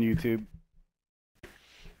this one on YouTube.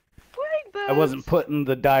 I wasn't putting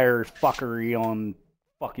the dire fuckery on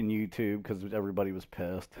fucking YouTube because everybody was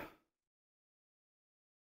pissed.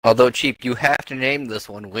 Although, Cheap, you have to name this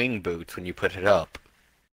one Wing Boots when you put it up.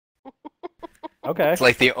 Okay. It's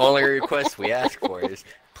like the only request we ask for is,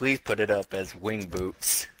 please put it up as Wing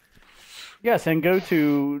Boots. Yes, and go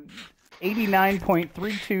to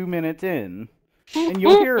 89.32 minutes in, and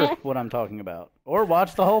you'll hear what I'm talking about. Or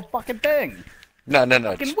watch the whole fucking thing. No.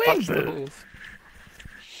 Fucking just wing watch the whole- boots.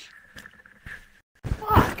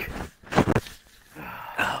 Fuck.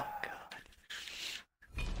 Oh,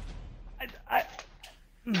 God.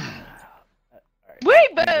 Wing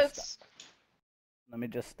boots! Let me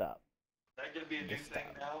just stop. That gonna be a new thing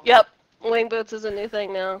now? Yep, wing boots is a new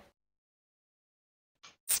thing now.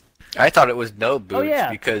 I thought it was no boots yeah.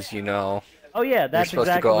 because, Oh yeah, that's supposed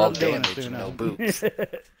to exactly go what all I'm doing. damage and no boots.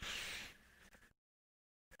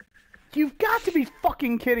 You've got to be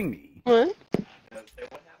fucking kidding me. What?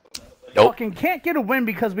 Nope. Fucking can't get a win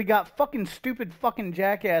because we got fucking stupid fucking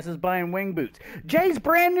jackasses buying wing boots. Jay's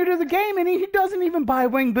brand new to the game and he doesn't even buy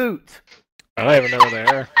wing boots. I don't even know where they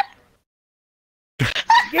are.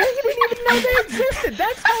 Yeah, you didn't even know they existed.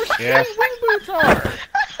 That's how shitty Yeah. wing boots are.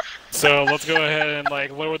 So let's go ahead and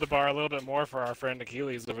lower the bar a little bit more for our friend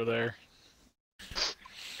Achilles over there.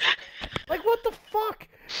 Like, what the fuck?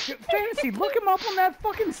 Fantasy, look him up on that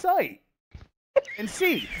fucking site. And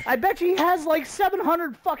see, I bet you he has like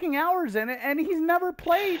 700 fucking hours in it, and he's never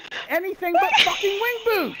played anything but fucking wing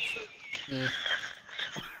boots. Yeah.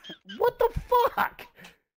 What the fuck?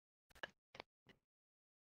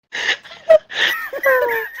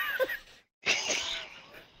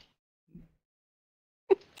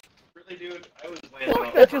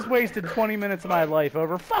 just wasted 20 minutes of my life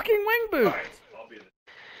over fucking wing boots.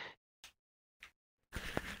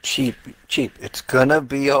 Cheap. It's gonna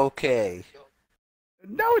be okay.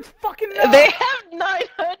 No, it's fucking not. They have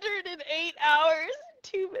 908 hours and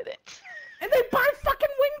 2 minutes. And they buy fucking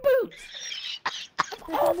wing boots.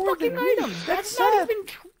 All fucking items. That's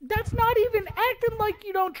not even acting like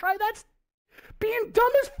you don't try. That's being dumb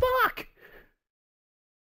as fuck.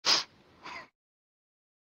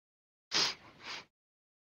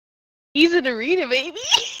 He's an arena, baby.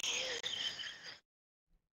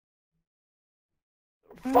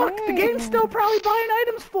 Fuck, the game's still probably buying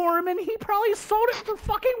items for him, and he probably sold it for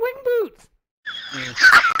fucking wing boots.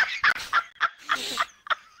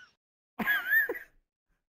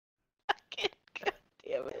 God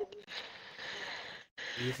damn it.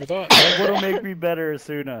 You forgot. What'll make me better,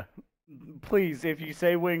 Asuna? Please, if you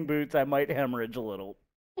say wing boots, I might hemorrhage a little.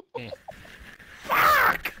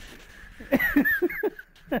 Fuck!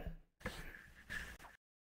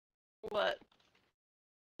 What?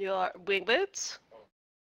 You are wing boots?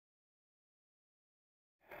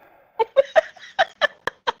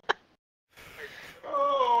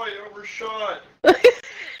 Oh, I overshot.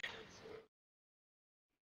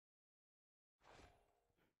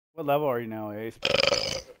 What level are you now, Ace?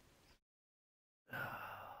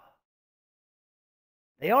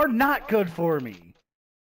 They are not good for me.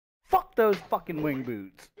 Fuck those fucking wing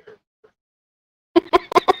boots.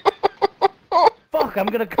 Fuck, I'm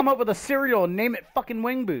gonna come up with a cereal and name it fucking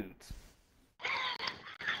wing boots.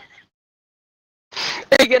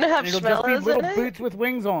 Are you gonna have And it'll just be schmellas little in it? boots with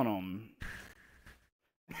wings on them.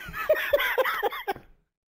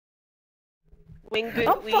 Wing boot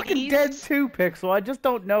I'm fucking dead too, Pixel. I just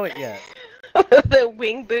don't know it yet. The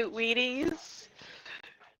wing boot Wheaties.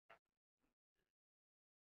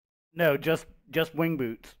 No, just wing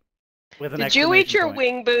boots. With an Did you eat exclamation your point.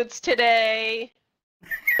 wing boots today?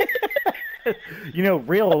 You know,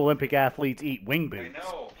 real Olympic athletes eat wing boots. I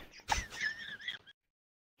know.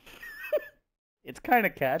 It's kind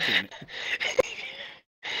of catchy.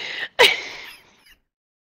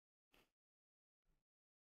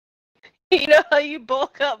 You know how you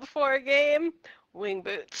bulk up before a game? Wing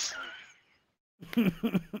boots. You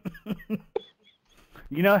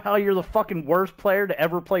know how you're the fucking worst player to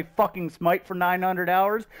ever play fucking Smite for 900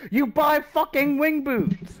 hours? You buy fucking wing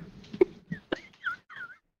boots!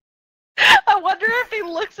 I wonder if he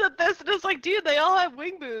looks at this and is like, dude, they all have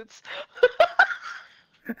wing boots.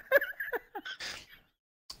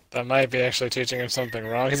 That might be actually teaching him something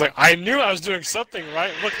wrong. He's like, I knew I was doing something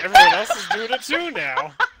right. Look, everyone else is doing it too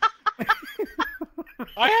now.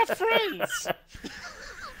 I have friends.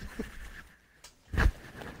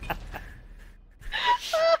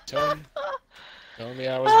 Tell me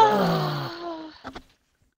I was wrong.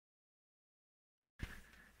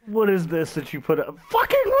 What is this that you put up?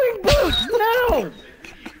 Fucking wing boots! No!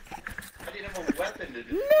 I didn't have a weapon to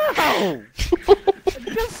do. No! I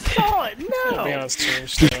just saw it! It'll be on No! his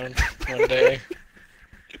tombstone one day.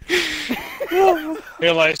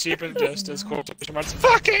 Realize cheap and just as quotation marks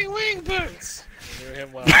fucking wing boots. You knew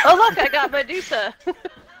him well. Oh look, I got Medusa.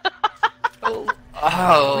 Oh.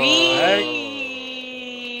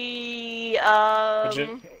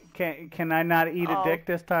 Can I not eat a dick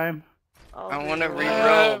this time? I want to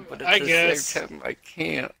reroll, but I at the guess. same time I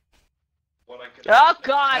can't. What I could Oh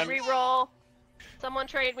god, reroll. Someone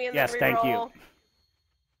trade me and Yes, then thank you. reroll.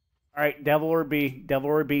 Alright, devil or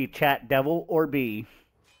B, chat, devil or B.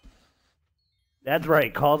 That's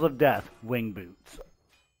right, cause of death, wing boots.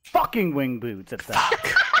 Fucking wing boots at that.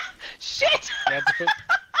 Shit! I'm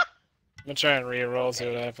gonna try and re-roll, see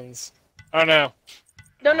what happens. Oh no.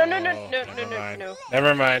 No.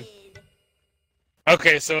 Never mind.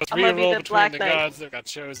 Okay, so it's I'm gonna be re-roll the between Black the Knight. gods that got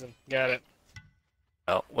chosen. Got it.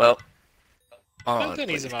 Oh, well. Don't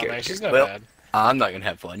easy this on me, character. she's not Well, bad. I'm not gonna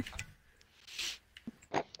have fun.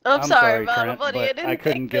 I'm sorry, Mama Trent, Buddy. but I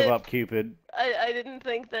couldn't give up Cupid. I didn't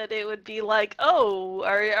think that it would be like, oh,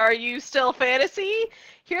 are you still fantasy?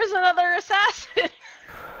 Here's another assassin.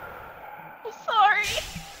 I'm sorry.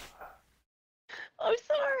 I'm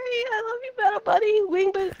sorry. I love you, Battle Buddy.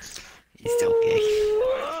 Wing boots. He's still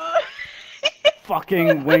gay.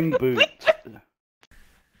 Fucking wing boots.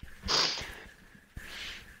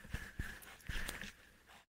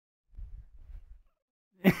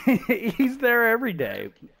 He's there every day.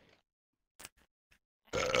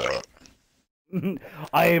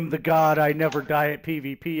 I am the god, I never die at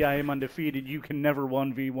PvP, I am undefeated, you can never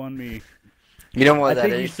 1v1 me. You know what I that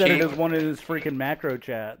think is, he said Cheap? it as one of his freaking macro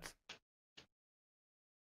chats.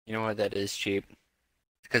 You know why that is, Cheap? It's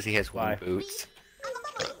because he has Why? wing boots.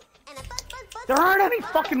 There aren't any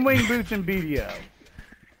fucking wing boots in BDO.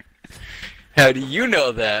 How do you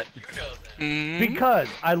know that? Because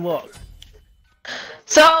I looked.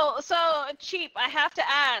 So cheap. I have to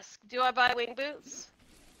ask. Do I buy wing boots?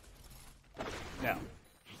 No.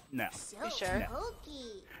 No. You sure?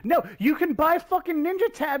 No, you can buy fucking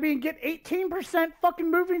Ninja Tabby and get 18% fucking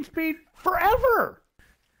moving speed forever.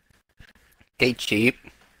 Hey, cheap.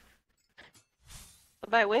 I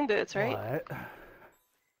buy wing boots, right? What?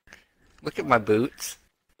 Look at my boots.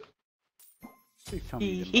 Please tell me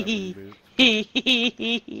you didn't buy wing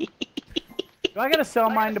boots. Do I gotta sell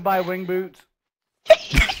mine to buy wing boots?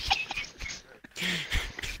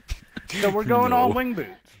 So we're going all wing boots.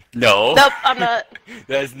 No. Nope, I'm not.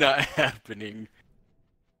 That's not happening.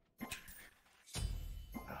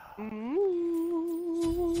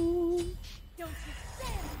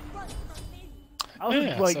 I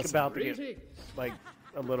was like about to get like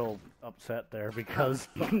a little upset there because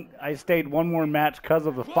I stayed one more match because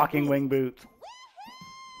of the fucking wing boots.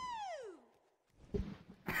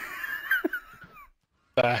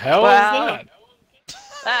 The hell is that?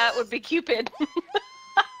 That would be Cupid.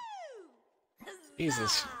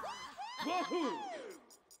 Jesus.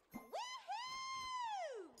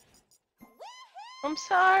 I'm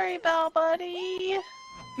sorry, Bell Buddy.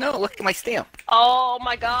 No, look at my stamp. Oh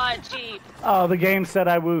my god, cheap. Oh, the game said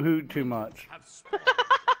I woohooed too much.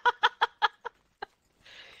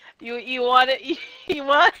 You want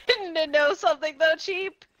to know something though,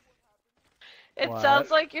 cheap? It What?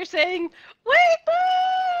 sounds like you're saying, "Wing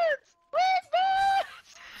boots!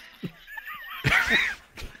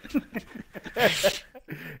 Wing boots!"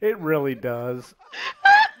 It really does.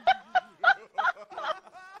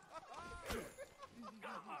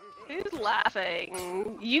 Who's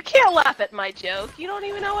laughing? You can't laugh at my joke. You don't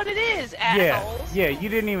even know what it is, assholes. Yeah, you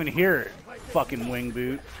didn't even hear it. Fucking wing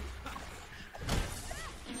boot.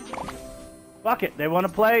 Fuck it, they want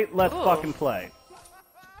to play? Let's fucking play.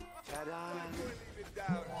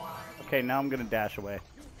 Okay, now I'm gonna dash away.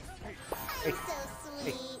 Hey,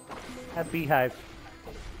 hey, have beehive.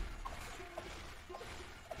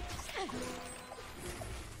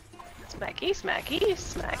 Smacky, smacky,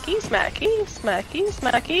 smacky, smacky, smacky,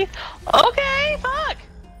 smacky. Okay, fuck.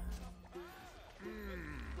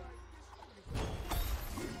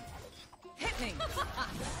 Hit me.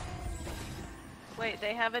 Wait,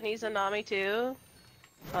 they have an Izanami too?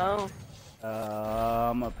 Oh.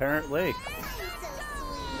 Apparently.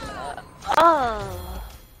 Oh.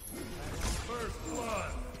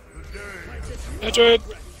 Richard!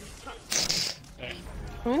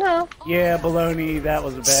 No. Yeah, baloney, that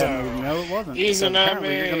was a bad move. No, it wasn't. Because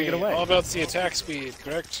apparently you're gonna get away. All about the attack speed,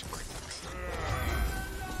 correct?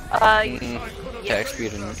 Attack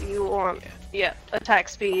speed and... You want, yeah, attack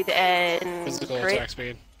speed and Physical crit. attack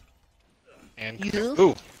speed. And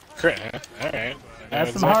ooh, crit, huh? Alright.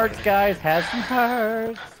 Have some hearts, guys. Have some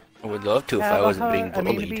hearts. I would love to if Have I a wasn't being heart- I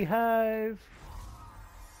mean, a bullied. beehive.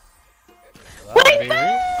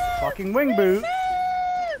 Fucking wing boot.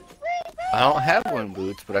 I don't have one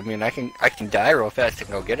boots, but I mean, I can die real fast and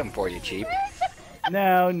go get them for you, cheap.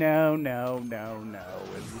 No. It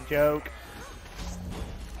was a joke.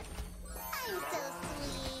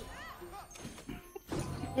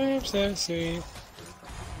 I'm so sweet.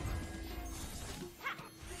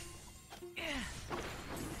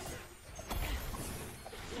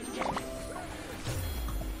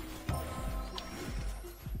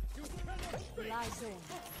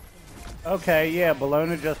 Okay, yeah,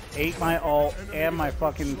 Bologna just ate my ult and my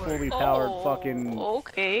fucking fully powered fucking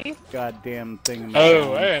okay. goddamn thing.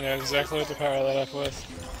 Oh, I know exactly what to power that up with.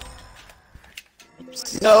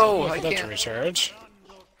 Oops. No, Wait I for that can't. to recharge.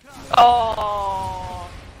 Oh.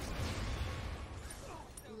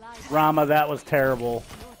 Rama, that was terrible.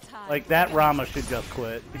 Like, that Rama should just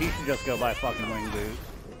quit. He should just go buy fucking wing boot.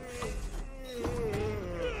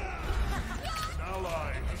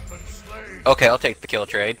 Okay, I'll take the kill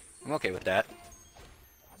trade. I'm okay with that.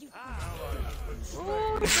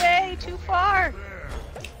 Ooh, Jay, too far.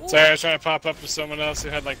 Sorry, I was trying to pop up with someone else who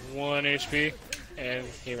had like 1 HP, and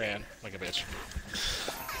he ran like a bitch.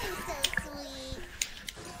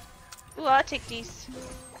 Ooh, I'll take these.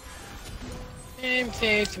 I'm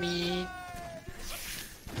so sweet.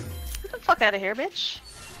 Get the fuck out of here, bitch.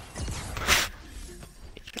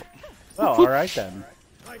 Oh, alright then.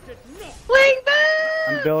 Wing boot!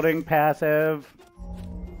 I'm building passive.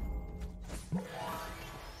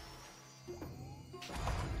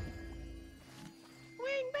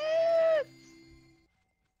 Wing boots!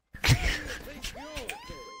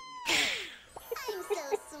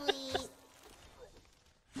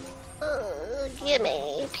 Oh,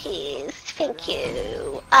 gimme, please. Thank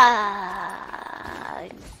you.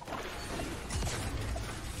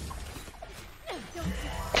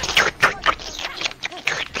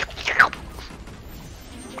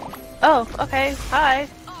 Oh, okay. Hi.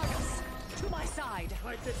 To my side.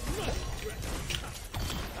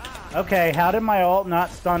 Okay, how did my ult not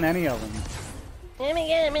stun any of them? Let me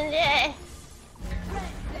get him in there.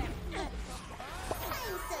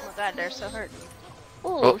 Oh god, they're so hurt. Ooh,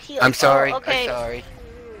 Oh, heal. I'm sorry. Oh, okay.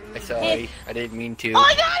 I'm sorry. I didn't mean to. Oh,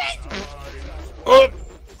 I got it! Oh!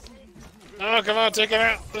 Oh, come on, take him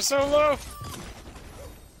out. They're so low.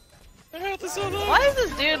 They're so low. Why is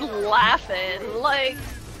this dude laughing?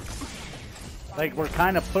 Like we're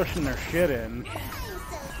kind of pushing their shit in.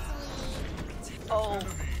 oh.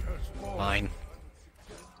 Fine.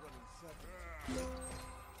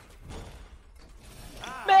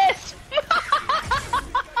 Miss!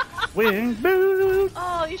 Wing boot!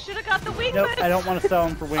 Oh, you should have got the wing Nope, boots. I don't want to sell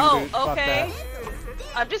them for wing Oh, boots. Fuck okay.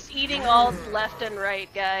 that. I'm just eating all left and right,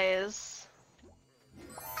 guys.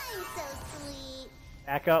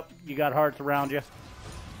 Back up. You got hearts around you.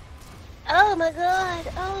 Oh my god.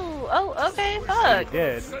 Oh, okay, fuck. You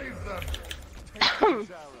did.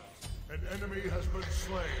 An enemy has been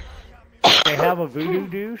slain. They have a voodoo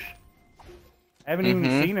douche? I haven't even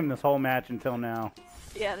Mhm. seen him this whole match until now.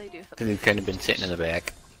 Yeah, they do. Because we've kind of been sitting in the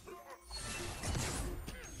back.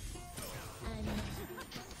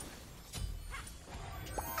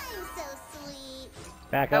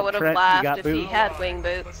 Back I up, would have Trent. You laughed got if he boots. had wing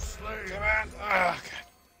boots. Come on. Oh,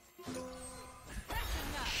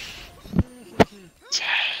 Jay,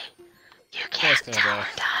 you That's can't gonna tower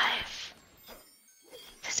die. dive.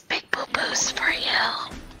 This big boo boo's for you.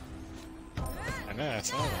 I know, I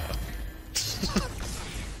saw that.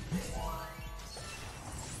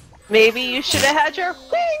 Maybe you should have had your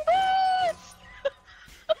wing boots.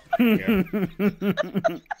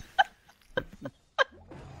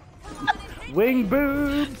 Wing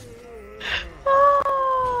boobs!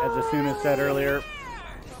 As Asuna said earlier.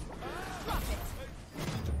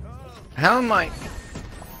 How am I?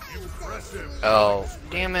 Oh,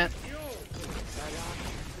 damn it.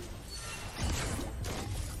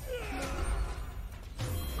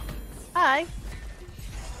 Hi.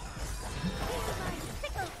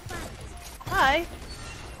 Hi.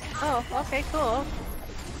 Oh, okay, cool.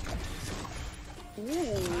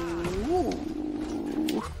 Ooh.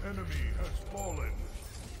 Enemy has fallen.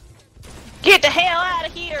 Get the hell out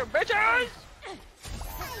of here, bitches!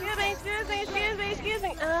 Excuse me, excuse me, excuse me, excuse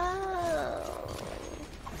me. Oh.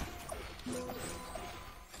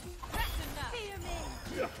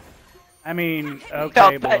 I mean, okay,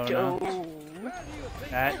 Stop that, Bologna. Joe.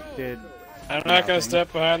 That did. I'm not gonna nothing.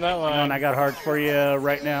 step behind that Come on, line. I got hearts for you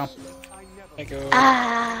right now. Thank you.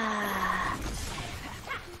 Ah.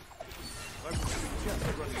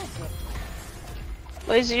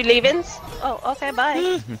 Where's you leaving? Oh, okay, bye.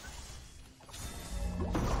 An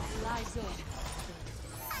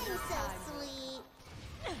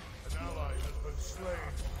ally has been slain.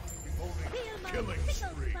 Beholding killing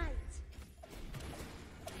spree.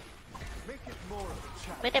 Make it more of a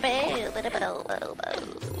challenge.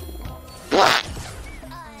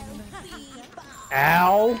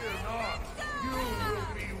 Ow!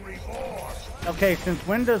 Okay, since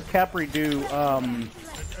when does Capri do Enemy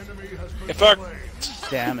has been Hey, fuck. slain.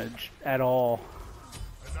 damage at all?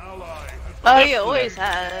 An ally has Oh, he always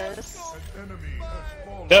has. An enemy has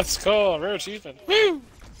fallen. Death's call, rare achievement.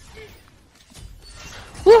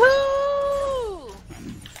 Woohoo!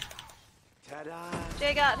 Ta-da!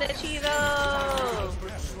 Jay got an achievo!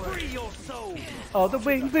 Free your soul! Oh, the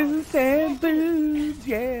wing boots and boots,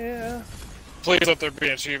 yeah. Please let there be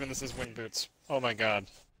an achievement. This is wing boots. Oh my god.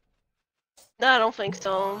 No, I don't think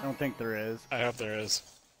so. I don't think there is. I hope there is.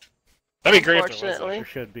 That'd be great if there was. Unfortunately. There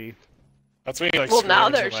should be. That's when you like Well, scream now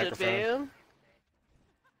into there the should microphone. be.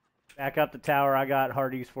 Back up the tower. I got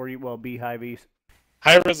Hardee's for you. Well, beehives.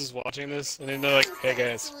 Hi-Res is watching this, and then they're like, hey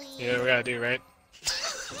guys, you know what we gotta do, right?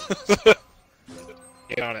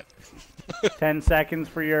 Get on it. 10 seconds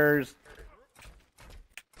for yours.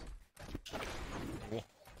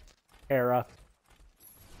 Hera.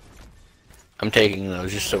 I'm taking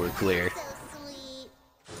those just so we're clear.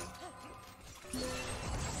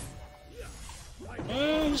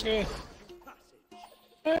 I'm just gonna...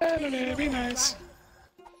 I don't know, be nice.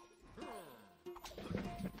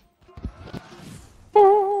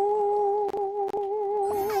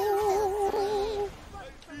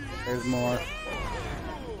 There's more.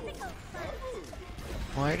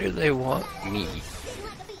 Why do they want me?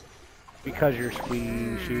 Because you're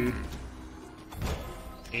squishy.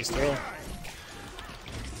 He's through.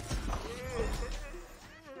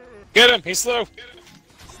 Get him! He's slow!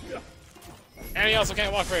 And he also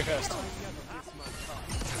can't walk very fast.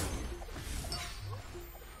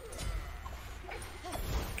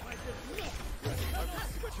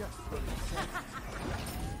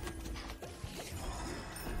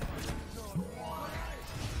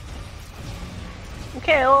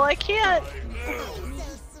 Okay, well I can't.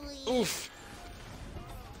 Oof.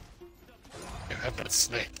 Yeah, that's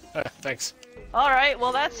snake. Thanks. Alright,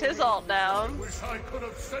 well that's his ult down. Wish I could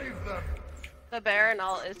have saved them. The Baron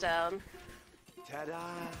ult is down.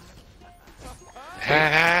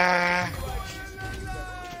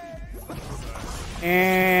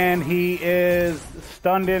 And he is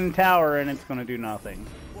stunned in tower, and it's gonna do nothing.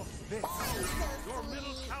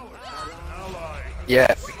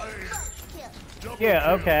 Yeah.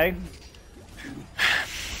 Yeah, okay.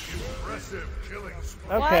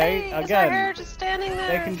 Okay, Why is again, our hair just standing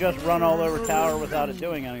there? they can just run all over tower without it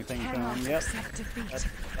doing anything to them. Yep,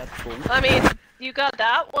 that's cool. I mean, you got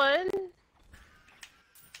that one.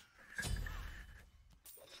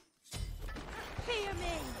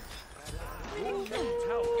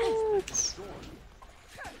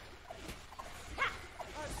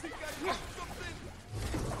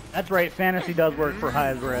 That's right, Fantasy does work for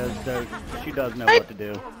Hydra, so she does know what to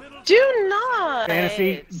do. Do not!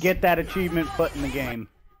 Fantasy, get that achievement put in the game.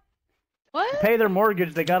 What? To pay their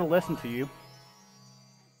mortgage, they gotta listen to you.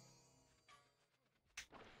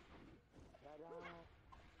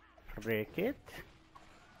 Cricket.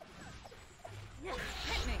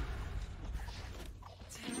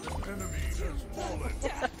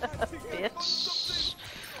 Bitch.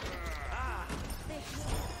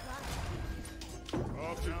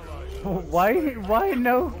 Why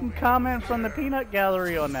no comment from the peanut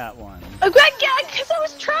gallery on that one? Because I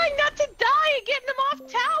was trying not to die and getting them off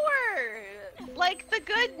tower! Like the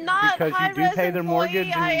good, not Because you do pay their mortgage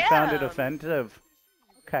and you found it am. offensive.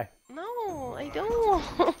 Okay. No, I don't.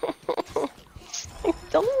 I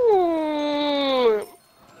don't.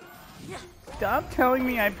 Stop telling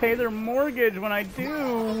me I pay their mortgage when I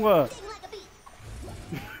do.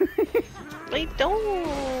 I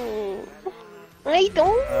don't. I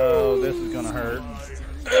don't. Oh, this is gonna hurt.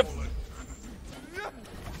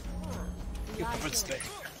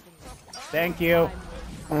 Thank you.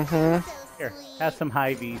 Here, have some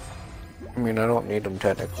Hy-Vees. I mean, I don't need them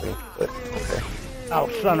technically, but okay. Oh,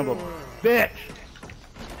 son of a bitch!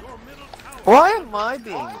 Why am I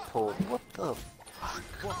being pulled? What the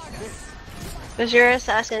fuck? Because you're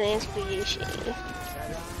assassin's creation.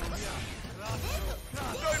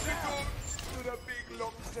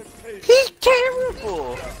 He's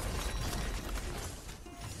terrible!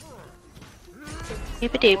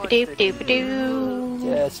 Doop-a-doop-a-doop-doop-a-doo.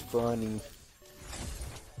 That's funny.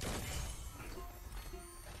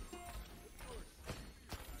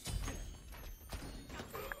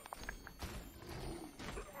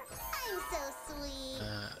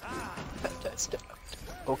 That's the...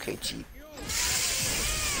 Okay, Jeep.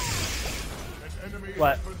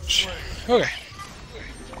 What? Okay.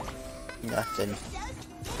 Nothing.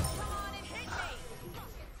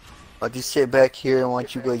 I'll just sit back here and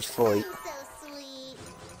watch you guys fight.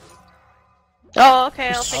 Oh, okay,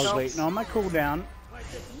 I'll I take was ults. waiting on my cooldown.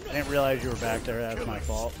 I didn't realize you were back there. That's my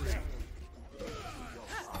fault.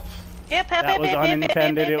 That was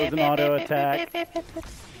unintended. It was an auto attack.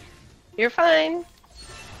 You're fine.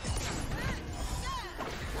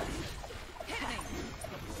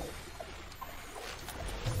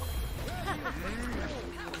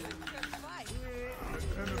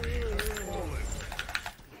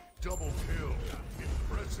 Double kill.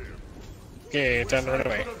 Impressive. Okay, time to run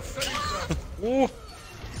away. Ooh.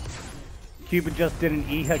 Cupid just did an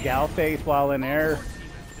E-Hagal face while in air.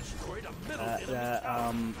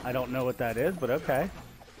 I don't know what that is, but okay.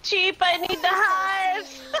 Cheap, I need the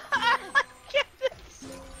hives!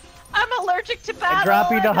 I'm allergic to battle! I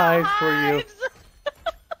drop you the hives hives for you.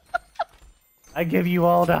 I give you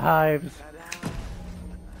all the hives.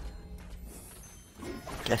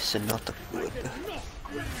 Guess not the food.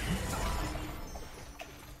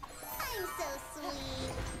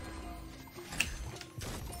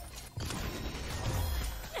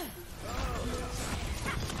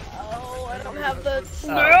 Oh, I don't have the...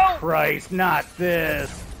 Oh, Christ, not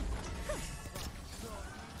this.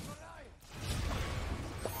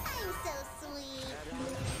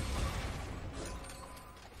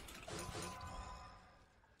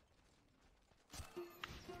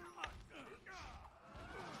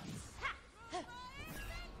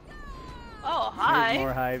 Oh, hi. Here's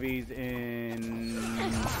more Hy-Vees in...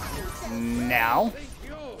 now.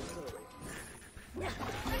 Oh,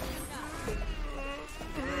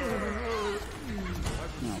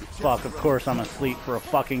 fuck, of course I'm asleep for a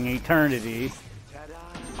fucking eternity.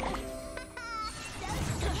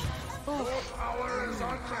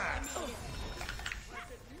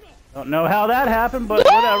 Don't know how that happened, but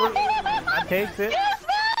whatever. I takes it.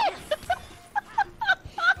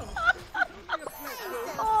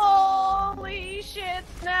 Holy shit,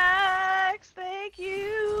 snacks! Thank you!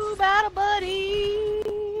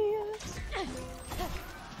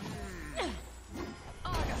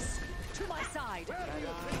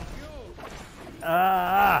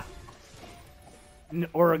 Ah!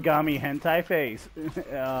 Origami hentai face.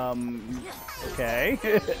 Okay.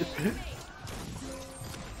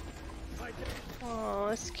 Oh,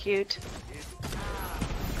 that's cute.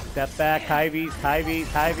 Step back, Hy-Vees, Hy-Vees,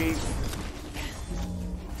 Hy-Vees.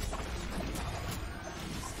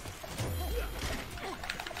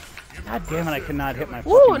 God damn it, I cannot hit my Ooh,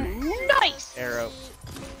 fucking nice! arrow.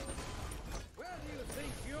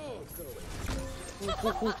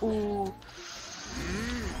 Ooh.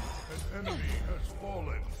 An enemy has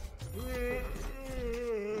fallen.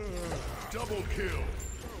 Double kill.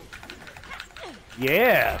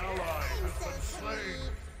 Yeah. Ally has been slain.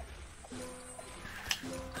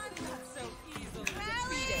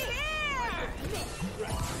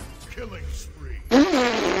 Killing spree.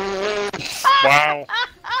 Wow.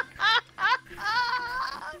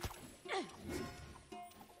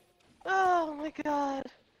 Oh my god.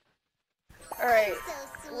 Alright,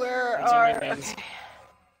 where These are...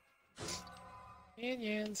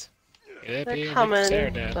 minions. Okay, Minions. they're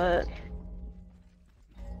coming, but...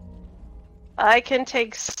 I can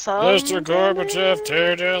take some... Mr. Gorbachev,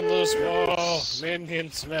 tear down this wall!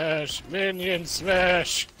 Minion smash! Minion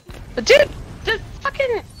smash! Dude! The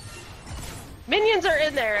fucking... Minions are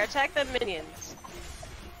in there! Attack the minions!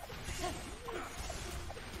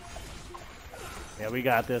 Yeah, we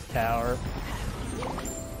got this tower.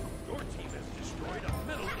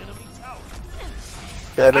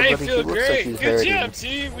 I feel great! Good job,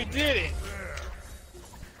 team! We did it!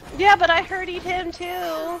 Yeah, but I hurted him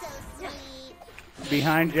too!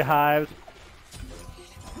 Behind you, Hives.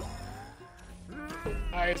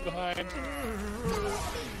 Eyes behind.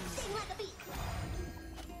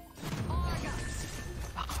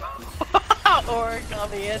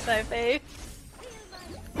 Origami anti-face.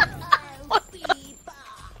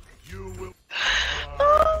 You will.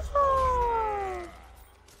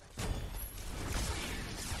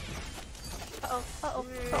 Uh-oh,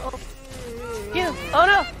 uh-oh. You! Oh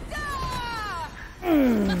no!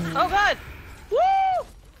 Oh god! Woo!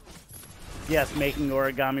 Yes, making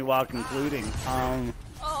origami while concluding. Oh,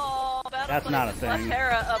 That's not a thing. Left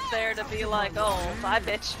Hera up there to be like, oh, bye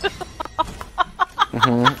bitch.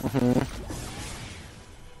 My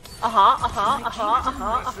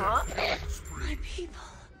people.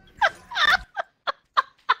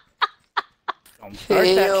 Don't start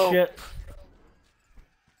that shit.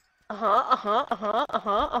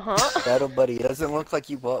 Battle buddy, it doesn't look like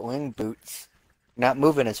you bought wing boots. Not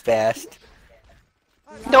moving as fast.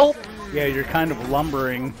 Nope. Yeah, you're kind of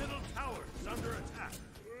lumbering.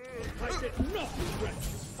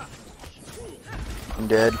 I'm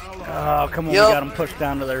dead. Oh, come on, Yep. we got them pushed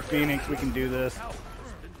down to their Phoenix. We can do this.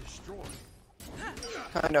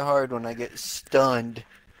 Kinda hard when I get stunned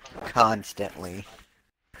constantly.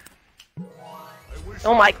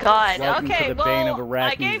 Oh my god. Welcome to Okay, the bane of well,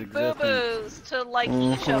 I Arachne's gave existence. boo-boos to like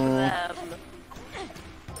each of them.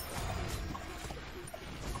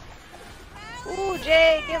 Ooh,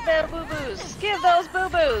 Jay, give them boo-boos. Give those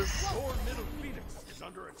boo-boos. Your middle phoenix is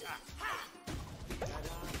under attack.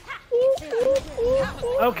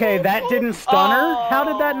 Okay, that didn't stun her? How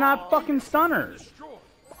did that not fucking stun her?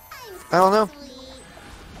 I don't know.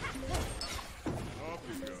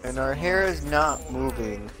 And our hair is not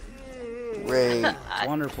moving. Great.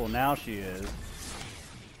 Wonderful, now she is.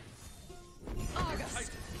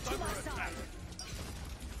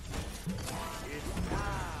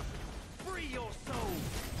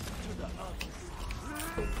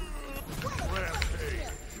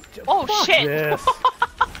 Oh shit! Yes.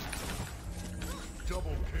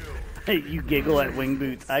 Double kill. Hey, you giggle at wing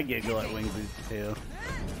boots. I giggle at wing boots too.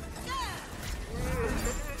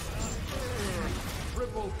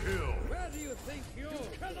 Triple kill. Where do you think you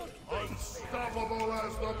cannot unstoppable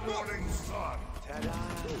as the morning sun.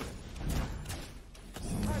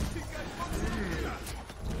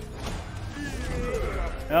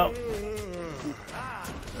 Oh.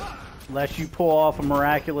 Unless you pull off a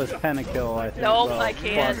miraculous pentakill, I think. Nope, well, I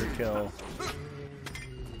can't. Quadra-kill.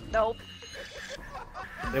 Nope.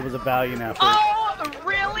 It was a valiant effort. Oh,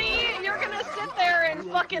 really? You're gonna sit there and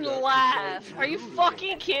fucking laugh? Are you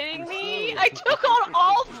fucking kidding me? I took on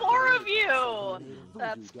all 4 of you!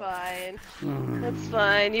 That's fine. That's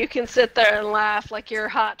fine. You can sit there and laugh like you're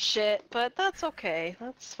hot shit, but that's okay.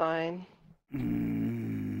 That's fine.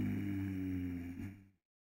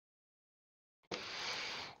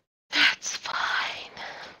 That's fine.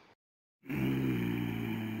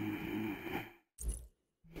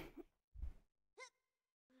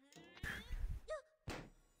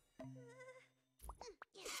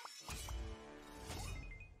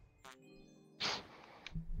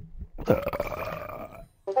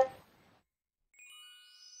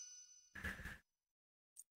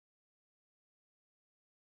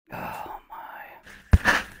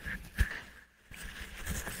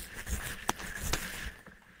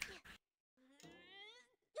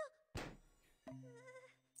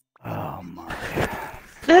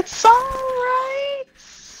 It's alright.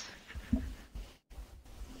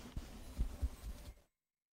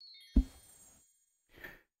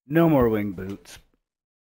 No more wing boots.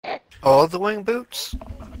 All the wing boots?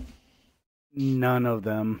 None of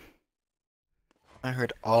them. I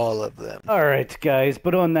heard all of them. Alright, guys,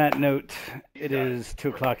 but on that note, it is 2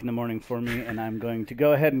 o'clock in the morning for me, and I'm going to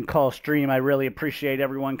go ahead and call stream. I really appreciate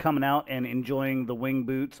everyone coming out and enjoying the wing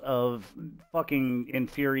boots of fucking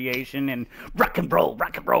infuriation and rock and roll,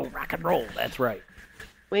 rock and roll, rock and roll. That's right.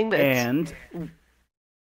 Wing boots. And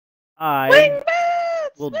I Wing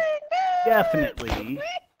boots! will Wing boots!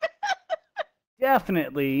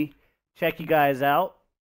 definitely check you guys out.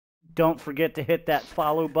 Don't forget to hit that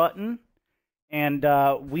follow button. And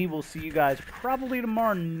we will see you guys probably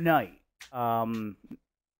tomorrow night. Probably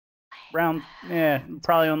on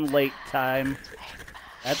the late time.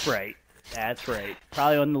 That's right. That's right.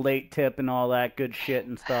 Probably on the late tip and all that good shit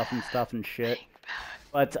and stuff and shit.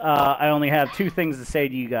 But I only have 2 things to say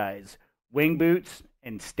to you guys. Wing boots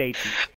and stay tuned.